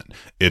statement.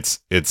 It's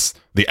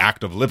the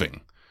act of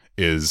living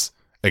is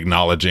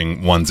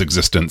acknowledging one's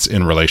existence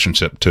in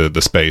relationship to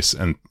the space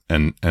and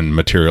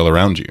material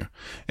around you.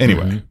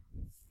 Anyway,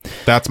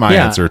 that's my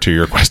answer to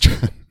your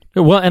question.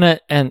 Well,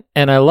 and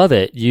I love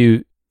it.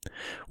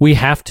 We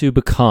have to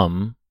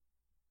become,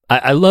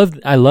 I love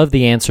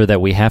the answer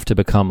that we have to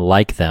become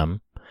like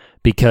them,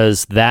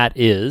 because that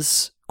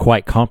is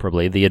quite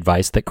comparably the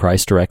advice that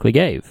Christ directly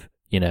gave,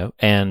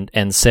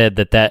 and said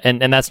that,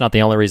 and that's not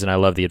the only reason I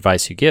love the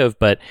advice you give,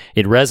 but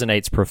it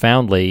resonates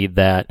profoundly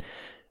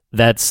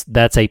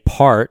that's a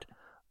part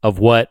of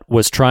what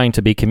was trying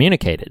to be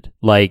communicated.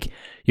 Like,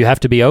 you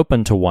have to be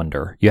open to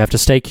wonder. You have to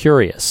stay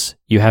curious.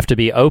 You have to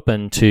be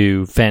open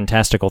to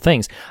fantastical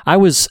things. I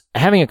was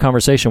having a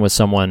conversation with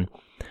someone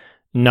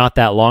not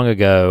that long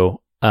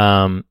ago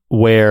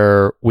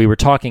where we were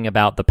talking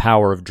about the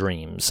power of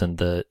dreams and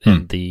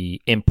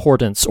the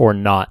importance or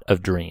not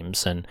of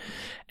dreams,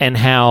 and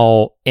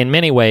how in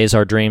many ways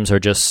our dreams are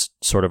just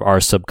sort of our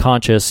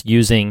subconscious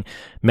using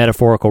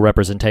metaphorical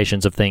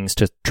representations of things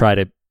to try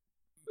to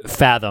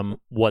fathom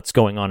what's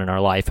going on in our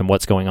life and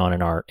what's going on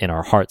in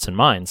our hearts and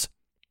minds.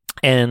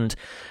 And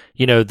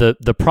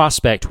the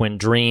prospect when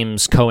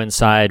dreams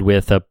coincide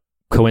with a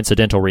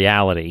coincidental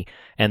reality,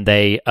 and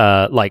they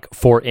like,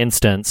 for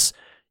instance,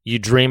 you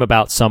dream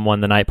about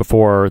someone the night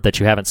before that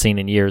you haven't seen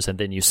in years, and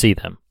then you see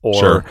them.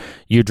 Or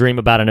you dream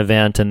about an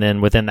event, and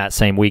then within that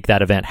same week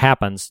that event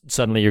happens.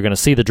 Suddenly you're going to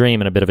see the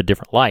dream in a bit of a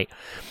different light.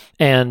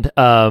 And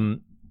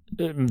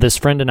this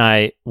friend and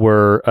I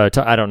were,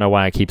 I don't know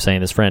why I keep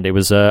saying this friend. It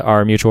was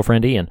our mutual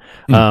friend, Ian.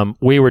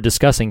 We were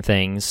discussing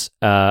things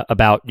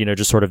about,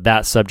 just sort of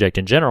that subject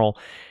in general.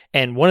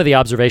 And one of the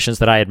observations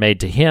that I had made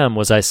to him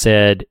was, I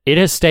said, it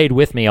has stayed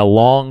with me a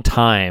long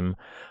time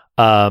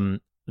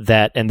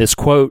that, and this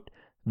quote,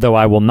 though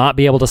I will not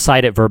be able to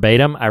cite it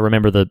verbatim, I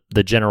remember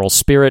the general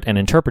spirit and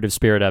interpretive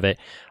spirit of it,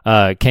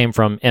 came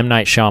from M.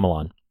 Night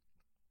Shyamalan.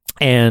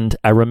 And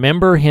I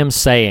remember him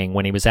saying,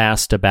 when he was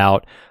asked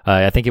about,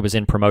 I think it was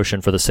in promotion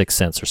for The Sixth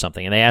Sense or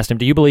something, and they asked him,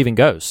 do you believe in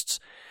ghosts?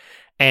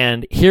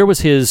 And here was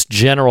his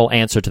general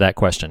answer to that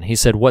question. He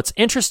said, what's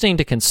interesting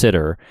to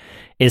consider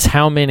is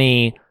how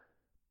many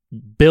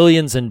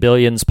billions and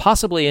billions,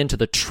 possibly into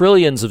the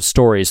trillions of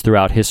stories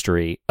throughout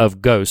history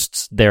of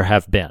ghosts there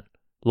have been.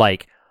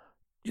 Like,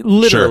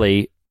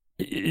 literally,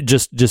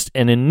 just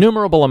an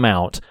innumerable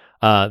amount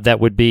that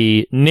would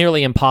be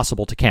nearly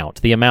impossible to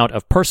count. The amount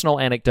of personal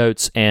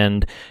anecdotes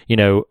and,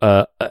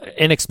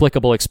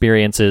 inexplicable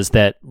experiences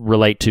that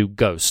relate to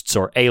ghosts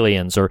or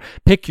aliens, or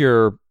pick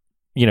your,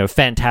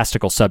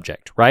 fantastical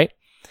subject, right?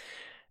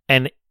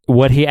 And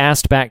what he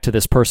asked back to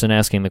this person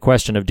asking the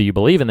question of, do you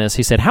believe in this?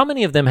 He said, how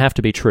many of them have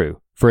to be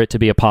true for it to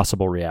be a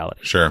possible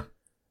reality? Sure.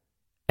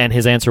 And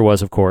his answer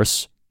was, of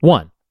course,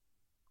 one.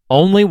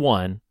 Only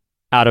one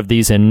out of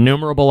these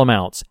innumerable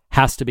amounts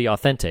has to be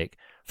authentic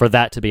for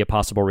that to be a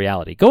possible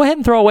reality. Go ahead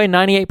and throw away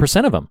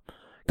 98% of them.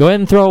 Go ahead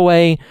and throw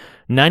away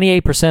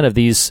 98% of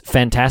these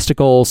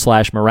fantastical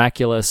 /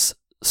 miraculous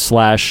 /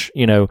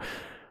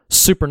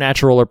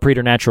 supernatural or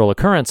preternatural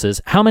occurrences.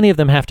 How many of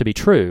them have to be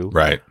true?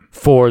 Right.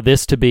 For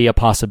this to be a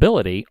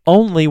possibility?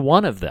 Only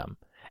one of them.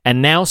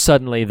 And now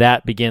suddenly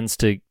that begins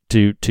to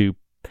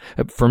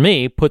for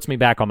me, puts me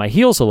back on my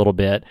heels a little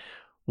bit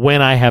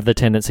when I have the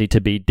tendency to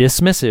be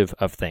dismissive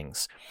of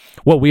things.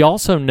 What we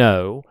also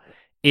know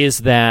is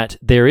that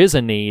there is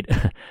a need.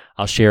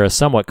 I'll share a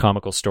somewhat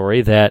comical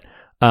story that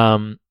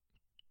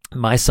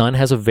my son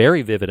has a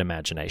very vivid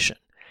imagination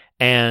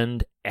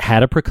and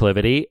had a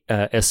proclivity,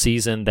 a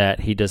season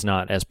that he does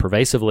not as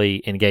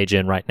pervasively engage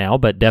in right now,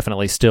 but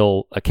definitely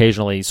still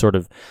occasionally sort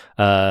of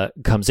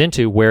comes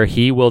into, where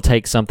he will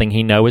take something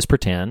he knows is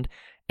pretend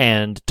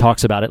and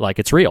talks about it like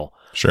it's real.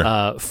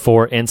 Sure.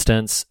 For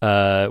instance,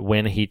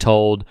 when he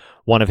told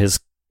one of his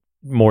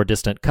more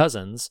distant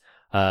cousins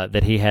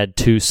that he had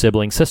 2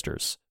 sibling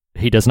sisters.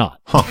 He does not.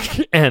 Huh.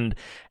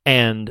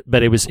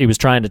 But he was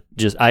trying to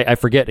just, I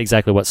forget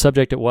exactly what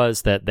subject it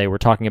was that they were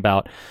talking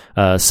about,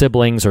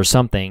 siblings or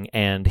something,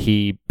 and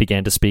he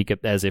began to speak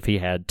as if he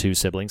had 2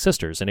 sibling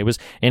sisters. And it was,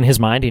 in his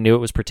mind, he knew it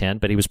was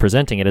pretend, but he was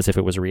presenting it as if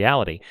it was a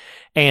reality.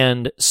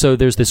 And so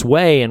there's this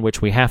way in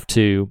which we do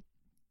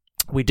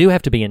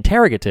have to be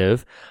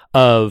interrogative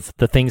of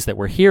the things that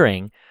we're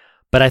hearing,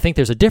 but I think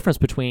there's a difference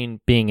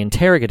between being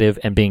interrogative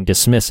and being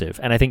dismissive.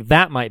 And I think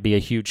that might be a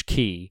huge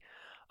key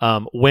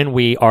when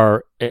we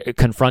are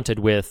confronted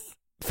with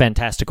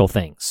fantastical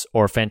things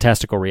or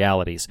fantastical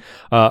realities,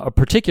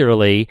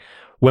 particularly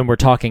when we're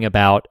talking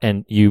about,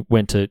 and you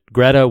went to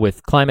Greta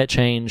with climate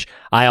change.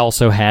 I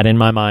also had in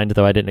my mind,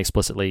 though I didn't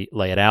explicitly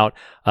lay it out,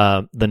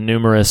 the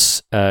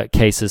numerous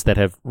cases that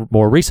have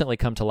more recently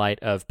come to light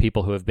of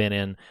people who have been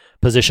in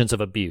positions of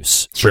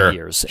abuse for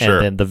years,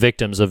 and then the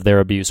victims of their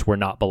abuse were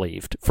not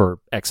believed for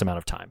X amount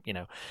of time.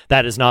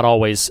 That is not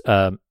always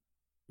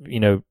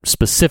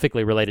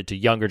specifically related to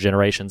younger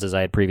generations as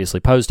I had previously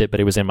posed it, but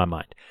it was in my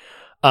mind.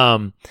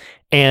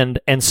 And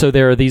so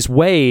there are these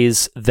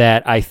ways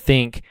that I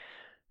think,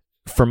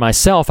 for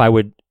myself, I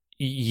would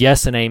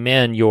yes and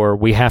amen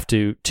we have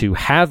to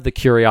have the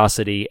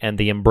curiosity and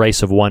the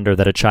embrace of wonder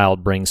that a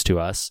child brings to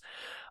us.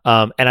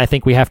 And I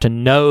think we have to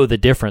know the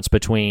difference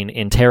between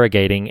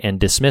interrogating and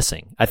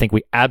dismissing. I think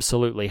we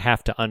absolutely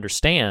have to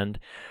understand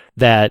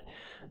that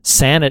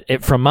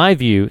from my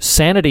view,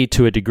 sanity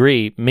to a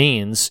degree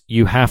means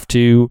you have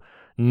to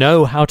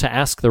know how to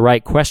ask the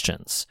right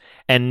questions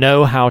and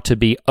know how to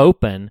be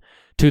open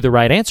to the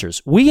right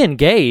answers. We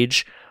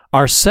engage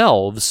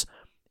ourselves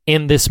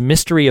in this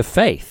mystery of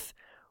faith,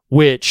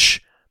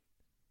 which,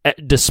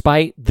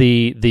 despite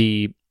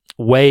the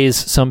ways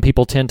some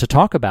people tend to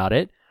talk about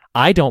it,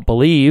 I don't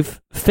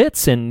believe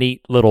fits in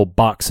neat little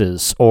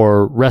boxes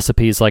or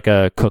recipes like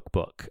a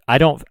cookbook. I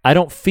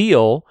don't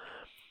feel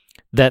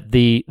that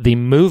the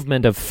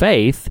movement of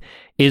faith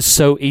is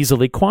so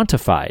easily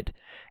quantified.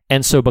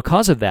 And so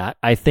because of that,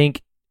 I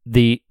think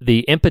the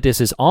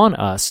impetus is on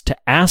us to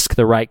ask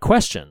the right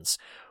questions,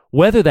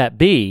 whether that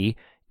be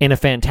in a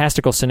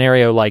fantastical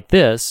scenario like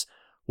this,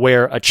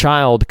 where a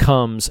child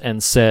comes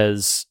and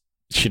says,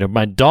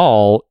 my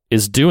doll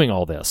is doing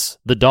all this.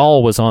 The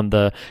doll was on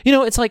the,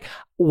 it's like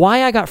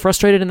why I got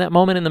frustrated in that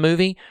moment in the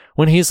movie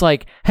when he's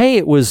like, hey,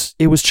 it was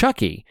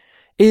Chucky,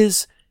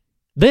 is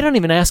they don't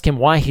even ask him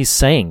why he's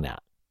saying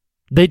that.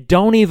 They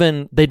don't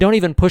even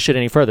push it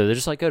any further. They're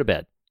just like, go to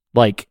bed.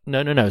 Like,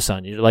 no,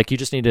 son. You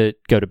just need to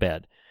go to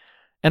bed.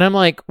 And I'm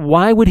like,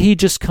 why would he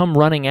just come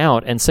running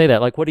out and say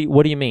that? Like, what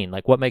do you mean?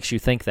 Like, what makes you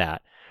think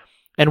that?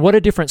 And what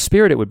a different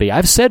spirit it would be.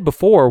 I've said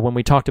before when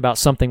we talked about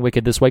Something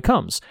Wicked This Way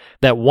Comes,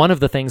 that one of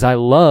the things I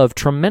love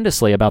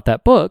tremendously about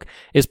that book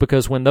is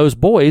because when those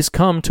boys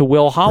come to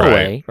Will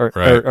Holloway,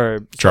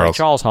 or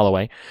Charles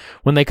Holloway,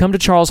 when they come to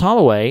Charles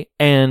Holloway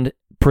and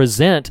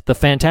present the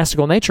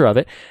fantastical nature of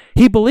it,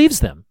 he believes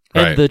them.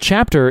 And the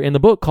chapter in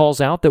the book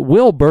calls out that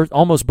Will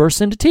almost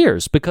bursts into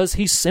tears because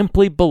he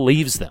simply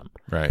believes them.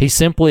 Right. He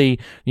simply,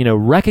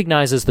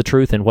 recognizes the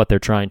truth in what they're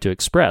trying to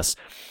express.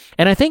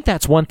 And I think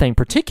that's one thing,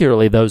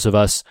 particularly those of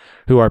us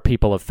who are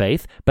people of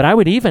faith, but I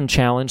would even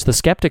challenge the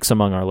skeptics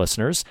among our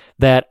listeners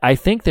that I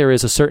think there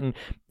is a certain...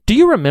 Do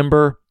you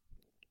remember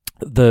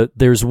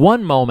there's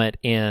one moment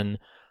in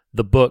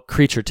the book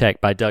Creature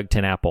Tech by Doug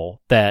TenNapel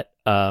that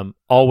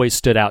always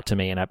stood out to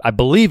me, and I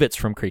believe it's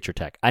from Creature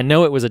Tech. I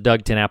know it was a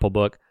Doug TenNapel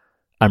book.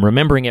 I'm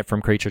remembering it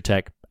from Creature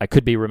Tech. I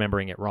could be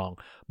remembering it wrong.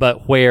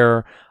 But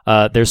where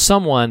there's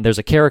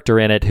a character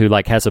in it who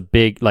has a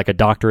big, a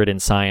doctorate in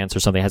science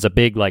or something, has a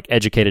big,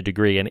 educated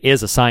degree and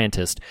is a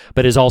scientist,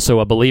 but is also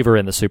a believer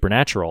in the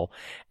supernatural.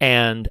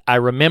 And I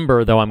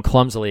remember, though I'm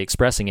clumsily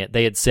expressing it,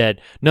 they had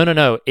said,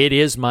 no, it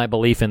is my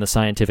belief in the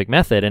scientific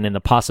method and in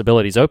the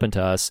possibilities open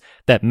to us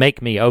that make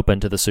me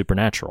open to the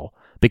supernatural.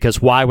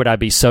 Because why would I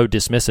be so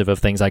dismissive of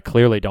things I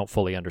clearly don't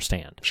fully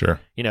understand? Sure.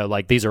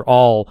 These are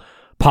all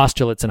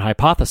postulates and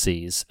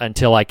hypotheses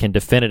until I can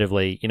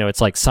definitively, it's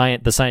like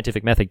the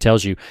scientific method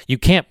tells you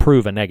can't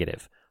prove a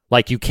negative.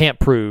 Like, you can't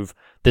prove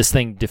this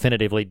thing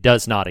definitively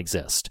does not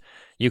exist.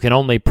 You can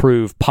only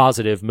prove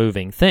positive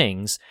moving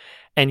things.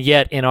 And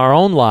yet in our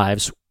own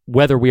lives,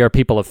 whether we are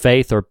people of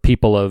faith or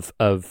people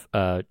of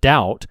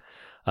doubt,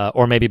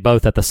 or maybe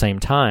both at the same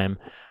time,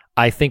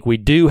 I think we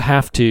do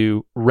have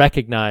to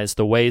recognize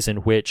the ways in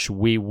which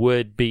we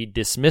would be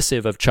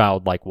dismissive of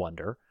childlike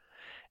wonder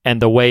and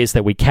the ways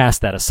that we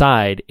cast that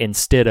aside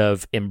instead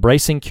of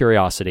embracing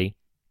curiosity,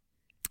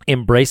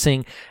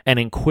 embracing an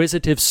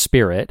inquisitive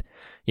spirit.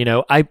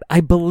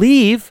 I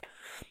believe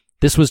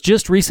this was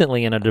just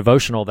recently in a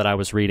devotional that I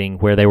was reading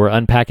where they were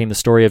unpacking the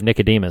story of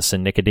Nicodemus,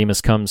 and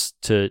Nicodemus comes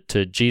to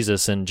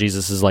Jesus, and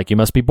Jesus is like, you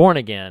must be born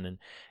again.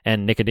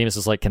 And Nicodemus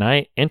is like, can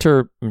I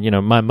enter,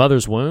 my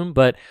mother's womb?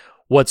 But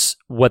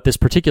what this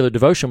particular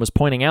devotion was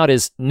pointing out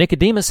is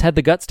Nicodemus had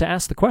the guts to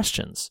ask the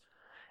questions.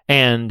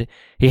 And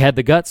he had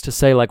the guts to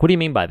say, what do you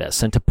mean by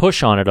this? And to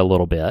push on it a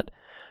little bit,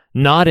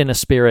 not in a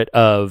spirit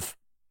of,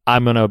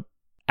 I'm going to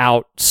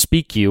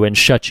outspeak you and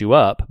shut you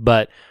up,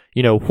 but,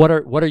 what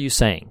are you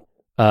saying?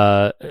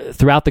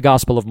 Throughout the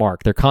Gospel of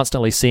Mark, they're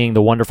constantly seeing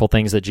the wonderful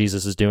things that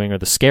Jesus is doing or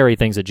the scary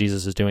things that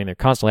Jesus is doing. They're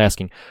constantly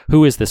asking,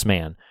 who is this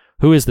man?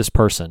 Who is this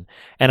person?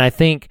 And I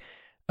think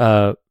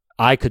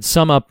I could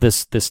sum up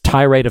this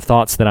tirade of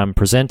thoughts that I'm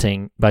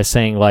presenting by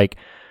saying,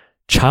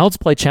 Child's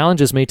Play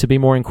challenges me to be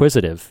more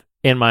inquisitive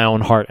in my own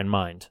heart and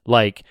mind.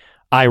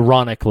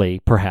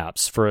 Ironically,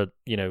 perhaps, for a,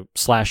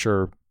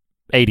 slasher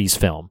 80s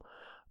film.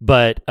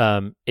 But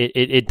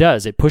it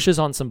does. It pushes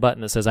on some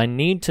button that says, I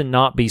need to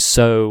not be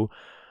so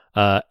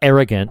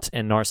arrogant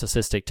and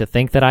narcissistic to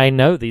think that I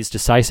know these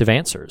decisive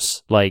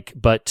answers,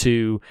 but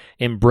to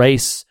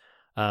embrace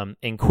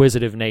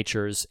inquisitive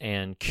natures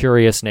and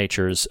curious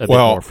natures a bit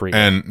more freely.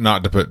 And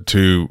not to put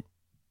too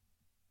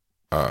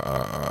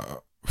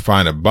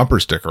fine a bumper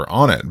sticker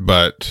on it,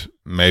 but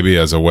maybe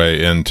as a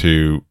way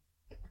into,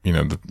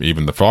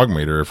 even the frog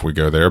meter, if we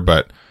go there.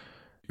 But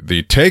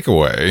the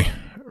takeaway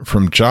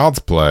from Child's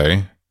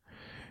Play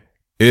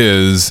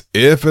is,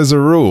 if as a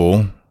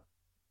rule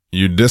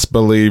you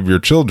disbelieve your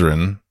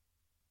children,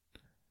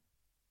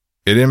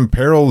 it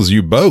imperils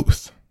you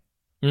both.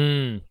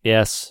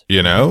 Yes.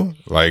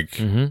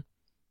 Mm-hmm.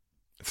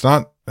 It's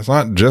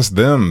not just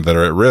them that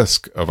are at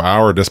risk of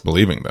our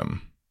disbelieving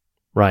them.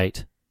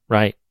 Right.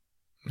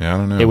 Yeah, I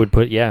don't know. It would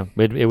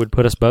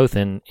put us both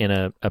in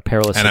a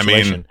perilous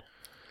situation.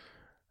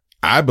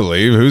 I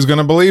believe, who's going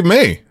to believe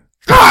me?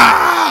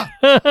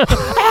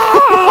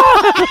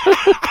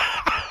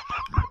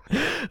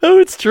 Oh,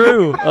 it's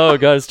true. Oh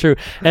God, it's true.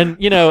 And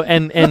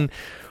and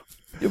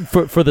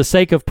for the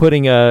sake of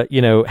putting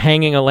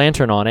hanging a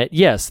lantern on it,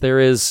 yes, there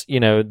is,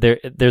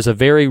 there's a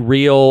very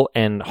real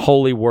and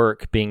holy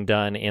work being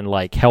done in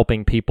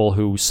helping people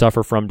who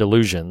suffer from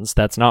delusions.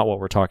 That's not what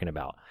we're talking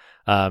about.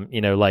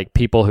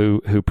 People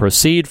who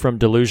proceed from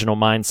delusional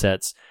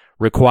mindsets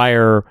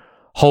require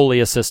holy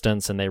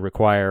assistance, and they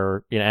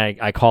require,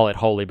 I call it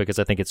holy because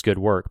I think it's good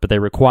work, but they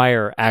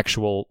require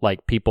actual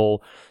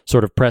people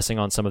sort of pressing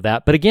on some of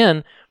that. But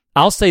again,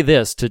 I'll say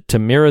this to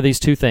mirror these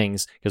two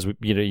things, because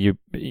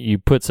you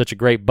put such a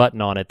great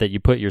button on it that you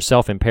put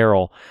yourself in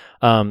peril.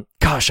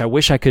 Gosh, I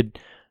wish I could.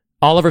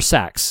 Oliver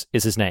Sacks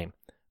is his name.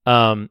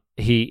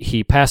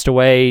 He passed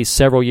away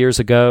several years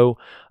ago.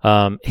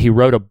 He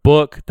wrote a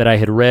book that I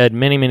had read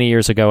many, many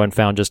years ago and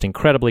found just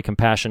incredibly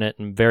compassionate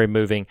and very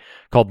moving,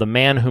 called "The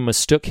Man Who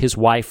Mistook His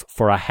Wife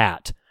for a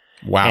Hat."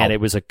 Wow. And it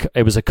was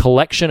a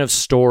collection of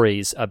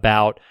stories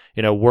about,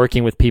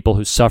 working with people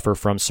who suffer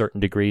from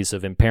certain degrees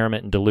of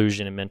impairment and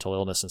delusion and mental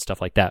illness and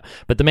stuff like that.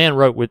 But the man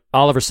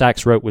Oliver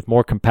Sacks wrote with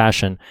more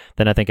compassion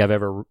than I think I've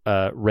ever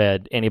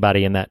read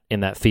anybody in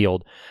that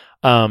field.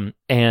 And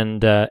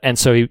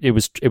so it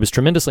was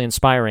tremendously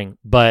inspiring,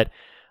 but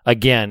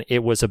again,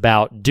 it was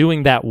about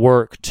doing that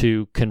work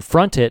to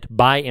confront it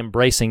by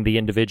embracing the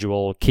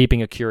individual,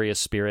 keeping a curious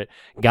spirit,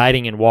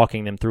 guiding and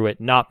walking them through it,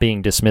 not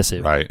being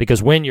dismissive. Right.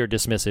 Because when you're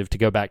dismissive, to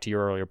go back to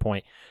your earlier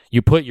point,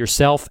 you put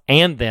yourself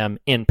and them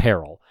in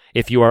peril.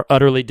 If you are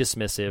utterly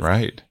dismissive,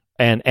 Right.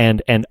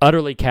 and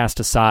utterly cast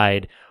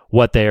aside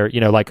what they're,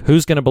 like,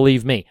 who's going to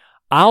believe me?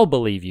 I'll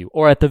believe you,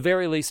 or at the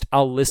very least,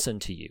 I'll listen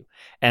to you,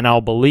 and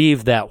I'll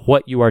believe that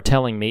what you are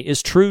telling me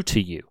is true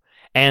to you.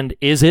 And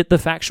is it the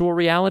factual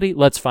reality?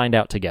 Let's find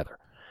out together.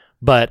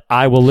 But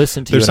I will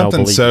listen to There's you and I'll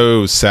something believe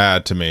so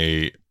sad to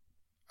me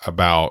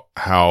about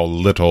how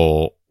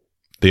little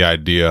the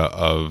idea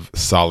of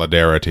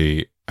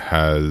solidarity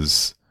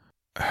has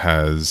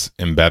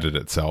embedded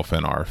itself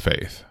in our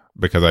faith.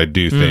 Because I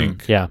do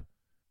think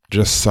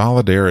just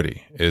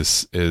solidarity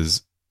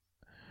is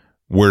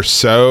we're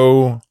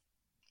so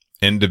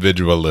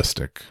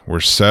individualistic. We're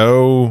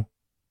so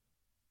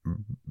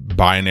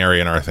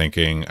binary in our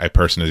thinking. A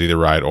person is either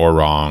right or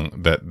wrong,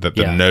 that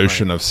the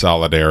notion of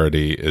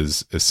solidarity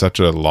is such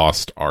a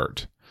lost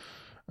art.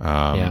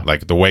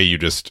 Like the way you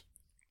just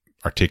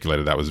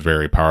articulated that was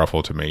very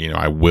powerful to me.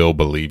 I will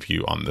believe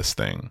you on this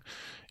thing.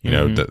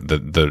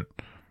 The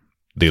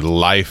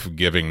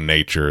life-giving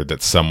nature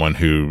that someone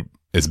who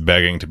is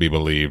begging to be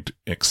believed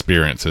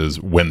experiences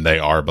when they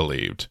are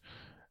believed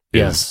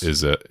is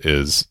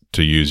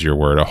to use your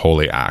word, a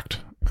holy act.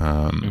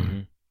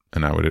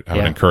 And I would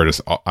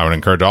encourage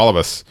all of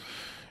us,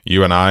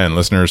 you and I and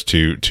listeners,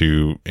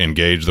 to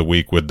engage the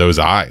week with those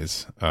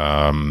eyes.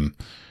 What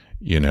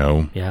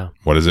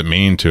does it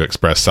mean to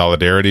express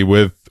solidarity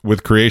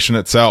with creation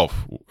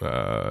itself?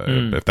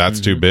 If that's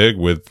too big,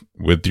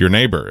 with your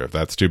neighbor. If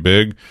that's too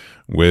big,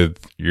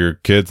 with your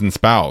kids and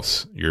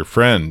spouse, your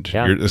friend.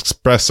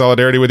 Express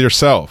solidarity with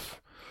yourself.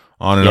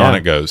 On and on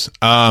it goes.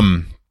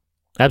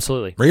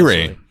 Absolutely.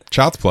 Riri,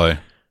 Child's Play.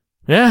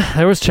 Yeah,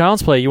 there was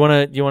Child's Play. You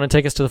want to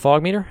take us to the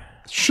fog meter?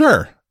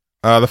 Sure.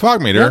 The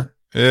fog meter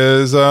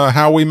is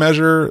how we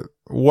measure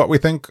what we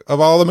think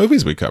of all the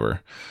movies we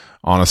cover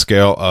on a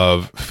scale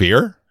of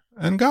fear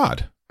and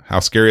God. How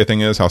scary a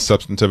thing is, how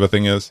substantive a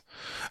thing is.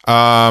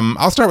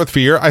 I'll start with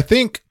fear. I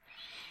think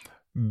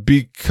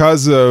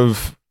because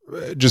of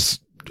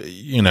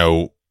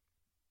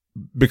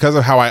because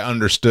of how I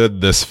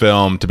understood this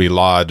film to be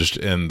lodged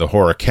in the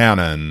horror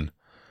canon,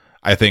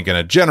 I think in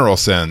a general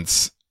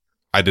sense,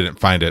 I didn't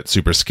find it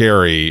super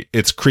scary.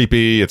 It's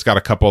creepy. It's got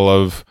a couple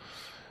of,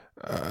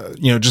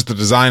 just the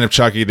design of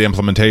Chucky, the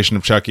implementation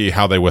of Chucky,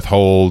 how they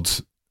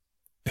withhold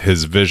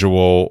his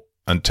visual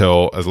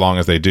until as long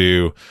as they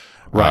do,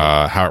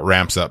 how it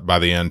ramps up by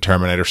the end,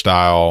 Terminator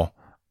style.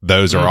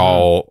 Those are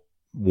all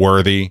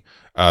worthy.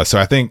 So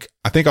I think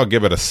I'll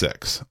give it a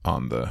 6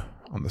 on the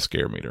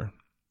scare meter.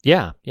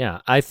 Yeah.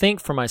 I think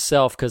for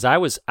myself, because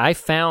I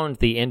found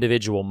the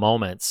individual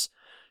moments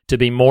to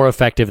be more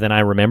effective than I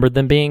remembered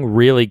them being,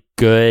 really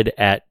good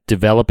at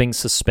developing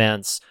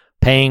suspense,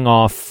 paying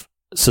off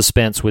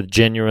suspense with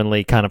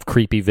genuinely kind of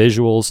creepy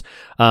visuals.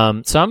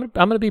 So I'm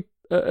going to be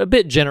a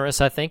bit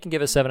generous, I think, and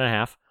give it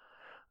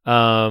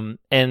 7.5.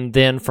 And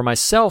then for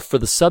myself, for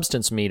the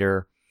substance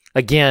meter,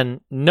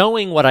 again,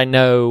 knowing what I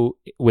know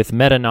with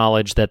meta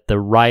knowledge that the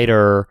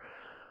writer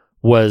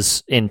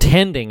was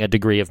intending a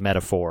degree of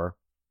metaphor,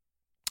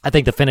 I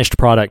think the finished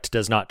product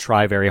does not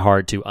try very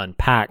hard to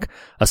unpack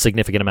a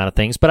significant amount of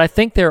things, but I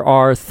think there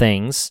are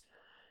things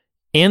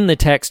in the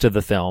text of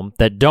the film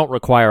that don't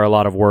require a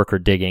lot of work or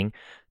digging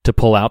to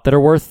pull out that are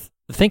worth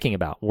thinking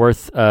about,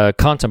 worth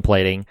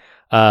contemplating.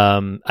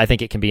 I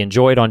think it can be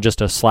enjoyed on just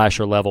a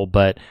slasher level,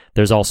 but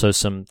there's also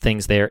some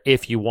things there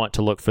if you want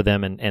to look for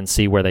them and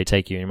see where they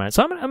take you in your mind.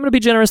 So I'm going to be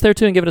generous there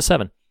too and give it a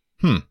 7.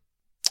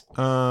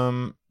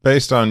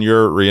 Based on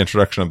your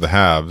reintroduction of the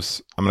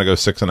halves, I'm going to go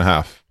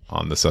 6.5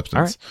 on the substance.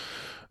 All right.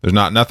 There's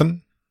not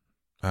nothing.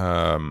 But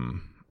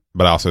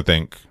I also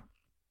think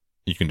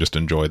you can just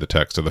enjoy the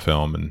text of the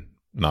film and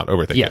not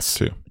overthink it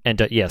too.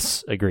 And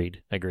yes,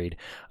 agreed.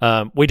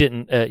 We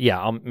didn't,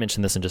 I'll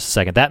mention this in just a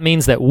second. That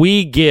means that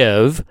we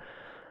give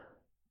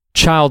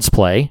Child's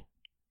Play,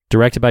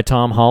 directed by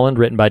Tom Holland,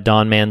 written by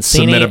Don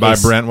Mancini. Submitted by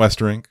Brent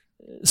Westerink.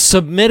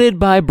 Submitted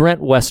by Brent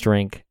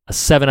Westerink, a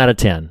 7 out of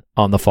 10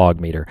 on the fog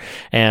meter.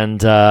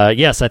 And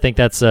yes, I think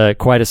that's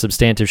quite a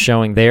substantive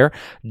showing there.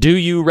 Do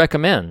you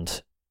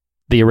recommend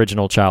the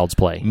original Child's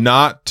Play?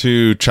 Not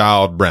to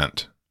Child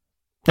Brent.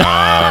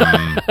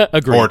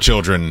 Agreed. or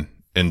children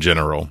in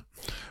general,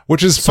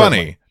 which is Certainly.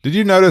 funny. Did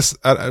you notice,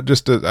 I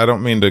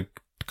don't mean to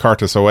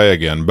cart us away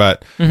again,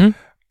 but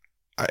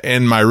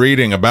in my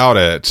reading about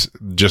it,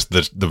 just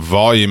the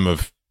volume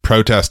of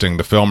protesting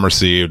the film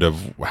received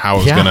of how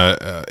it's going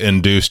to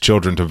induce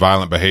children to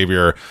violent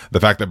behavior, the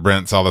fact that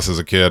Brent saw this as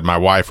a kid, my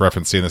wife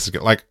referencing this as a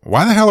kid, like,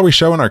 why the hell are we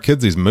showing our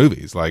kids these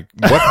movies? Like,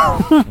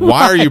 what?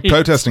 Why are you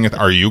protesting it?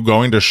 Are you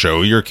going to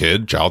show your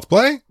kid Child's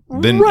Play?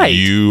 Then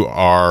you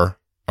are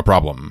a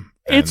problem.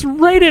 And it's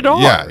rated R.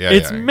 Yeah,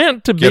 it's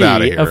meant to be Get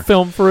outta here. a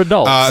film for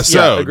adults.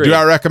 Do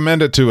I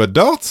recommend it to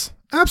adults?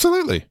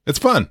 Absolutely. It's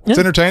fun. It's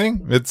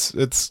entertaining.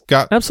 It's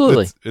got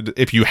absolutely.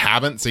 If you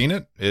haven't seen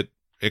it,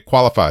 it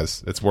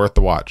qualifies. It's worth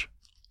the watch.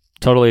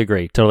 Totally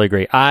agree.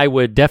 I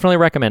would definitely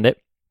recommend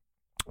it.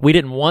 We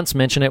didn't once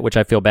mention it, which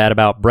I feel bad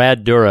about.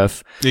 Brad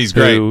Dourif. He's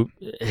great.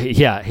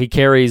 He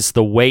carries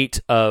the weight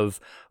of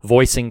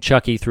voicing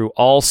Chucky through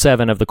all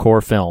 7 of the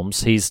core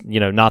films. He's,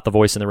 not the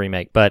voice in the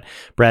remake, but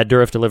Brad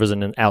Dourif delivers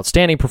an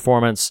outstanding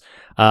performance.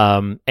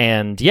 It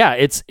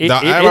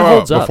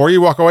holds up. Before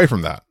you walk away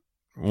from that,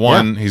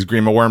 one, he's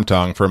Grima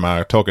Wormtongue for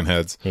my Tolkien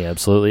heads. He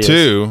absolutely is.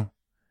 2,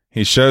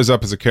 he shows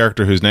up as a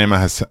character whose name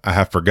I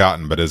have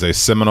forgotten, but is a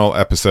seminal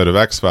episode of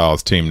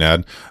X-Files, Team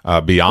Ned,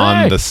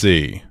 Beyond the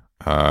Sea.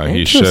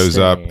 He shows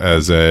up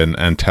as an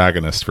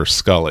antagonist for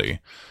Scully,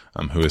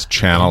 who is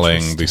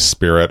channeling the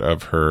spirit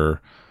of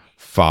her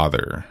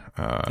father.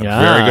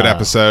 Very good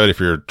episode if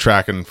you're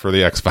tracking for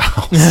the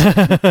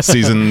X-Files.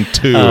 Season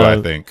 2,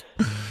 I think.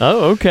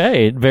 Oh,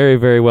 okay. Very,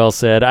 very well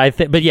said. I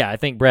think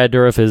Brad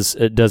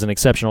Dourif does an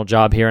exceptional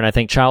job here, and I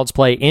think Child's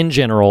Play in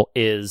general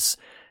is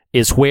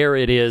where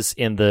it is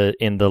in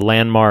the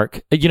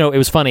landmark. It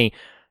was funny.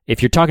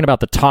 If you're talking about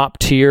the top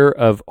tier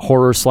of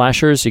horror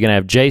slashers, you're going to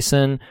have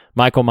Jason,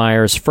 Michael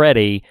Myers,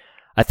 Freddy.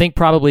 I think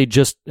probably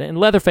and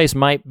Leatherface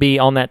might be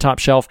on that top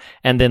shelf,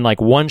 and then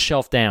like one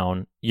shelf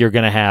down, you're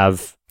going to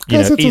have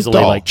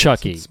easily like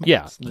Chucky.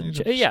 Because he's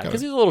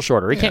a little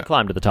shorter. He can't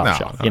climb to the top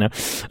shelf,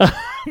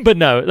 But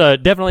no,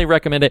 definitely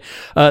recommend it.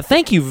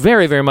 Thank you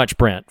very, very much,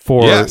 Brent,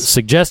 for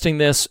suggesting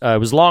this. It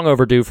was long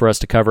overdue for us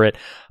to cover it.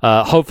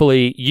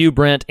 Hopefully you,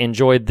 Brent,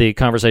 enjoyed the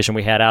conversation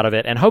we had out of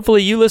it, and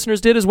hopefully you listeners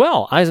did as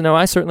well. I know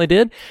I certainly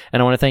did,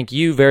 and I want to thank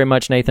you very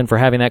much, Nathan, for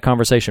having that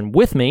conversation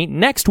with me.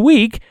 Next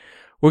week,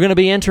 we're going to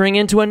be entering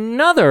into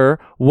another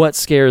What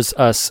Scares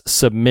Us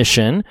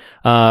submission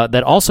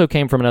that also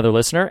came from another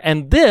listener.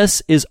 And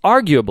this is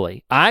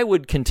arguably, I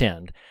would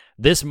contend,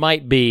 this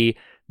might be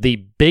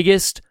the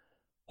biggest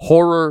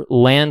horror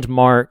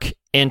landmark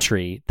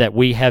entry that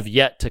we have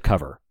yet to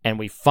cover. And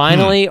we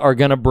finally are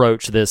going to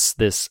broach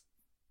this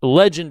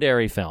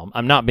legendary film.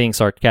 I'm not being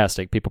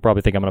sarcastic. People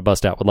probably think I'm going to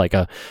bust out with like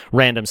a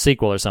random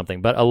sequel or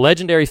something, but a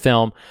legendary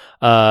film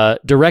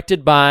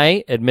directed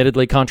by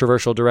admittedly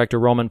controversial director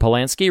Roman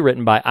Polanski,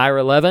 written by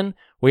Ira Levin.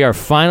 We are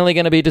finally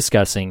going to be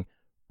discussing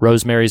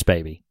Rosemary's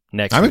Baby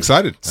next week. I'm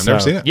excited. I've never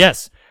seen it.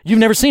 Yes. You've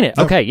never seen it?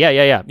 No. Okay.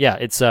 Yeah.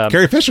 It's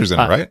Carrie Fisher's in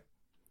it, right?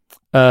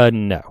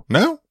 No.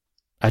 No?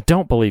 I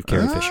don't believe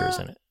Carrie Fisher is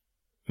in it.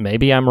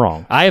 Maybe I'm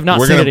wrong. I have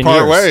not seen it in years. We're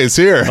going to part ways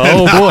here.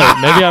 Oh boy,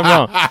 maybe I'm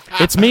wrong.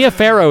 It's Mia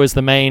Farrow is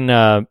the main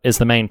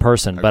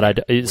person, okay. but I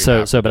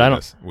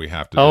don't. We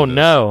have to. Oh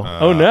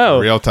no!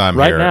 Real time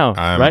right here. now,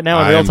 right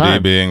now in real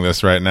time. IMDbing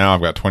this right now.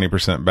 I've got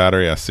 20%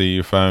 battery. I see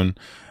you, phone.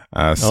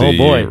 I see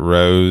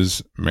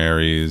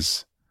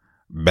Rosemary's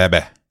Baby.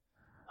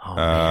 Oh,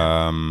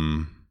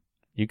 man.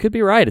 You could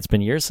be right. It's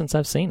been years since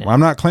I've seen it. Well, I'm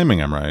not claiming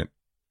I'm right.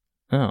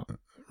 Oh,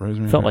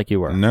 Rosemary felt like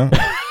you were. No.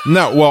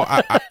 Well,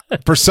 I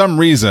for some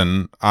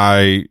reason,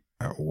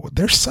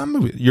 there's some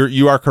movie.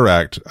 You are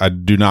correct. I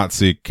do not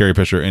see Carrie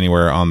Fisher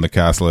anywhere on the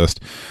cast list.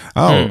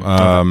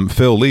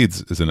 Phil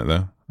Leeds is in it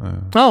though.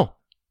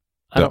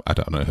 I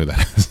don't know who that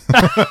is.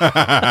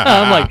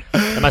 I'm like,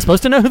 am I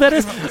supposed to know who that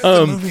is? That's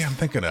the movie I'm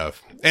thinking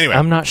of. Anyway,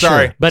 I'm not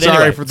sorry. sure. But sorry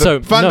anyway, for the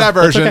fun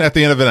diversion at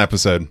the end of an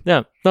episode.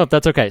 Yeah, no,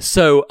 that's okay.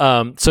 So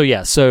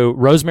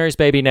Rosemary's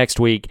Baby next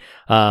week.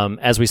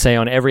 As we say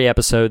on every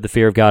episode, the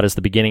fear of God is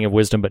the beginning of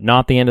wisdom, but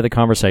not the end of the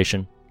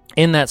conversation.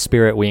 In that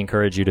spirit, we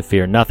encourage you to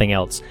fear nothing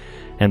else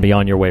and be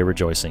on your way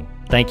rejoicing.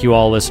 Thank you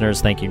all,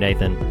 listeners. Thank you,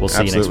 Nathan. We'll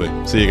see you next week.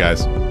 See you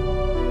guys.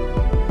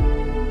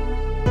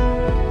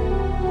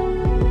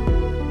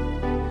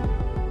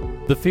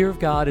 The fear of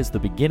God is the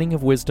beginning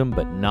of wisdom,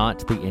 but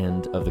not the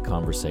end of the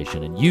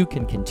conversation. And you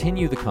can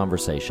continue the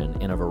conversation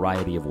in a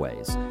variety of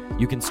ways.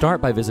 You can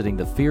start by visiting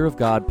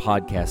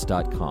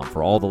thefearofgodpodcast.com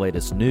for all the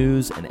latest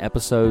news and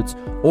episodes,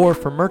 or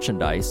for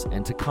merchandise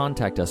and to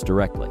contact us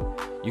directly.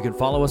 You can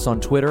follow us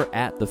on Twitter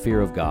at The Fear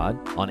of God,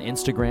 on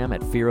Instagram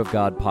at Fear of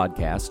God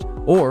Podcast,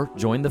 or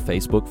join the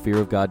Facebook Fear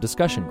of God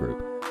discussion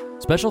group.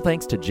 Special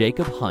thanks to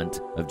Jacob Hunt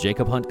of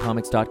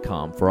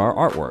jacobhuntcomics.com for our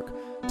artwork,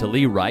 to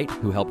Lee Wright,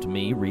 who helped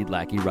me, Reed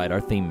Lackey, write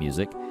our theme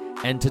music,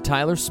 and to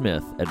Tyler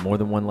Smith at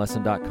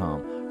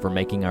morethanonelesson.com for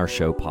making our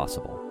show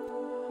possible.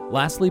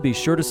 Lastly, be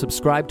sure to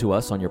subscribe to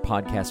us on your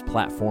podcast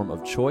platform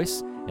of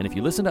choice, and if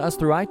you listen to us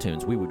through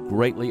iTunes, we would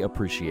greatly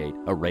appreciate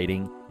a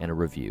rating and a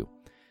review.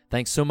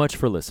 Thanks so much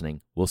for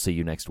listening. We'll see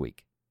you next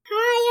week.